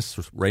Guinness,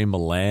 Ray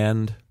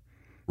Milland,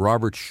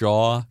 Robert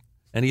Shaw.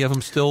 Any of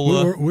them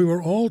still we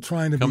were all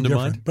trying to be come to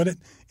different, mind? but it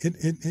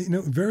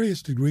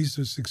various degrees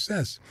of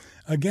success.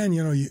 Again,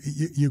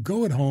 you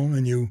go at home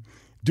and you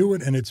do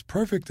it, and it's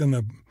perfect in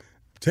the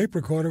tape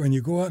recorder, and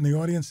you go out in the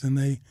audience, and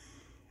they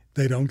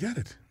don't get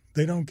it.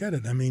 They don't get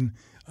it. I mean,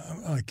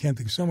 I can't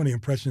think so many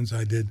impressions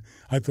I did.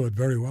 I thought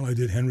very well. I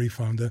did Henry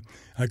Fonda.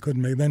 I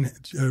couldn't make. Then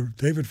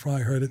David Fry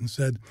heard it and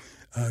said,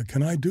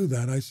 "Can I do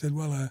that?" I said,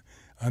 "Well,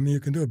 I mean, you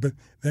can do it."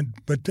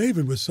 But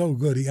David was so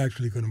good, he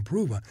actually could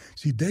improve on.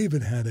 See,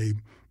 David had a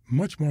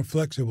much more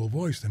flexible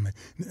voice than me.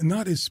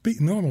 Not his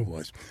normal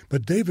voice,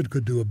 but David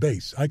could do a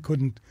bass. I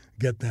couldn't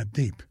get that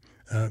deep.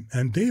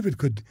 And David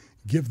could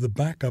give the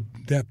backup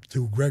depth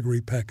to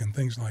Gregory Peck and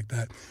things like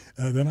that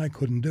that I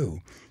couldn't do.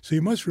 So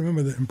you must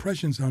remember that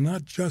impressions are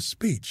not just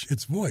speech,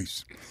 it's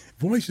voice.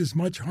 Voice is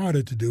much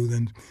harder to do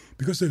than,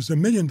 because there's a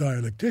million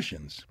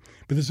dialecticians,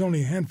 but there's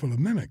only a handful of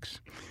mimics.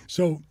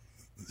 So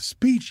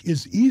speech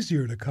is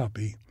easier to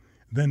copy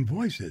than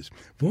voice is.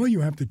 Voice,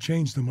 you have to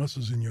change the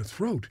muscles in your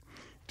throat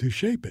to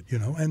shape it,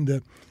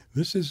 and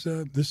this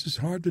is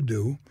hard to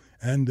do,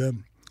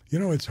 and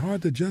it's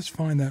hard to just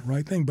find that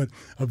right thing. But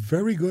a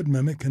very good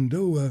mimic can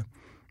do.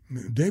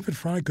 David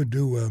Fry could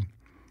do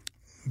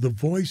the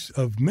voice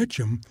of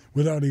Mitchum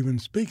without even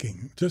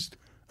speaking. Just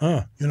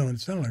it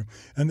sounded like.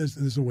 And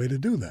there's a way to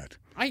do that.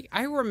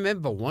 I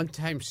remember one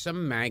time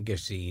some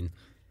magazine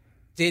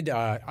did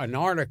an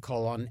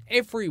article on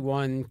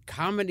everyone,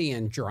 comedy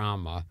and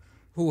drama,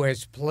 who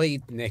has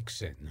played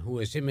Nixon, who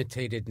has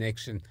imitated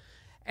Nixon.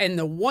 And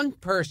the one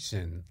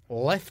person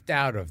left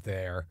out of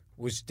there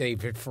was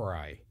David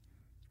Fry.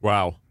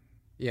 Wow.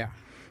 Yeah.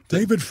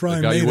 David Fry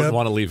the guy you made wouldn't up.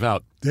 want to leave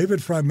out.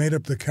 David Fry made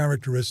up the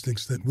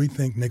characteristics that we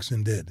think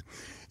Nixon did.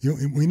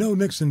 We know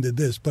Nixon did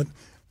this, but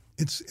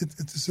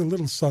it's a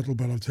little subtle.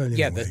 But I'll tell you.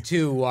 Yeah, anyway. the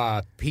two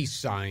peace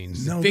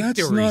signs, No,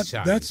 victory that's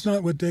signs. That's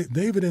not what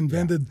David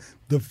invented.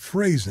 The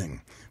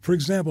phrasing. For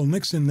example,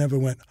 Nixon never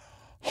went.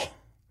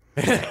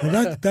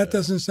 Well, that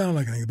doesn't sound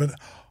like anything. But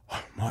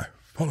my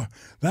fellow,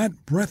 that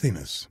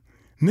breathiness.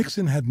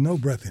 Nixon had no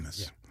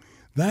breathiness. Yeah.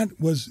 That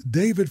was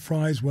David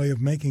Fry's way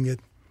of making it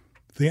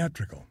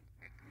theatrical.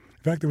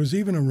 In fact, there was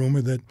even a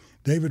rumor that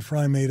David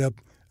Fry made up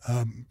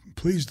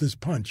Pleased as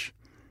Punch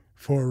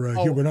for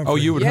Hubert Humphrey. Oh,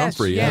 Hubert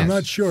Humphrey, yes. I'm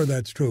not sure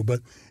that's true, but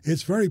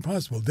it's very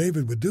possible.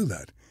 David would do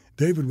that.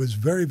 David was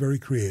very, very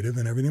creative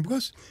and everything.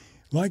 Because,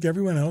 like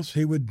everyone else,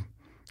 he would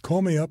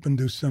call me up and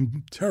do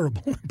some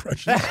terrible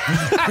impressions.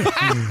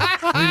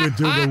 He would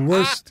do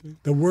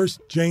the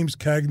worst James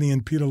Cagney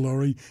and Peter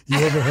Lorre you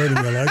ever heard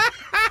in your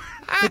life.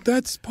 But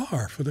that's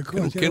par for the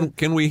course.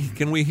 Can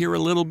we hear a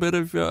little bit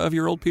of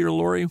your old Peter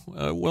Lorre,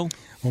 Will?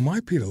 Well,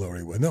 my Peter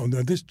Lorre would. No,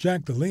 this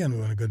Jack DeLeon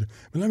would good.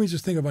 But let me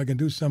just think if I can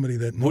do somebody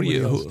that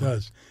nobody else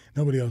does.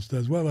 Nobody else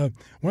does. Well,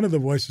 one of the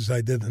voices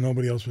I did that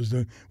nobody else was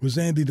doing was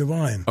Andy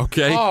Devine.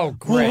 Okay. Oh,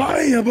 great.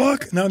 Well, hiya,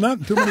 Buck. Now,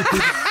 not too many people.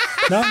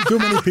 Not too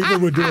many people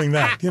were doing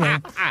that,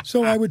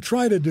 So I would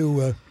try to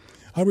do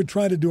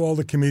all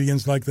the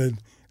comedians like the.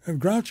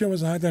 Groucho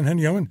was higher than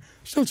Henry Owen.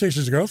 Still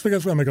chases girls. But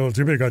guess what? Make it a little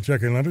deeper. You got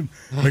Jackie Leonard.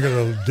 Make it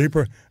a little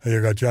deeper.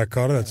 You got Jack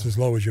Carter. That's as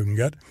low as you can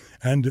get.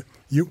 And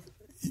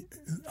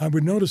I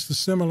would notice the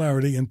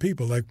similarity in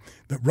people. Like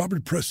that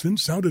Robert Preston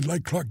sounded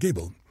like Clark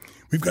Gable.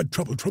 We've got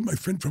trouble, my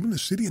friend, trouble in the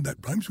city, and that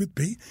rhymes with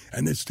P.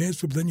 And it stands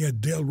for. Then you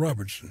had Dale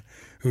Robertson,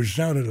 who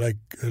sounded like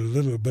a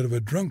little bit of a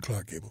drunk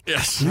Clark Gable.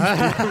 Yes.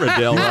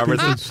 Dale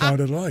Robertson. It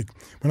sounded like.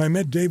 When I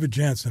met David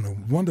Jansen, a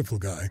wonderful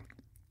guy.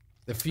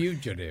 The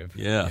Fugitive.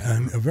 Yeah.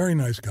 And a very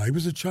nice guy. He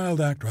was a child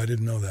actor. I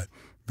didn't know that.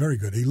 Very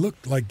good. He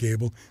looked like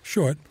Gable,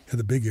 short, had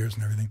the big ears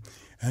and everything.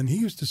 And he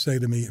used to say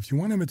to me, if you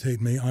want to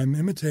imitate me, I'm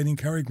imitating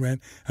Cary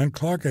Grant and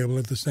Clark Gable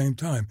at the same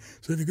time.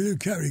 So if you could do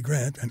Cary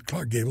Grant and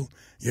Clark Gable,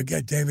 you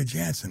get David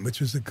Jansen, which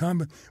was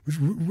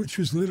which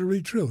was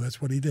literally true.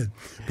 That's what he did.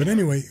 But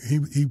anyway,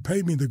 he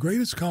paid me the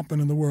greatest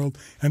compliment in the world,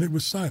 and it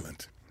was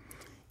silent.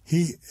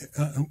 He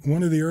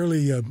one of the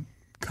early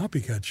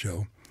Copycat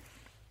show,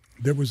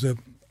 there was a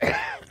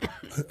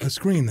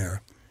screen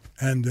there,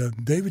 and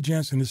David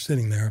Jansen is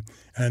sitting there,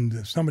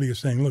 and somebody is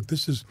saying, "Look,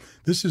 this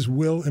is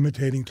Will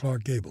imitating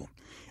Clark Gable,"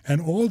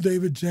 and all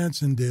David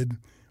Jansen did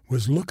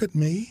was look at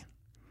me,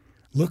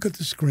 look at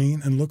the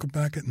screen, and look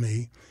back at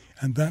me,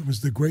 and that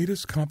was the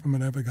greatest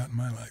compliment I ever got in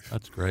my life.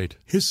 That's great.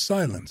 His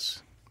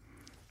silence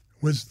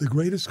was the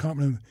greatest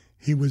compliment.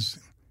 He was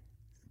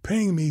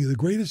paying me the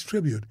greatest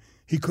tribute.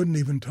 He couldn't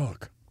even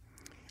talk,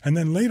 and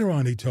then later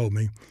on, he told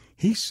me.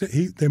 He said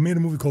they made a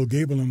movie called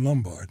Gable and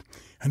Lombard,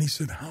 and he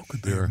said, "How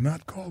could they have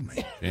not called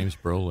me? James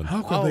Brolin.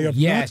 How could they have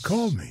not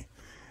called me?"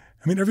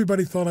 I mean,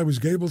 everybody thought I was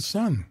Gable's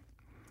son.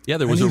 Yeah,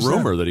 there was a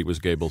rumor that he was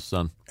Gable's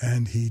son.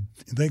 And few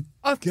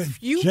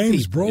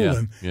James people.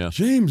 Brolin. Yeah.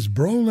 James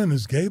Brolin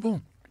is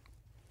Gable.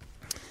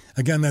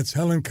 Again, that's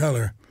Helen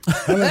Keller.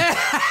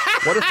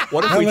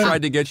 What if we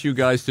tried to get you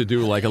guys to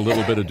do like a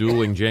little bit of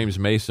dueling James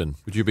Mason?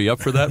 Would you be up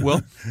for that,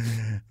 Will?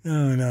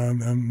 No,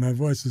 my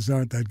voices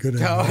aren't that good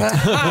anymore.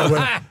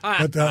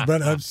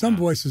 But some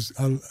voices,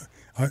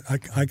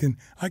 I can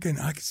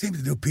seem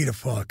to do Peter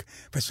Falk.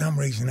 For some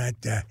reason,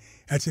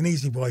 that's an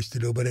easy voice to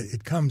do, but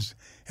it comes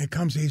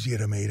easier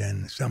to me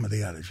than some of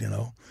the others, you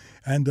know.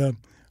 And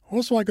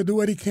also, I could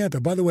do Eddie Cantor.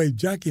 By the way,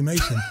 Jackie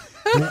Mason,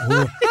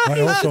 who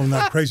I also am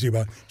not crazy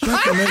about.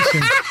 Jackie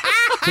Mason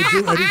could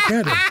do Eddie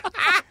Cantor.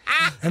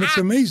 And it's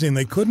amazing.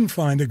 They couldn't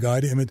find a guy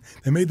to imitate.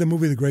 They made the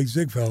movie The Great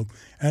Ziegfeld.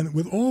 And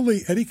with all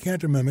the Eddie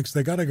Cantor mimics,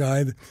 they got a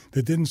guy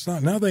that didn't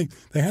sound. Now they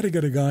had to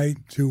get a guy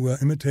to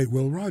imitate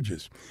Will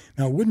Rogers.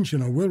 Now, wouldn't you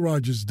know, Will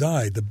Rogers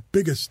died, the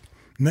biggest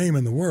name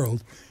in the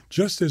world,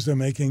 just as they're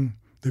making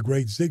The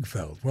Great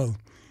Ziegfeld. Well,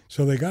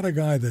 so they got a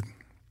guy that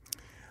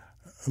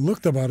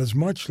looked about as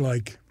much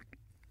like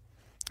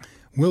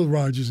Will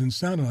Rogers and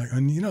sounded like,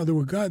 and you know, there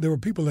were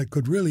people that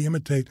could really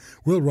imitate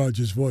Will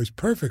Rogers' voice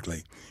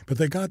perfectly, but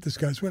they got this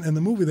guy. In the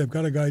movie, they've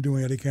got a guy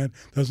doing Eddie Cantor,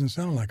 doesn't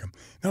sound like him.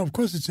 Now, of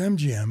course, it's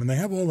MGM, and they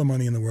have all the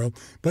money in the world,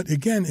 but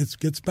again, it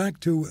gets back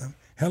to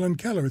Helen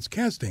Keller. It's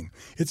casting.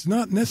 It's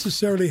not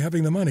necessarily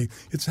having the money.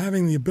 It's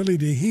having the ability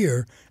to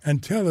hear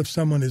and tell if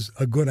someone is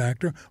a good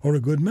actor or a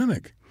good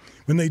mimic.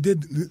 When they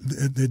did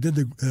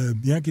the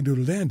Yankee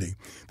Doodle Dandy,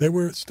 they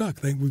were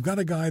stuck. We've got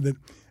a guy that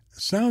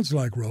sounds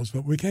like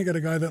Roosevelt. We can't get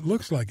a guy that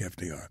looks like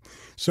FDR.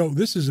 So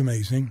this is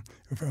amazing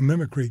for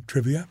mimicry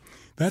trivia.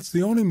 That's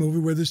the only movie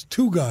where there's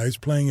two guys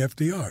playing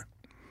FDR.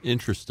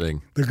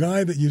 Interesting. The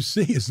guy that you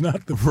see is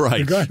not the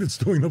guy that's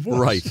doing the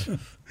voice.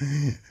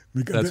 Right.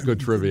 That's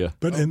good trivia.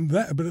 But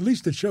at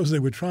least it shows they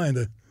were trying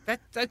to.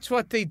 That's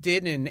what they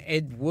did in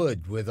Ed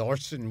Wood with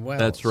Orson Welles.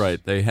 That's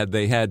right. They had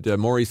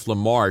Maurice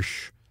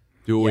LaMarche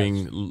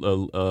doing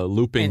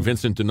looping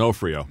Vincent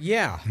D'Onofrio.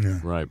 Yeah.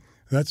 Right.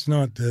 That's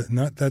not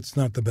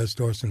the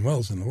best Orson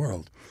Welles in the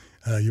world.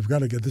 You've got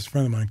to get this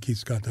friend of mine, Keith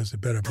Scott, does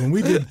it better. But when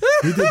we did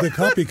the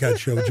Copycat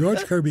show,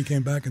 George Kirby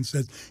came back and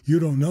said, "You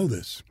don't know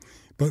this,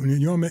 but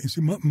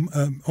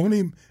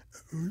only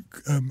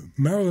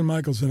Marilyn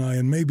Michaels and I,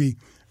 and maybe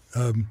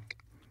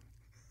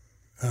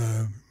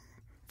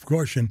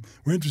Gorshin,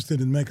 were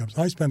interested in makeups.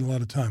 I spent a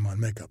lot of time on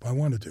makeup. I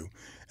wanted to,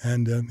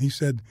 and he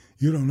said,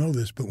 "You don't know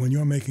this, but when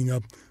you're making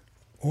up,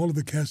 all of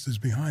the cast is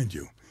behind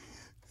you.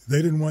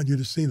 They didn't want you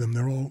to see them.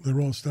 They're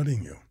all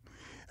studying you."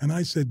 And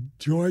I said,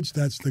 "George,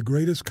 that's the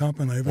greatest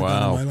compliment I ever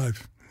got in my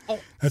life.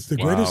 That's the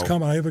greatest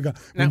compliment I ever got.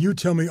 When you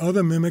tell me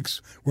other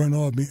mimics were in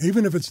awe of me,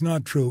 even if it's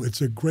not true,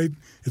 it's a great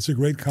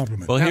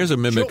compliment." Well, here's a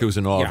mimic who's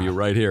in awe of you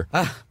right here.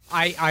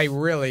 I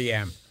really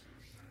am.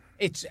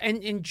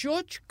 And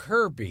George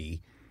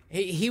Kirby,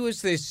 he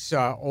was this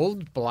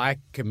old black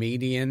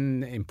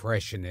comedian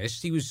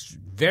impressionist. He was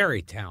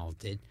very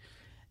talented.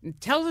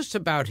 Tell us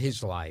about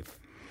his life.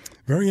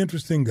 Very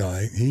interesting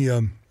guy. He,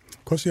 of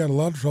course, he had a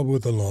lot of trouble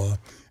with the law,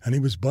 and he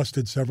was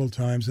busted several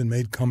times and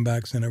made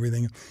comebacks and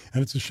everything.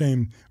 And it's a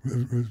shame.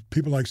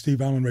 People like Steve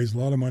Allen raised a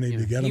lot of money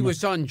to get him. He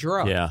was on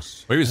drugs. Yeah.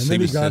 Well, he was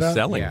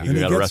selling. Yeah. He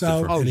got arrested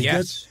for Oh,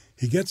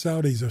 he gets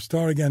out, he's a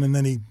star again, and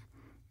then he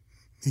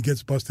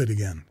gets busted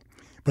again.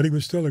 But he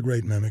was still a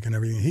great mimic and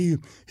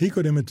everything. He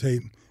could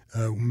imitate.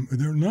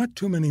 There are not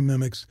too many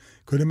mimics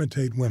could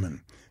imitate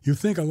women. You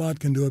think a lot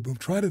can do it, but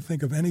try to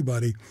think of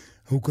anybody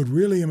who could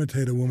really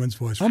imitate a woman's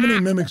voice. How many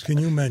mimics can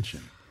you mention?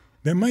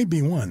 There might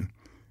be one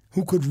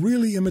who could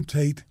really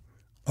imitate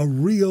a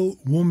real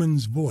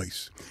woman's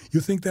voice. You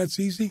think that's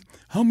easy?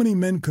 How many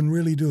men can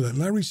really do that?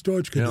 Larry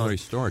Storch can do it. Larry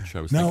Storch,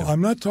 I was Now, thinking.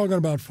 I'm not talking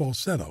about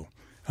falsetto.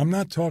 I'm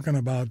not talking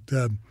about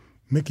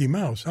Mickey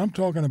Mouse. I'm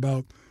talking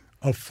about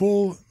a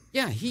full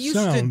Yeah, he used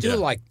sound. to do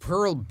like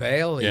Pearl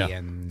Bailey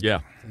and Yeah.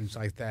 things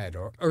like that,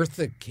 or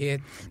Eartha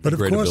Kitt. But of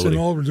Great course, ability.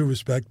 in all due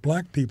respect,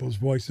 black people's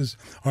voices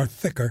are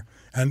thicker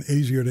and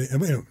easier to. I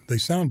mean, they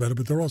sound better,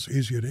 but they're also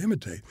easier to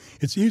imitate.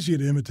 It's easier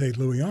to imitate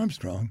Louis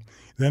Armstrong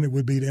than it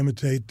would be to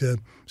imitate,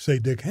 say,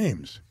 Dick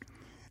Haymes,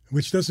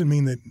 which doesn't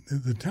mean that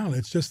the talent.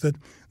 It's just that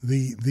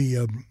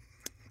the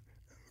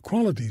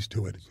qualities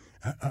to it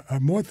are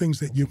more things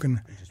that you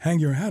can hang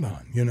your hat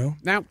on. You know.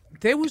 Now,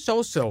 there was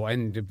also,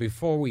 and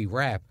before we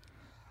wrap,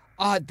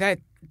 that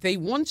they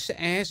once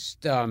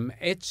asked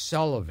Ed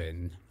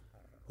Sullivan,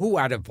 who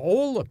out of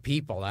all the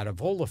people, out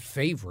of all the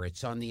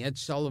favorites on the Ed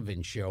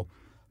Sullivan Show,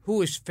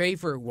 who his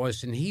favorite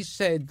was, and he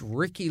said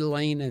Ricky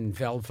Lane and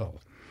Velvel.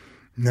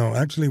 No,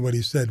 actually, what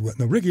he said.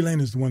 Ricky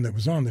Lane is the one that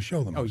was on the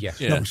show the most. Oh, yes.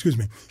 No, excuse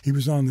me. He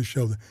was on the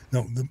show.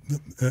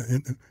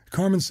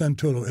 Carmen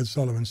Santullo, Ed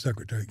Sullivan's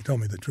secretary, told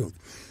me the truth.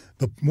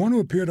 The one who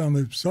appeared on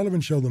the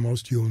Sullivan Show the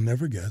most, you'll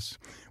never guess,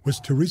 was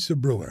Teresa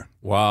Brewer.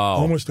 Wow.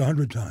 Almost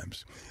 100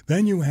 times.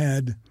 Then you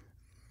had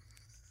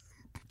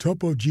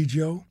Topo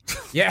Gigio.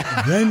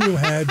 Yeah. Then you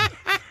had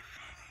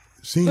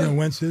Senior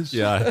Wences.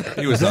 Yeah,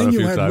 he was Then on a you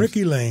few had times.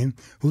 Ricky Lane,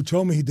 who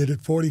told me he did it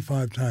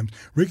 45 times.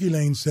 Ricky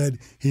Lane said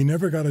he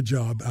never got a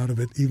job out of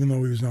it, even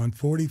though he was on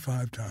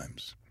 45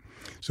 times.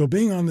 So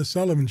being on the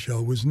Sullivan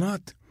Show was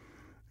not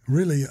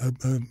really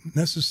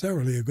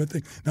necessarily a good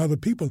thing. Now, the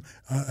people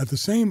at the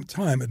same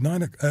time at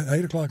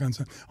 8 o'clock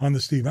on the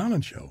Steve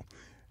Allen Show,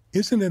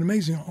 isn't it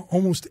amazing?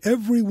 Almost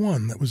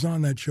everyone that was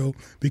on that show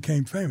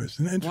became famous.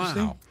 Isn't it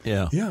interesting? Wow.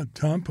 Yeah. Yeah,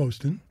 Tom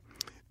Poston,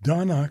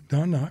 Don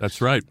Knotts. That's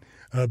right.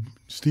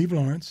 Steve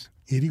Lawrence,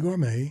 Edie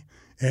Gourmet,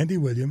 Andy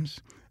Williams,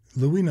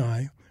 Louis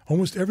Nye,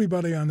 almost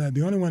everybody on that.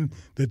 The only one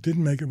that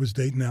didn't make it was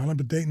Dayton Allen,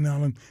 but Dayton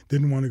Allen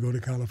didn't want to go to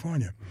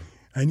California.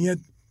 And yet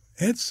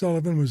Ed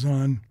Sullivan was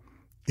on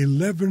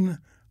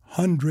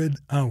 1,100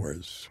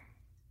 hours.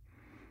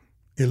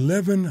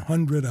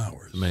 1,100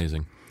 hours.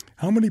 Amazing.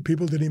 How many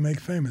people did he make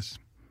famous?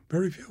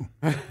 Very few.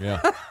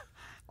 Yeah.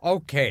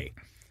 Okay.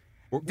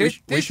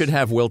 We should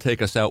have Will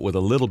take us out with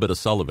a little bit of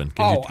Sullivan.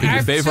 Can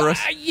you favor us?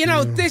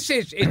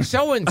 It's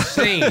so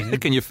insane.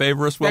 Can you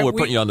favor us? Well, we're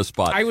putting you on the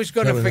spot. I was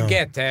going to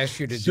forget to ask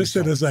you to do just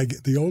something. Just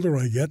that the older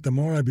I get, the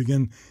more I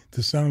begin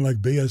to sound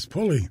like B.S.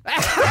 Pulley.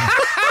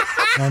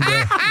 And,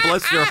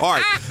 bless your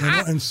heart.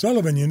 And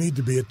Sullivan, you need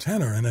to be a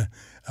tenor.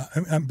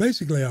 And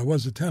basically, I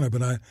was a tenor,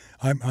 but I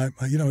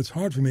it's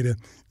hard for me to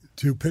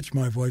pitch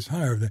my voice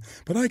higher.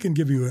 But I can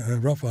give you a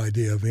rough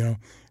idea of,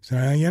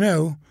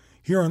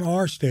 here on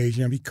our stage,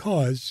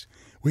 because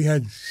we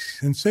had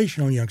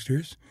sensational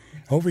youngsters.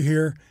 Over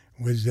here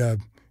was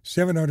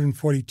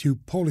 742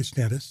 Polish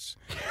dentists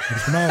who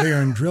come out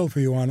here and drill for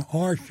you on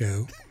our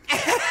show.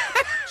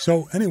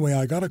 So anyway,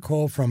 I got a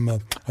call from a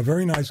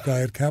very nice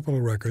guy at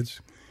Capitol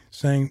Records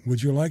saying,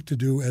 would you like to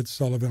do Ed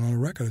Sullivan on a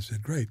record? I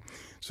said, great.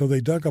 So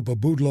they dug up a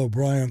Boudleaux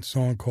Bryant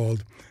song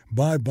called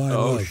Bye Bye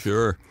Love. Oh,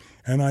 sure.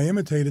 And I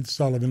imitated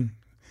Sullivan.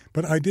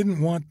 But I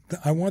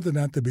wanted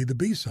that to be the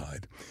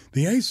B-side.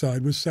 The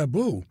A-side was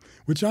Sabu,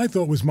 which I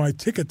thought was my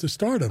ticket to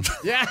stardom.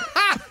 Yeah.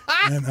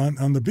 And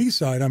on the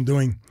B-side, I'm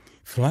doing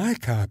Fly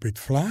Carpet,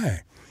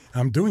 Fly.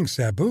 I'm doing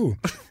Sabu.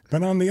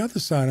 But on the other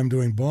side, I'm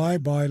doing Bye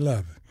Bye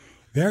Love.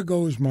 There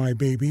goes my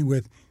baby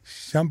with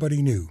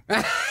somebody new.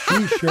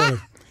 She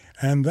sure.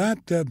 And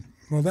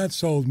that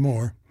sold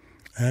more.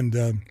 And,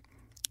 it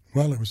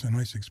was a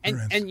nice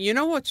experience. And you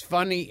know what's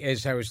funny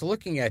is I was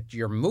looking at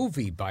your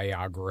movie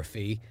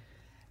biography,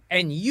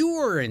 and you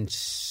were in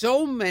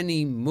so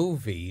many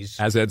movies.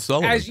 As Ed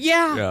Sullivan.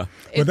 Yeah.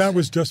 But that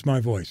was just my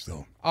voice,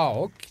 though.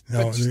 Oh, okay.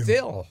 But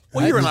still.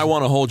 Well, you're in I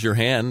Want to Hold Your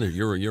Hand.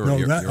 You're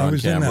on I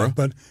was camera. in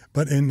that,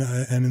 but in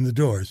and in The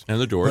Doors.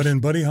 And The Doors. But in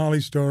Buddy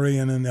Holly's Story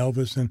and in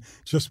Elvis, and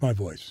just my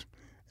voice.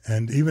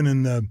 And even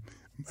in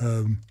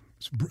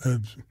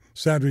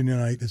Saturday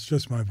Night, it's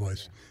just my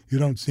voice. You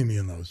don't see me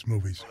in those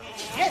movies.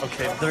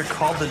 Okay, they're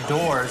called The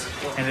Doors,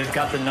 and they've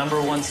got the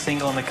 #1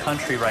 single in the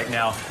country right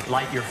now,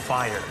 Light Your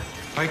Fire.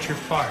 Light Your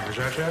Fire, is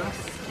that it?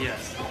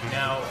 Yes.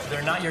 Now,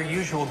 they're not your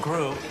usual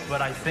group,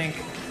 but I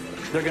think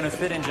they're going to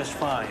fit in just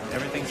fine.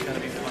 Everything's going to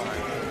be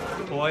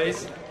fine.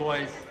 Boys,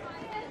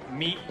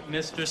 meet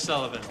Mr.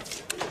 Sullivan.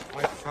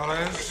 Wait,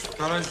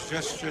 fellas,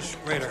 just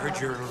wait. I heard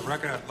your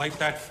record. Light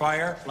That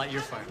Fire. Light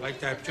Your Fire. Like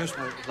that, just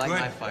Light good,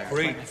 My Fire.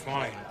 great,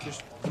 fine.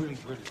 Just really,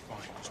 really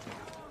fine.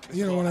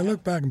 When I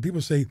look back and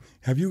people say,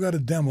 have you got a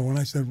demo? And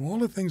I said, well, all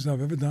the things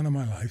I've ever done in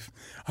my life,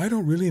 I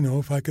don't really know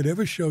if I could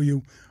ever show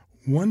you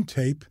one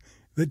tape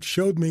that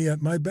showed me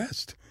at my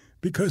best.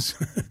 Because,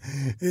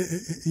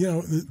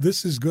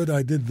 this is good,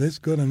 I did this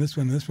good, and this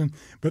one,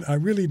 but I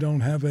really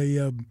don't have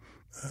a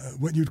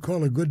what you'd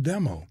call a good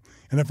demo.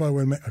 And if I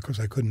were, of course,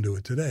 I couldn't do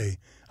it today.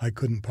 I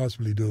couldn't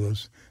possibly do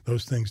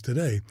those things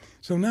today.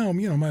 So now,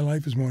 my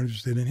life is more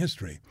interested in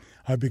history.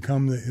 I've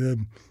become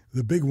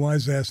the big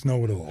wise-ass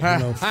know-it-all.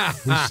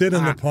 We sit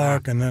in the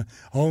park and, that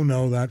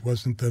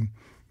was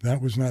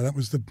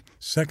the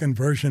second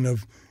version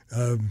of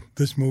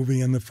this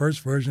movie, and the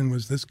first version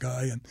was this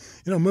guy, and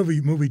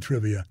movie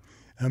trivia.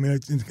 I mean,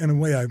 in a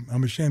way,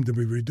 I'm ashamed to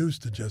be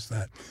reduced to just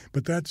that.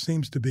 But that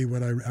seems to be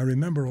what I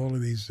remember all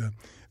of these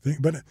things.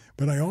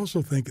 But I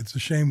also think it's a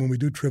shame when we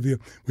do trivia,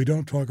 we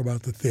don't talk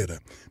about the theater.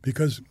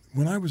 Because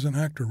when I was an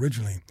actor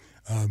originally,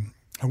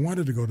 I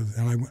wanted to go to,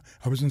 and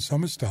I was in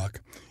summer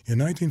stock. In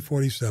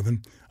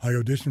 1947, I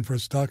auditioned for a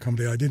stock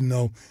company. I didn't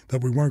know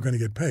that we weren't going to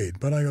get paid,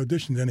 but I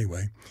auditioned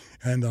anyway.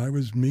 And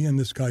me and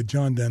this guy,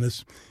 John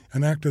Dennis,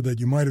 an actor that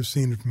you might have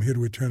seen from Here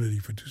to Eternity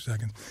for 2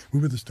 seconds. We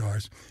were the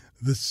stars.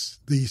 The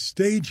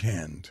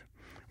stagehand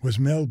was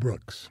Mel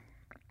Brooks.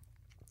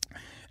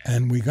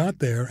 And we got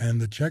there,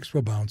 and the checks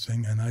were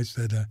bouncing, and I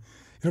said,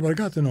 but I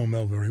got to know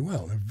Mel very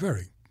well. A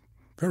very,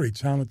 very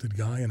talented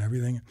guy and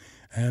everything.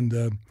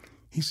 And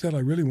he said, I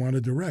really want to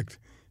direct.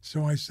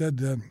 So I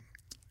said,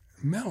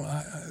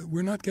 Mel,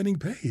 we're not getting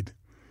paid.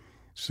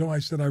 So I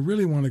said, I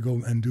really want to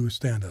go and do a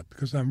stand-up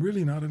because I'm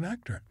really not an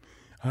actor.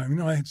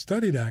 I had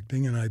studied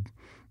acting, and a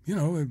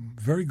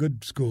very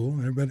good school,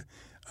 but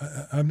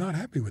I'm not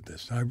happy with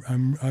this.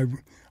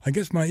 I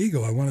guess my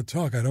ego, I want to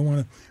talk. I don't want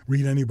to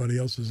read anybody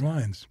else's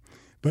lines.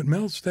 But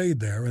Mel stayed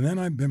there, and then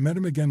I met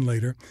him again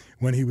later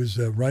when he was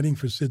writing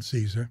for Sid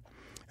Caesar,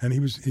 and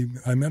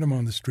I met him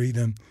on the street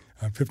on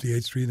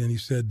 58th Street, and he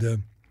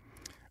said,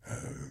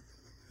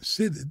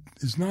 Sid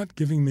is not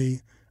giving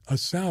me a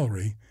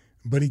salary,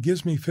 but he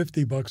gives me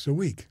 $50 a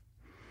week.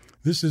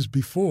 This is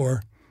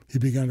before he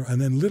began to,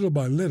 and then little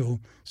by little,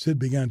 Sid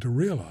began to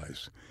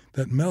realize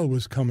that Mel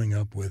was coming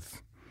up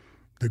with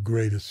the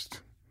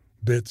greatest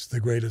bits, the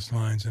greatest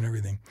lines and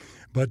everything.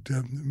 But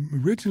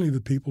originally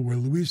the people were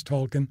Louise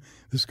Tolkien,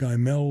 this guy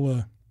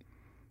Mel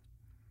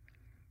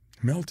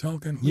Mel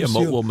Tolkien. Yeah,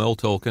 Mel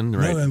Tolkien,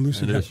 right? Mel and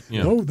Lucy.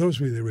 Yeah. Those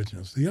were the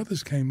originals. The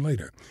others came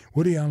later.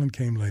 Woody Allen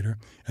came later,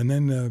 and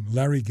then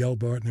Larry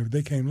Gelbart, and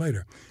they came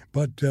later.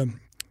 But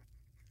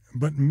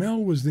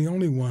Mel was the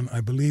only one,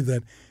 I believe,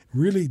 that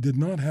really did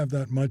not have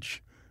that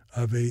much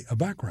of a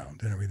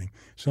background and everything.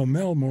 So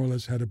Mel more or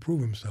less had to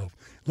prove himself.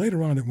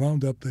 Later on, it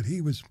wound up that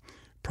he was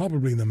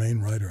probably the main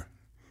writer.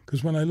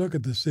 Because when I look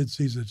at the Sid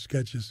Caesar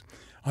sketches,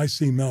 I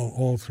see Mel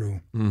all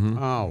through. Mm-hmm.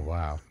 Oh,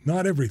 wow.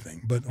 Not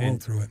everything, but all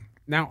through it.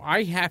 Now,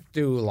 I have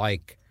to,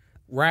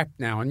 rap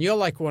now, and you're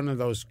like one of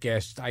those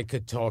guests I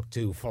could talk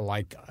to for,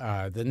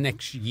 the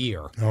next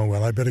year. Oh,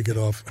 well, I better get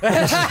off.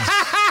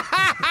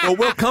 Well,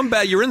 we'll come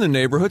back. You're in the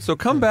neighborhood, so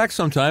come back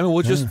sometime, and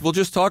we'll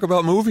just talk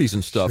about movies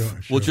and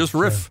stuff. We'll just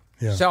riff.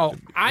 Yeah. So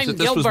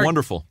This was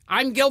wonderful.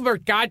 I'm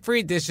Gilbert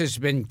Gottfried. This has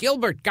been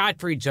Gilbert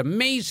Gottfried's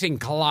Amazing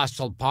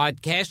Colossal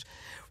Podcast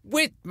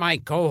with my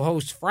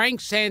co-host Frank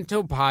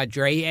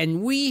Santopadre,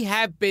 and we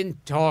have been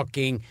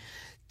talking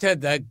to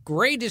the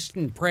greatest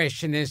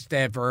impressionist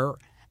ever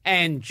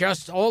and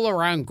just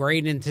all-around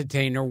great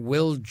entertainer,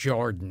 Will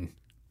Jordan.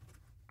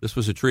 This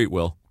was a treat,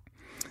 Will.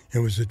 It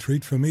was a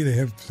treat for me to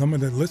have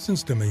someone that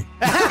listens to me.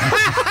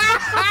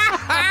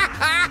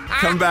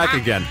 Come back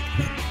again.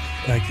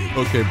 Thank you.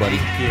 Okay, buddy.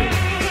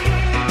 Thank you.